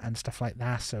and stuff like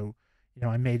that. So, you know,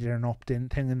 I made it an opt-in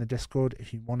thing in the Discord.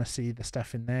 If you want to see the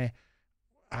stuff in there,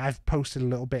 I've posted a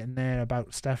little bit in there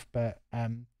about stuff, but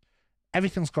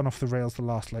everything's gone off the rails the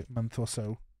last like month or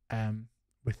so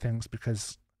with things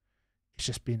because it's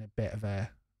just been a bit of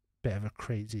a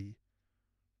crazy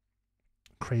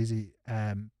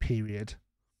period.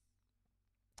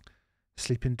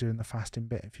 Sleeping during the fasting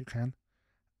bit if you can.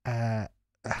 I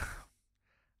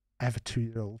have a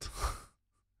 2-year-old.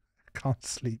 I can't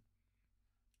sleep.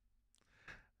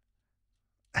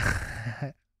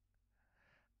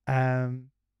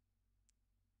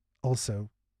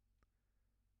 Also,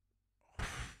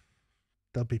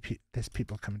 there's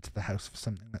people coming to the house for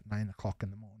something at 9 o'clock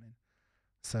in the morning,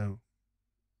 so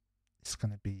it's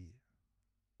gonna be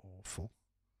awful.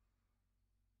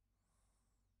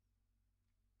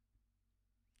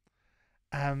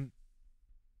 But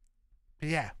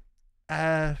yeah,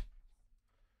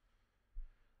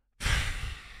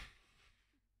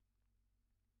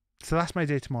 so that's my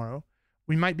day tomorrow.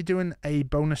 We might be doing a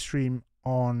bonus stream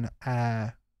on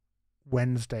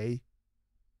Wednesday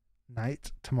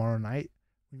night, tomorrow night.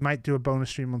 We might do a bonus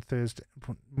stream on Thursday.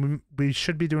 We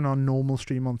should be doing our normal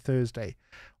stream on Thursday.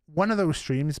 One of those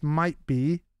streams might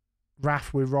be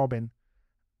Raft with Robin.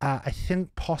 I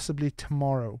think possibly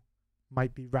tomorrow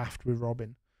might be Raft with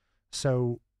Robin.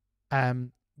 So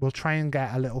we'll try and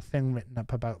get a little thing written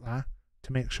up about that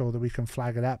to make sure that we can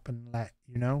flag it up and let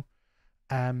you know.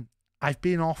 I've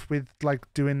been off with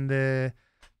like doing the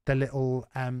little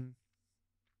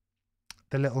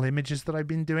images that I've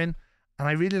been doing, and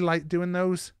I really like doing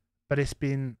those, but it's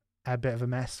been a bit of a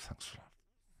mess.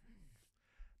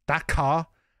 That car,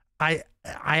 I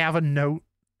have a note.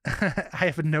 I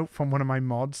have a note from one of my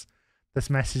mods that's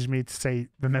messaged me to say,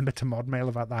 remember to mod mail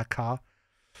about that car.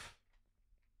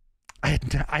 I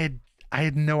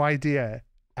had no idea.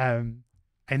 I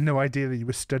had no idea that you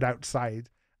were stood outside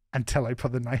until I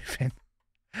put the knife in.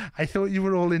 I thought you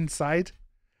were all inside.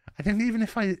 I think even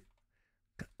if can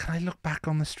I look back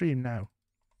on the stream now?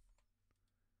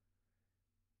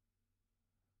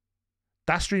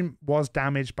 That stream was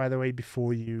damaged, by the way,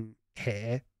 before you hit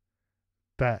it,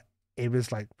 but it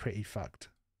was like pretty fucked.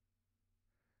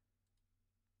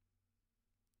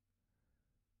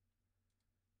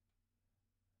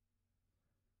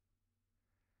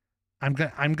 I'm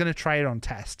gonna try it on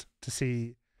test to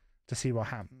see what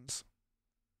happens.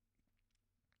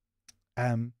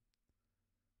 I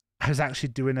was actually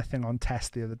doing a thing on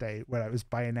test the other day where I was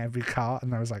buying every car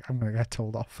and I was like, I'm gonna get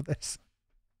told off for this.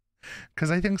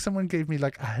 Because I think someone gave me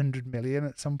like 100 million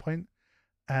at some point.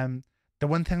 The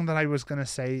one thing that I was gonna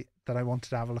say that I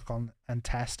wanted to have a look on and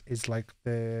test is like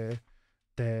the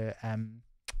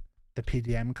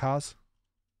PDM cars.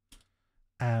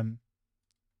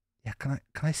 Yeah, can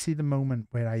I see the moment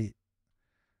where I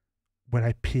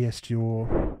pierced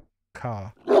your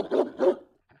car?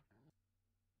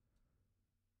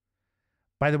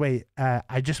 By the way,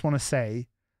 I just want to say,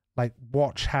 like,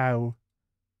 watch how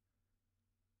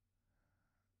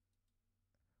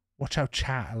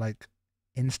chat are like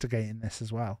instigating this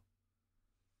as well.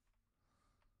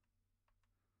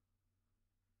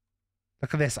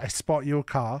 Look at this. I spot your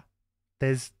car.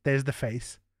 There's the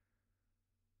face.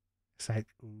 It's like,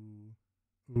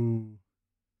 ooh.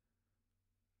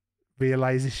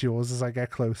 Realize it's yours as I get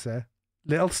closer.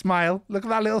 Little smile. Look at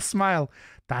that little smile.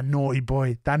 That naughty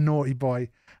boy.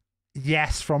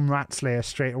 Yes, from Ratslayer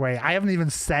straight away. I haven't even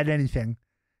said anything.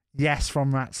 Yes,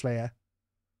 from Rat Slayer.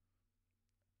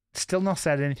 Still not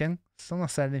said anything. Still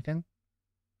not said anything.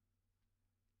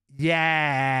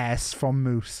 Yes, from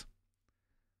Moose.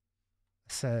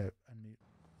 So,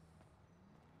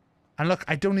 and look,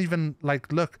 I don't even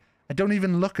look. I don't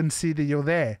even look and see that you're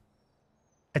there.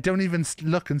 I don't even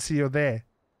look and see you're there.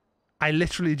 I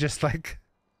literally just like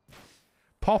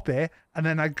pop it and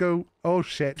then I go, oh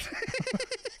shit.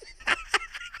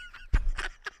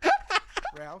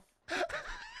 Ralph?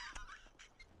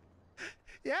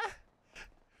 Yeah?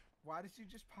 Why did you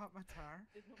just pop my tire?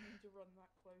 Did not mean to run that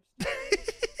close.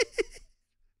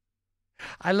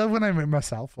 I love when I make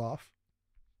myself laugh.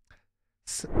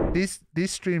 So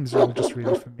these streams are all just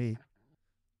really for me.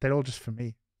 They're all just for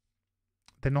me.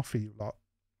 They're not for you lot.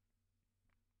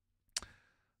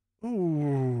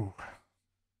 Ooh.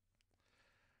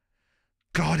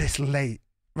 God, it's late.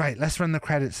 Right, let's run the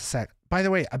credits a sec. By the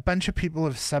way, a bunch of people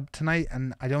have subbed tonight,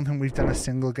 and I don't think we've done a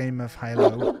single game of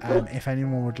high-low. If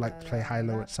anyone would like to play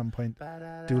high-low at some point,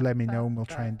 do let me know and we'll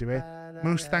try and do it.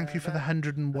 Moose, thank you for the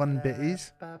 101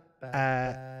 bitties.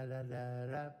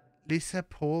 Lisa,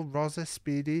 Paul, Rosa,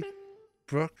 Speedy,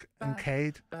 Brooke, and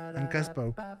Cade, and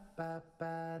Guzbo.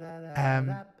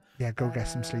 Yeah, go get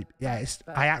some sleep. Yeah,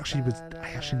 I actually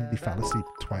nearly fell asleep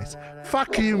twice.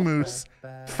 Fuck you, Moose.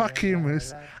 Fuck you,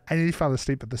 Moose. I nearly fell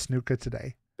asleep at the snooker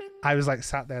today. I was like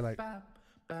sat there like.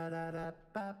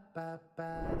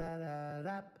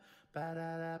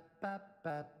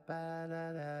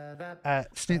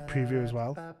 Sneak preview as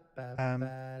well.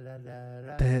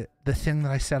 The thing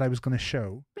that I said I was going to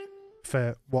show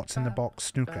for What's in the Box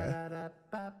snooker.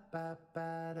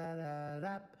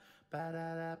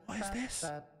 What is this?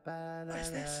 What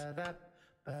is this?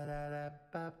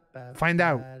 Find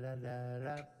out.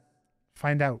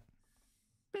 Find out.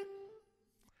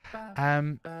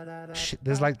 Shit,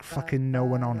 there's like fucking no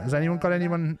one on. Has anyone got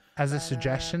anyone as a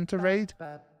suggestion to raid?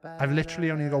 I've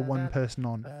literally only got one person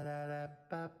on.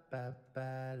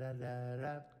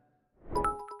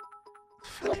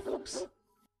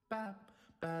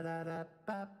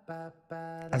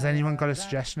 Has anyone got a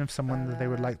suggestion of someone that they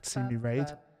would like to see me raid?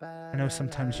 I know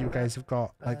sometimes you guys have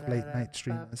got like late night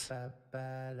streamers.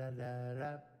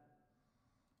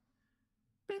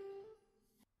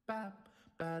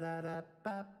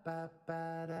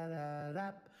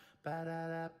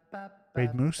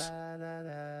 Raid Moose?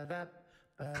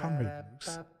 Can't raid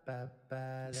Moose.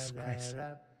 Jesus Christ.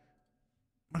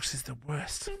 Moose is the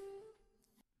worst.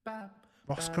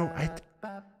 Roscoe, I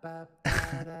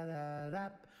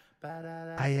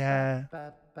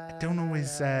don't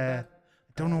always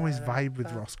vibe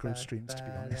with Roscoe's streams, to be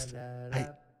honest.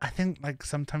 I think like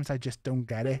sometimes I just don't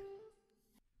get it.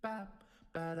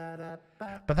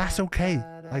 But that's okay.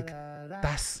 Like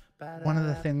that's one of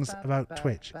the things about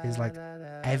Twitch is like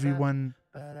everyone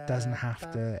doesn't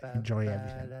have to enjoy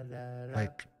everything.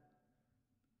 Like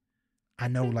I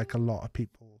know like a lot of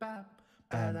people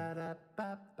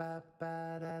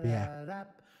yeah.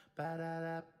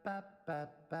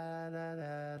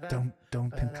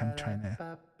 Don't think I'm trying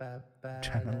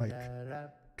to like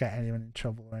get anyone in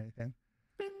trouble or anything,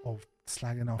 or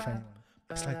slagging off anyone.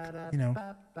 It's like, you know,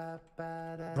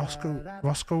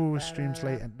 Roscoe always streams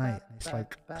late at night, and it's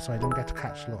like, so I don't get to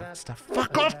catch a lot of stuff.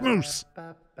 Fuck off, Moose!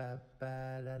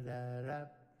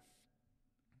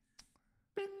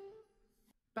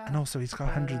 And also, he's got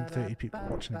 130 people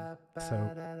watching him, so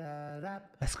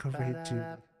let's go raid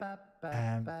to.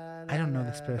 I don't know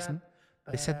this person.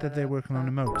 They said that they're working on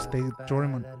emotes. They're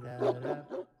drawing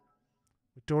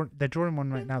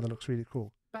one right now that looks really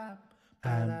cool.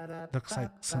 Looks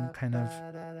like some kind of.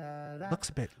 Looks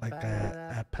a bit like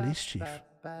a police chief,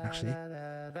 actually.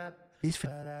 These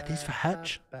for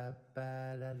Hutch.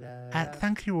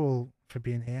 Thank you all for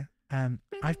being here.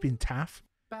 I've been Taff.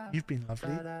 You've been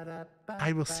lovely.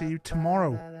 I will see you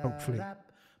tomorrow, hopefully.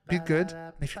 Be good.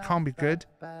 And if you can't be good,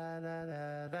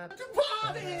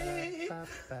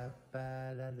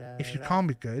 if you can't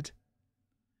be good,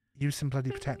 use some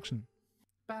bloody protection.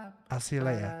 I'll see you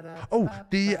later. Oh,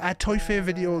 the Toy Fair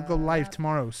video will go live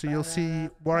tomorrow, so you'll see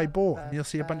what I bought, and you'll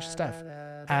see a bunch of stuff.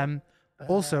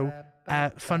 Also,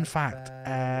 fun fact,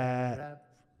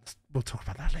 we'll talk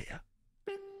about that later.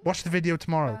 Watch the video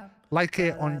tomorrow. Like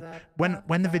it on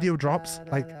when the video drops.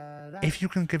 Like, if you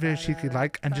can give it a cheeky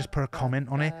like and just put a comment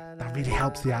on it, that really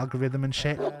helps the algorithm and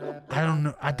shit.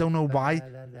 I don't know why,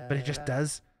 but it just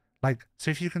does. Like, so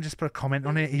if you can just put a comment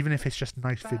on it, even if it's just a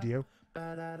nice video.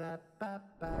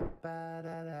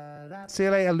 See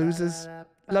you later, losers.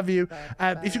 Love you.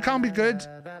 If you can't be good,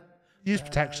 use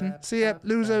protection. See ya,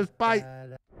 losers. Bye.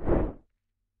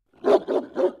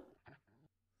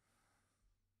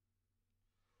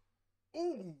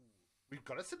 Ooh. We've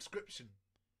got a subscription.